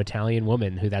Dago Italian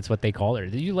woman who that's what they call her.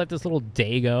 Did you let this little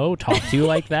Dago talk to you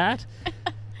like that?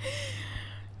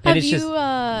 And it's just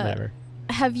whatever.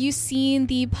 Have you seen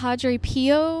the Padre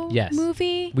Pio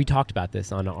movie? We talked about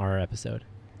this on our episode.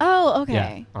 Oh,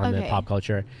 okay. Yeah, on the pop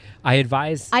culture. I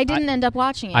didn't end up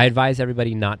watching it. I advise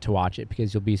everybody not to watch it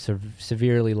because you'll be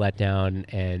severely let down.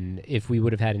 And if we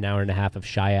would have had an hour and a half of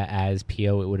Shia as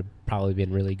P.O., it would have probably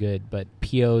been really good. But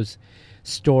P.O.'s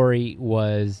story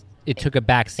was... It took a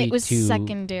backseat to... It was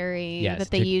secondary that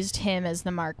they used him as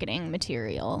the marketing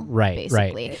material, right,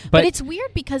 basically. Right. But it's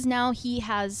weird because now he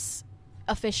has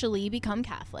officially become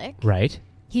Catholic. Right.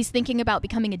 He's thinking about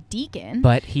becoming a deacon.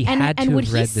 But he had to have read the script. And would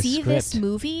he see this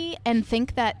movie and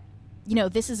think that,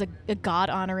 this is a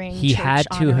God-honoring, he had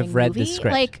to have read movie? The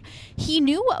script. Like, he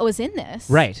knew what was in this.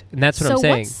 Right. And that's what I'm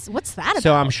saying. So what's that about?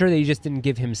 So I'm sure they just didn't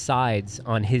give him sides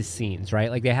on his scenes, right?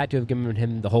 Like, they had to have given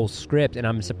him the whole script, and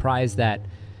I'm surprised that...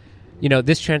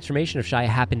 this transformation of Shia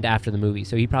happened after the movie,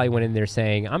 so he probably went in there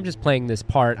saying, "I'm just playing this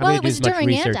part. I'm going to do as much research." Well, it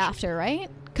was during and after, right?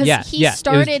 Because he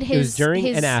started his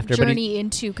journey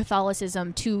into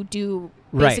Catholicism to do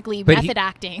basically method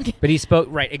acting. But he spoke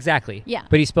exactly. Yeah.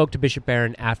 But he spoke to Bishop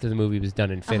Barron after the movie was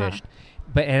done and finished.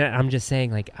 But I'm just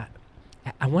saying, like,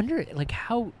 I wonder, like,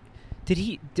 how.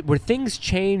 Were things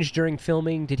changed during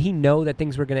filming? Did he know that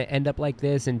things were going to end up like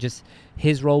this, and just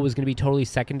his role was going to be totally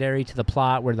secondary to the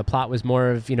plot, where the plot was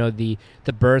more of the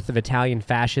birth of Italian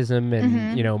fascism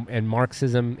and and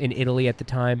Marxism in Italy at the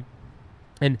time?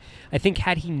 And I think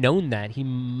had he known that, he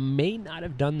may not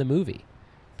have done the movie.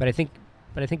 But I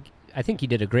think he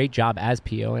did a great job as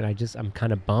P.O., and I'm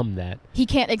kind of bummed that he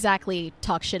can't exactly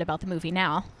talk shit about the movie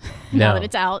now. Now that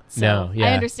it's out. So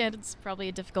I understand it's probably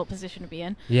a difficult position to be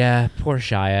in. Yeah, poor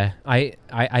Shia.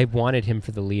 I wanted him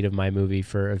for the lead of my movie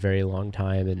for a very long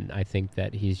time, and I think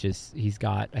that he's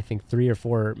got 3 or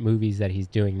 4 movies that he's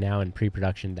doing now in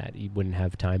pre-production that he wouldn't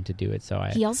have time to do it. So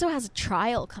he also has a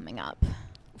trial coming up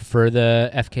for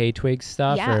the FKA Twigs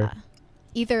stuff. Yeah.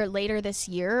 Either later this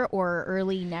year or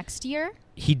early next year.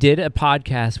 He did a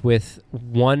podcast with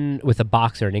a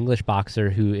boxer, an English boxer,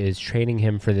 who is training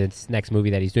him for this next movie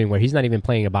that he's doing, where he's not even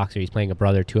playing a boxer, he's playing a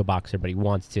brother to a boxer, but he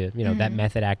wants to, that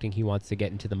method acting, he wants to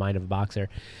get into the mind of a boxer.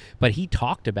 But he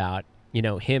talked about,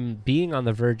 him being on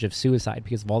the verge of suicide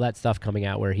because of all that stuff coming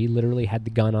out, where he literally had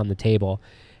the gun on the table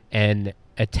and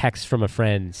a text from a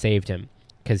friend saved him.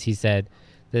 Because he said,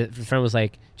 the friend was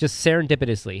like, just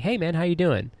serendipitously, "Hey man, how you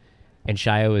doing?" And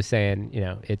Shia was saying,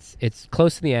 it's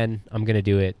close to the end. I'm going to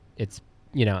do it. It's,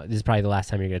 this is probably the last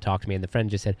time you're going to talk to me. And the friend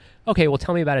just said, "Okay, well,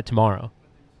 tell me about it tomorrow."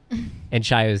 And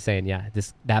Shia was saying, yeah,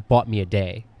 that bought me a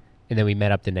day. And then we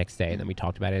met up the next day, and then we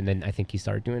talked about it. And then I think he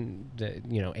started doing the,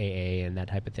 AA and that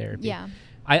type of therapy. Yeah.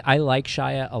 I like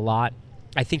Shia a lot.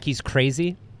 I think he's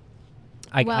crazy.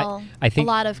 I think a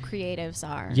lot of creatives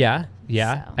are. Yeah.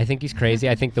 So. I think he's crazy.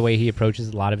 I think the way he approaches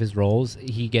a lot of his roles,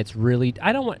 he gets really...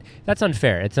 That's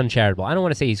unfair. It's uncharitable. I don't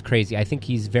want to say he's crazy. I think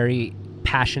he's very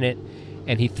passionate,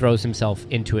 and he throws himself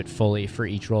into it fully for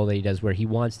each role that he does, where he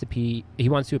wants to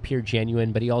appear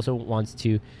genuine, but he also wants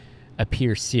to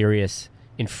appear serious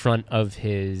in front of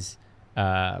his...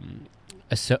 not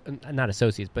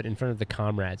associates, but in front of the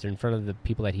comrades, or in front of the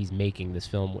people that he's making this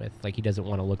film with. Like, he doesn't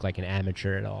want to look like an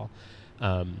amateur at all.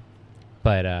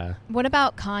 But what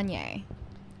about Kanye?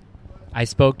 I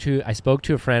spoke to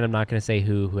a friend, I'm not going to say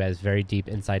who has very deep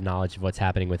inside knowledge of what's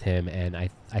happening with him, and I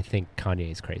think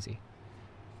Kanye is crazy.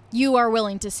 You are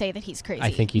willing to say that he's crazy?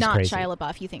 I think he's not crazy. Shia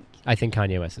LaBeouf, you think? I think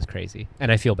Kanye West is crazy,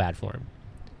 and I feel bad for him.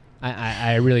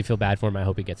 I really feel bad for him. I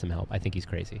hope he gets some help. I think he's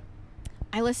crazy.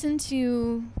 I listened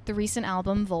to the recent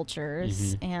album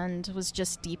Vultures and was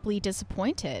just deeply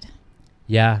disappointed.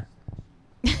 Yeah.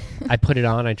 I put it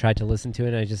on, I tried to listen to it,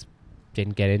 and I just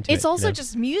didn't get into it. It's also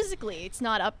just musically, it's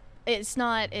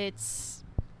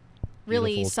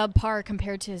really beautiful. Subpar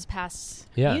compared to his past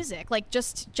music. Like,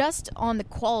 just on the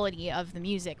quality of the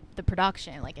music, the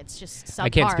production, like, it's just subpar. I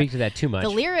can't speak to that too much. The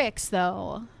lyrics,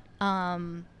 though,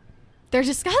 they're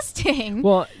disgusting.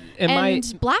 Well,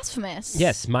 and blasphemous.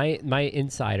 Yes, my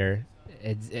insider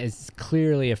has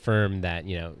clearly affirmed that,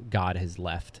 God has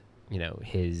left,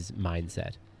 his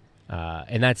mindset.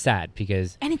 And that's sad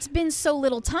because... And it's been so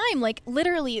little time. Like,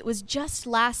 literally, it was just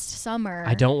last summer.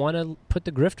 I don't want to put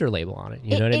the grifter label on it.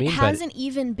 You know what I mean? It hasn't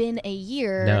even been a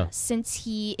year since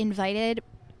he invited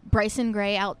Bryson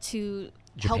Gray out to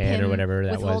Japan help him or whatever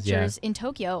that with was, Vultures in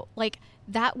Tokyo. Like,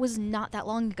 that was not that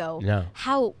long ago. No.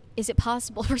 How is it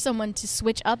possible for someone to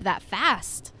switch up that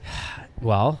fast?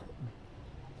 Well,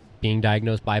 being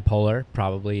diagnosed bipolar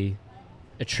probably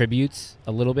attributes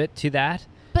a little bit to that.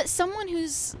 But someone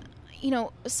who's...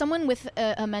 someone with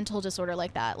a mental disorder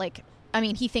like that, like, I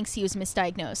mean, he thinks he was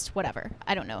misdiagnosed, whatever.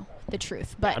 I don't know the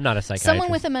truth. But I'm not a psychiatrist. Someone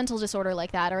with a mental disorder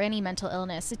like that, or any mental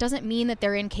illness, it doesn't mean that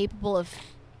they're incapable of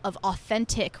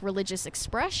authentic religious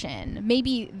expression.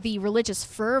 Maybe the religious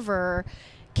fervor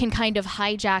can kind of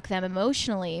hijack them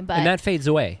emotionally. But and that fades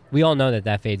away. We all know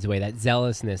that fades away. That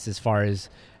zealousness as far as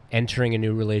entering a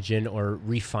new religion or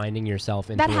refining yourself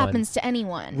into that happens to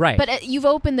anyone. Right. But you've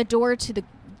opened the door to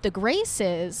the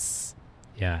graces.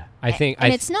 Yeah. I think...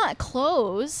 And it's not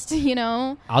closed, you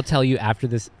know? I'll tell you after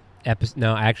this episode...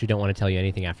 No, I actually don't want to tell you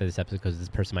anything after this episode because this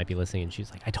person might be listening and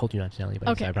she's like, I told you not to tell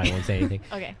anybody, so I probably won't say anything.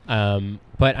 Okay.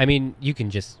 But, I mean, you can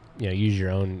just... use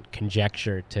your own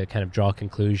conjecture to kind of draw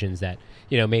conclusions that,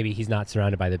 maybe he's not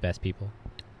surrounded by the best people.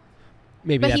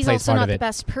 Maybe but he's also not the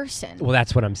best person. Well,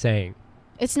 that's what I'm saying.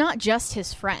 It's not just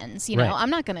his friends, you know. Right.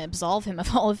 I'm not going to absolve him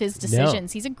of all of his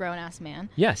decisions. No. He's a grown-ass man.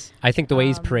 Yes. I think the way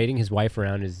he's parading his wife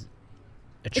around is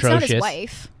atrocious. It's not his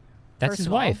wife. That's his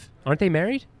wife. Aren't they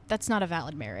married? That's not a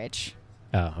valid marriage.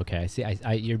 Oh, okay. I see.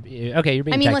 You're being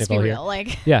technical. I mean, let's be real. Here.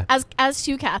 Like, yeah. As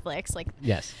two Catholics, like,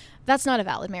 yes. That's not a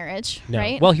valid marriage, no.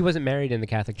 right? Well, he wasn't married in the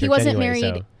Catholic Church. He wasn't anyway,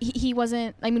 married. So. He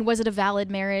wasn't. I mean, was it a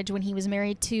valid marriage when he was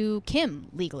married to Kim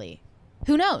legally?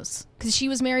 Who knows? Because she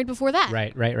was married before that.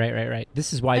 Right.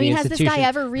 This is why the institution... has this guy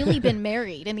ever really been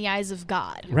married in the eyes of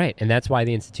God? Right, and that's why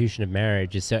the institution of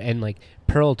marriage is so... And, like,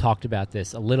 Pearl talked about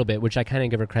this a little bit, which I kind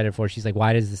of give her credit for. She's like,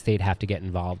 why does the state have to get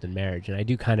involved in marriage? And I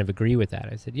do kind of agree with that.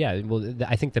 I said, yeah, well,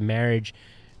 I think the marriage,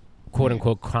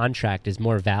 quote-unquote, contract is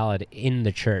more valid in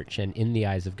the church and in the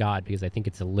eyes of God because I think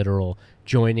it's a literal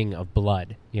joining of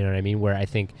blood. You know what I mean? Where I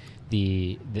think...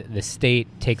 The state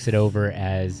takes it over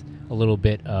as a little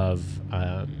bit of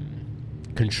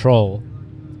control.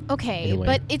 Okay,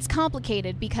 but it's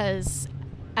complicated because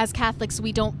as Catholics,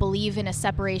 we don't believe in a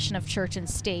separation of church and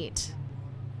state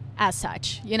as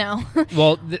such, you know?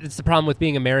 Well, it's the problem with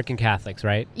being American Catholics,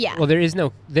 right? Yeah. Well, there is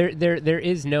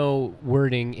no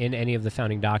wording in any of the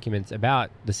founding documents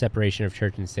about the separation of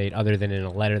church and state other than in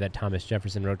a letter that Thomas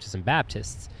Jefferson wrote to some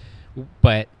Baptists.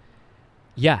 But,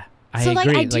 yeah. I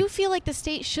agree. I do feel like the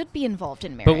state should be involved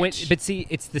in marriage. But see,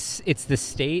 it's the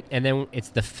state, and then it's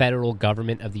the federal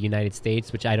government of the United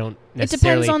States, which I don't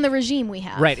necessarily... It depends on the regime we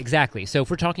have. Right, exactly. So if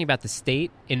we're talking about the state,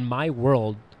 in my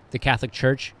world, the Catholic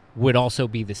Church would also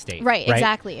be the state. Right,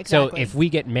 exactly. So if we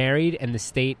get married and the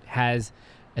state has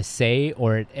a say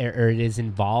or it is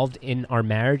involved in our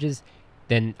marriages,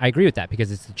 then I agree with that because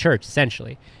it's the church,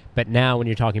 essentially. But now when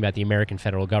you're talking about the American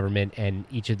federal government and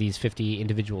each of these 50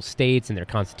 individual states and their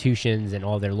constitutions and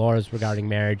all their laws regarding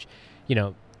marriage,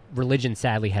 religion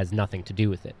sadly has nothing to do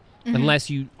with it. Mm-hmm. Unless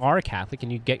you are a Catholic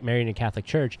and you get married in a Catholic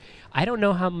church. I don't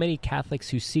know how many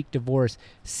Catholics who seek divorce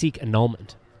seek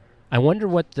annulment. I wonder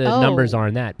what the numbers are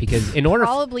in that because in order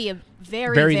probably a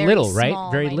very little, small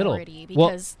right? Very little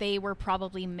because they were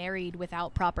probably married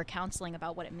without proper counseling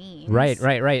about what it means. Right.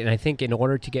 And I think in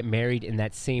order to get married in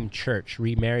that same church,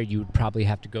 remarried, you would probably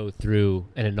have to go through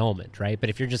an annulment, right? But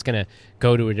if you're just going to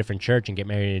go to a different church and get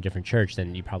married in a different church,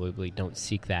 then you probably don't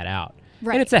seek that out.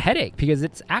 Right. And it's a headache because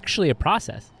it's actually a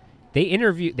process. They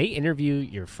interview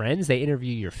your friends. They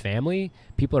interview your family.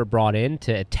 People are brought in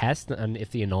to attest on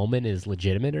if the annulment is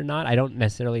legitimate or not. I don't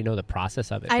necessarily know the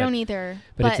process of it. I don't either.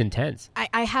 But it's intense.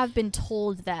 I have been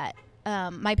told that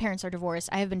my parents are divorced.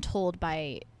 I have been told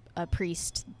by a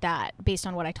priest that, based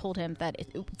on what I told him, that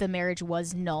the marriage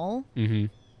was null. Mm-hmm.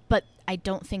 But I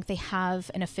don't think they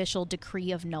have an official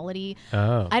decree of nullity.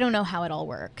 Oh. I don't know how it all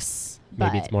works.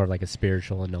 Maybe it's more of like a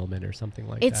spiritual annulment or something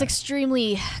like that. It's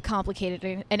extremely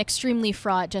complicated and extremely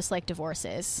fraught, just like divorce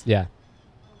is. Yeah.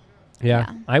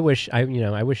 I wish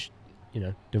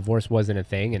divorce wasn't a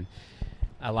thing, and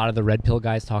a lot of the red pill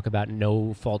guys talk about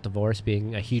no fault divorce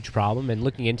being a huge problem. And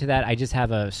looking into that, I just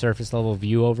have a surface level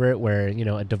view over it, where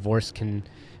a divorce can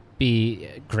be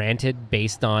granted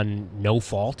based on no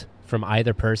fault from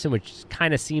either person, which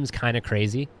kind of seems kind of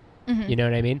crazy. Mm-hmm. You know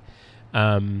what I mean?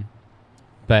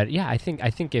 But yeah, I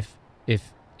think if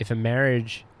a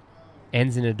marriage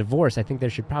ends in a divorce, I think there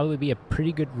should probably be a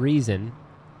pretty good reason.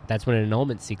 That's when an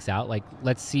annulment seeks out. Like,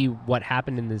 let's see what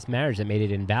happened in this marriage that made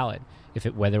it invalid.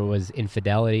 Whether it was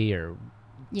infidelity or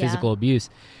physical abuse,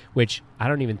 which I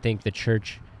don't even think the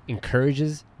church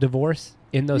encourages divorce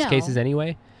in those cases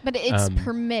anyway. But it's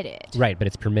permitted. Right, but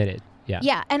it's permitted. Yeah.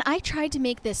 Yeah, and I tried to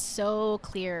make this so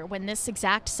clear when this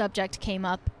exact subject came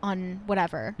up on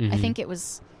whatever. Mm-hmm.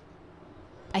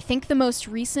 I think the most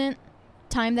recent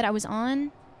time that I was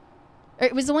on, or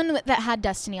it was the one that had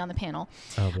Destiny on the panel.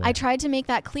 Oh, boy. I tried to make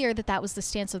that clear that was the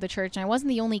stance of the church, and I wasn't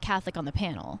the only Catholic on the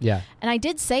panel. Yeah. And I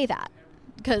did say that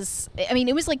because, I mean,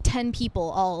 it was like 10 people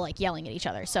all like yelling at each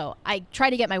other. So I tried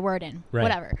to get my word in,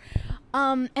 whatever.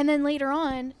 And then later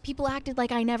on, people acted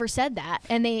like I never said that.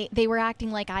 And they were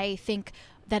acting like I think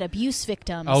that abuse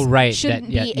victims shouldn't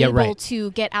be able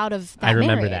to get out of that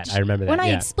marriage. I remember that. When I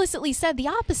explicitly said the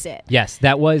opposite. Yes,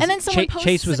 that was. And then someone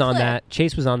Chase was on that.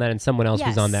 Chase was on that, and someone else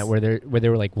was on that, where they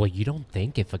were like, "Well, you don't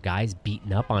think if a guy's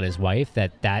beaten up on his wife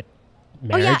that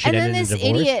marriage should end in a divorce?" And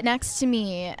then this idiot next to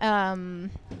me,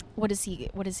 what does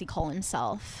he call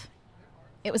himself?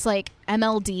 It was like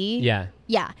MLD. Yeah.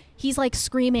 Yeah. He's like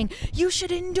screaming, "You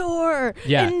should endure,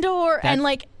 endure," and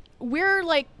like we're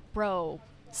like, bro.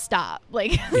 Stop.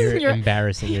 Like you're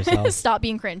embarrassing yourself. Stop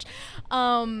being cringe.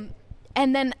 And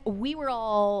then we were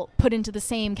all put into the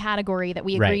same category that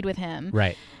we agreed with him.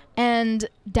 Right. And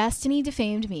Destiny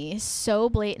defamed me so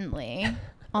blatantly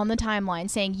on the timeline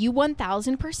saying you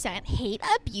 1000% hate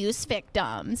abuse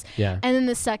victims. Yeah. And then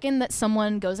the second that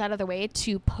someone goes out of their way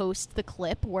to post the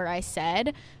clip where I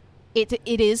said it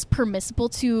is permissible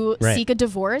to seek a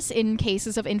divorce in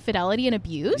cases of infidelity and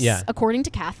abuse, according to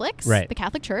Catholics, the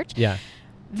Catholic Church. Yeah.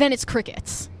 Then it's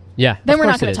crickets. Yeah. Then we're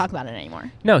not going to talk about it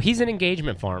anymore. No, he's an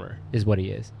engagement farmer is what he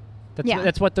is.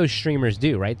 That's what those streamers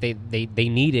do, right? They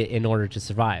need it in order to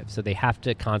survive. So they have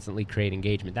to constantly create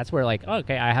engagement. That's where like,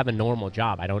 okay, I have a normal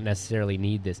job. I don't necessarily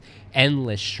need this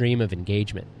endless stream of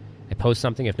engagement. I post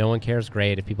something. If no one cares,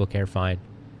 great. If people care, fine.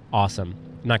 Awesome.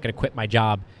 I'm not going to quit my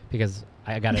job because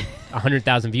I got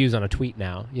 100,000 views on a tweet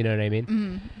now. You know what I mean?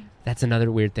 Mm-hmm. That's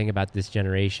another weird thing about this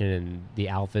generation and the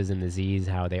alphas and the Zs,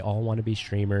 how they all want to be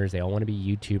streamers. They all want to be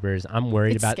YouTubers. I'm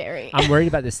worried about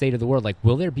the state of the world. Like,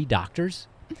 will there be doctors?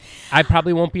 I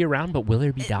probably won't be around, but will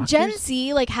there be doctors? Gen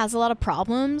Z like has a lot of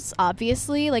problems,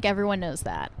 obviously. Like everyone knows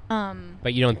that.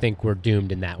 But you don't think we're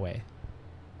doomed in that way?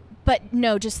 But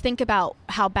no, just think about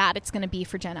how bad it's going to be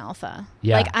for Gen Alpha.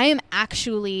 Yeah. Like, I am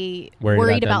actually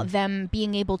worried about them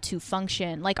being able to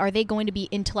function. Like, are they going to be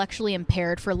intellectually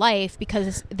impaired for life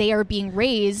because they are being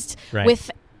raised with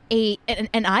an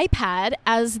iPad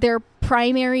as their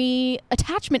primary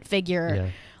attachment figure? Yeah.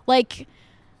 Like,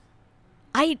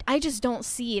 I just don't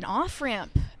see an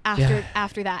off-ramp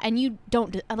after that. And you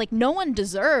don't, like, no one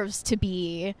deserves to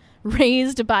be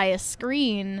raised by a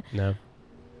screen. No.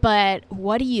 But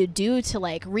what do you do to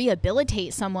like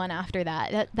rehabilitate someone after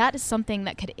that? That is something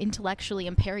that could intellectually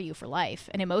impair you for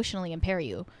life and emotionally impair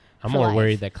you. I'm more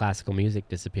worried that classical music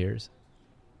disappears.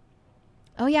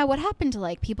 Oh yeah, what happened to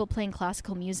like people playing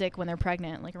classical music when they're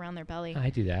pregnant, like around their belly? I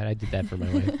do that. I did that for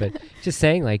my wife. But just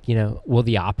saying, like, you know, will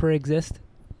the opera exist?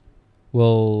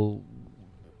 Will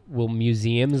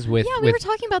museums with... Yeah, we were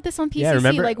talking about this on PCC. Yeah,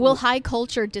 remember? Like, will high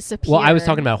culture disappear? Well, I was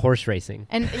talking about horse racing.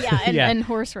 And and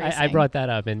horse racing. I brought that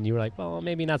up, and you were like, well,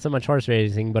 maybe not so much horse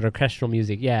racing, but orchestral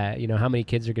music. Yeah, you know, how many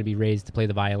kids are going to be raised to play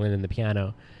the violin and the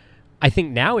piano? I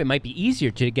think now it might be easier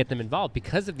to get them involved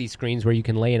because of these screens where you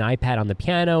can lay an iPad on the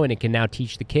piano and it can now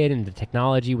teach the kid and the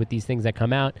technology with these things that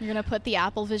come out. You're going to put the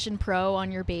Apple Vision Pro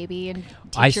on your baby and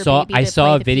teach I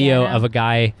saw a video of a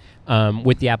guy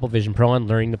with the Apple Vision Pro on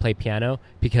learning to play piano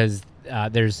because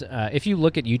there's if you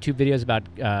look at YouTube videos about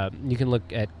you can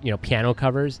look at, you know, piano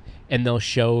covers and they'll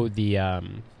show the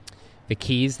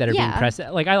keys that are being pressed.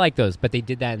 Like, I like those, but they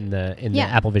did that in the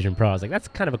Apple Vision Pro. I was like, that's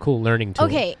kind of a cool learning tool.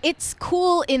 Okay, it's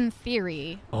cool in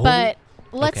theory, but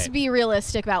let's be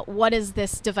realistic about what is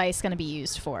this device going to be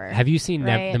used for. Have you seen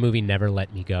the movie Never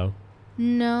Let Me Go?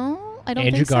 No, I don't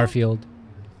Andrew think so. Garfield,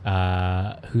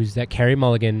 who's that? Carey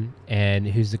Mulligan, and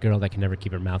who's the girl that can never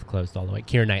keep her mouth closed all the way?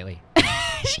 Keira Knightley.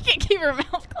 She can't keep her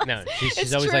mouth closed. No,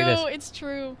 she's always like this. It's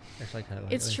true.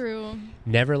 It's true.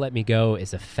 Never Let Me Go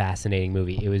is a fascinating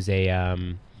movie. It was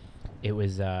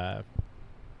no,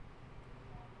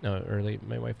 early.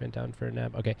 My wife went down for a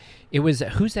nap. Okay, it was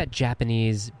who's that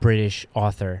Japanese British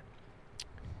author?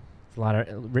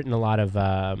 Written a lot of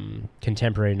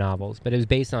contemporary novels, but it was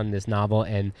based on this novel,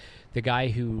 and the guy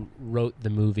who wrote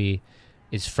the movie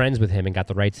is friends with him and got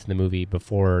the rights to the movie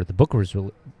before the book was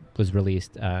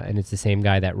released, and it's the same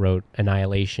guy that wrote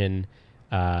Annihilation,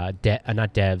 not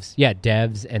Devs. Yeah,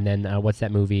 Devs, and then what's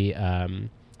that movie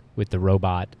with the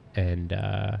robot and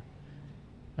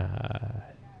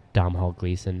Domhnall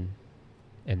Gleeson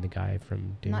and the guy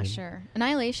from Dune. I'm not sure.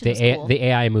 Annihilation was cool. The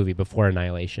AI movie before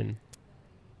Annihilation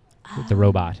with the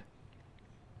robot.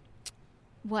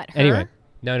 What, her? Anyway,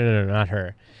 no, not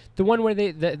her. The one where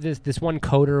this one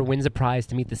coder wins a prize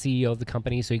to meet the CEO of the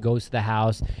company, so he goes to the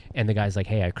house, and the guy's like,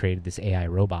 hey, I created this AI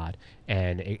robot,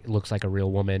 and it looks like a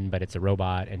real woman, but it's a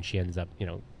robot, and she ends up, you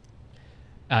know...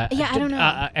 I don't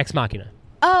know. Ex Machina.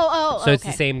 Oh, so it's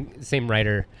the same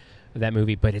writer of that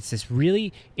movie, but it's this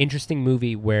really interesting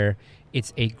movie where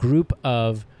it's a group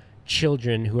of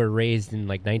children who are raised in,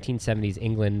 like, 1970s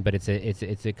England, but it's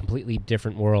a completely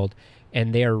different world,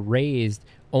 and they are raised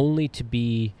only to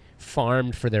be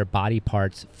farmed for their body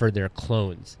parts for their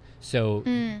clones. So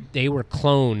they were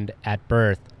cloned at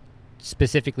birth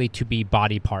specifically to be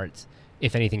body parts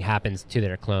if anything happens to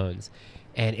their clones.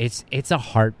 And it's a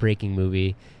heartbreaking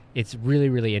movie. It's really,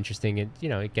 really interesting. And,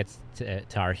 it gets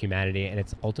to our humanity, and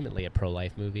it's ultimately a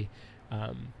pro-life movie.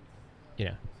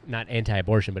 Not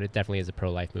anti-abortion, but it definitely is a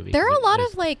pro-life movie. There are a lot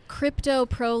of crypto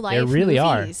pro-life there really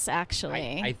movies,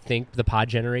 actually. I think The Pod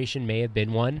Generation may have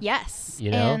been one. Yes.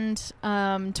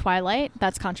 And Twilight,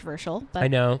 that's controversial. But I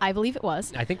know. I believe it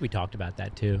was. I think we talked about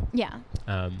that too. Yeah.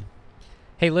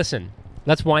 Hey, listen,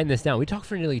 let's wind this down. We talked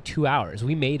for nearly 2 hours.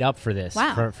 We made up for this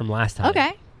from last time.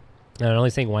 Okay. And I'm only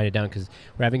saying wind it down because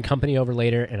we're having company over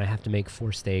later, and I have to make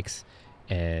 4 steaks.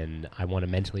 And I want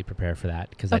to mentally prepare for that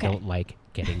because I don't like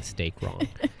getting steak wrong.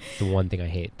 It's the one thing I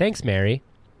hate. Thanks, Mary.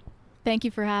 Thank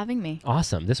you for having me.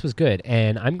 Awesome. This was good.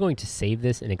 And I'm going to save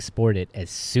this and export it as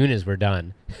soon as we're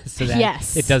done so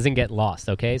that it doesn't get lost,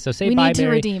 okay? So say bye, Mary. We need to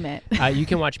redeem it. You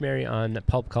can watch Mary on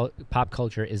Pop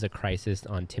Culture is a Crisis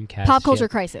on Timcast. Pop Culture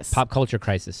Crisis. Pop Culture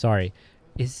Crisis, sorry.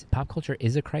 Is Pop Culture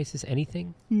is a Crisis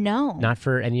anything? No. Not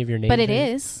for any of your names? But it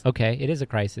is. Okay, it is a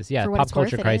crisis. Yeah, Pop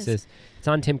Culture Crisis. It's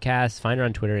on Timcast. Find her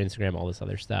on Twitter, Instagram, all this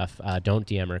other stuff. Don't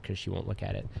DM her because she won't look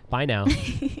at it. Bye now.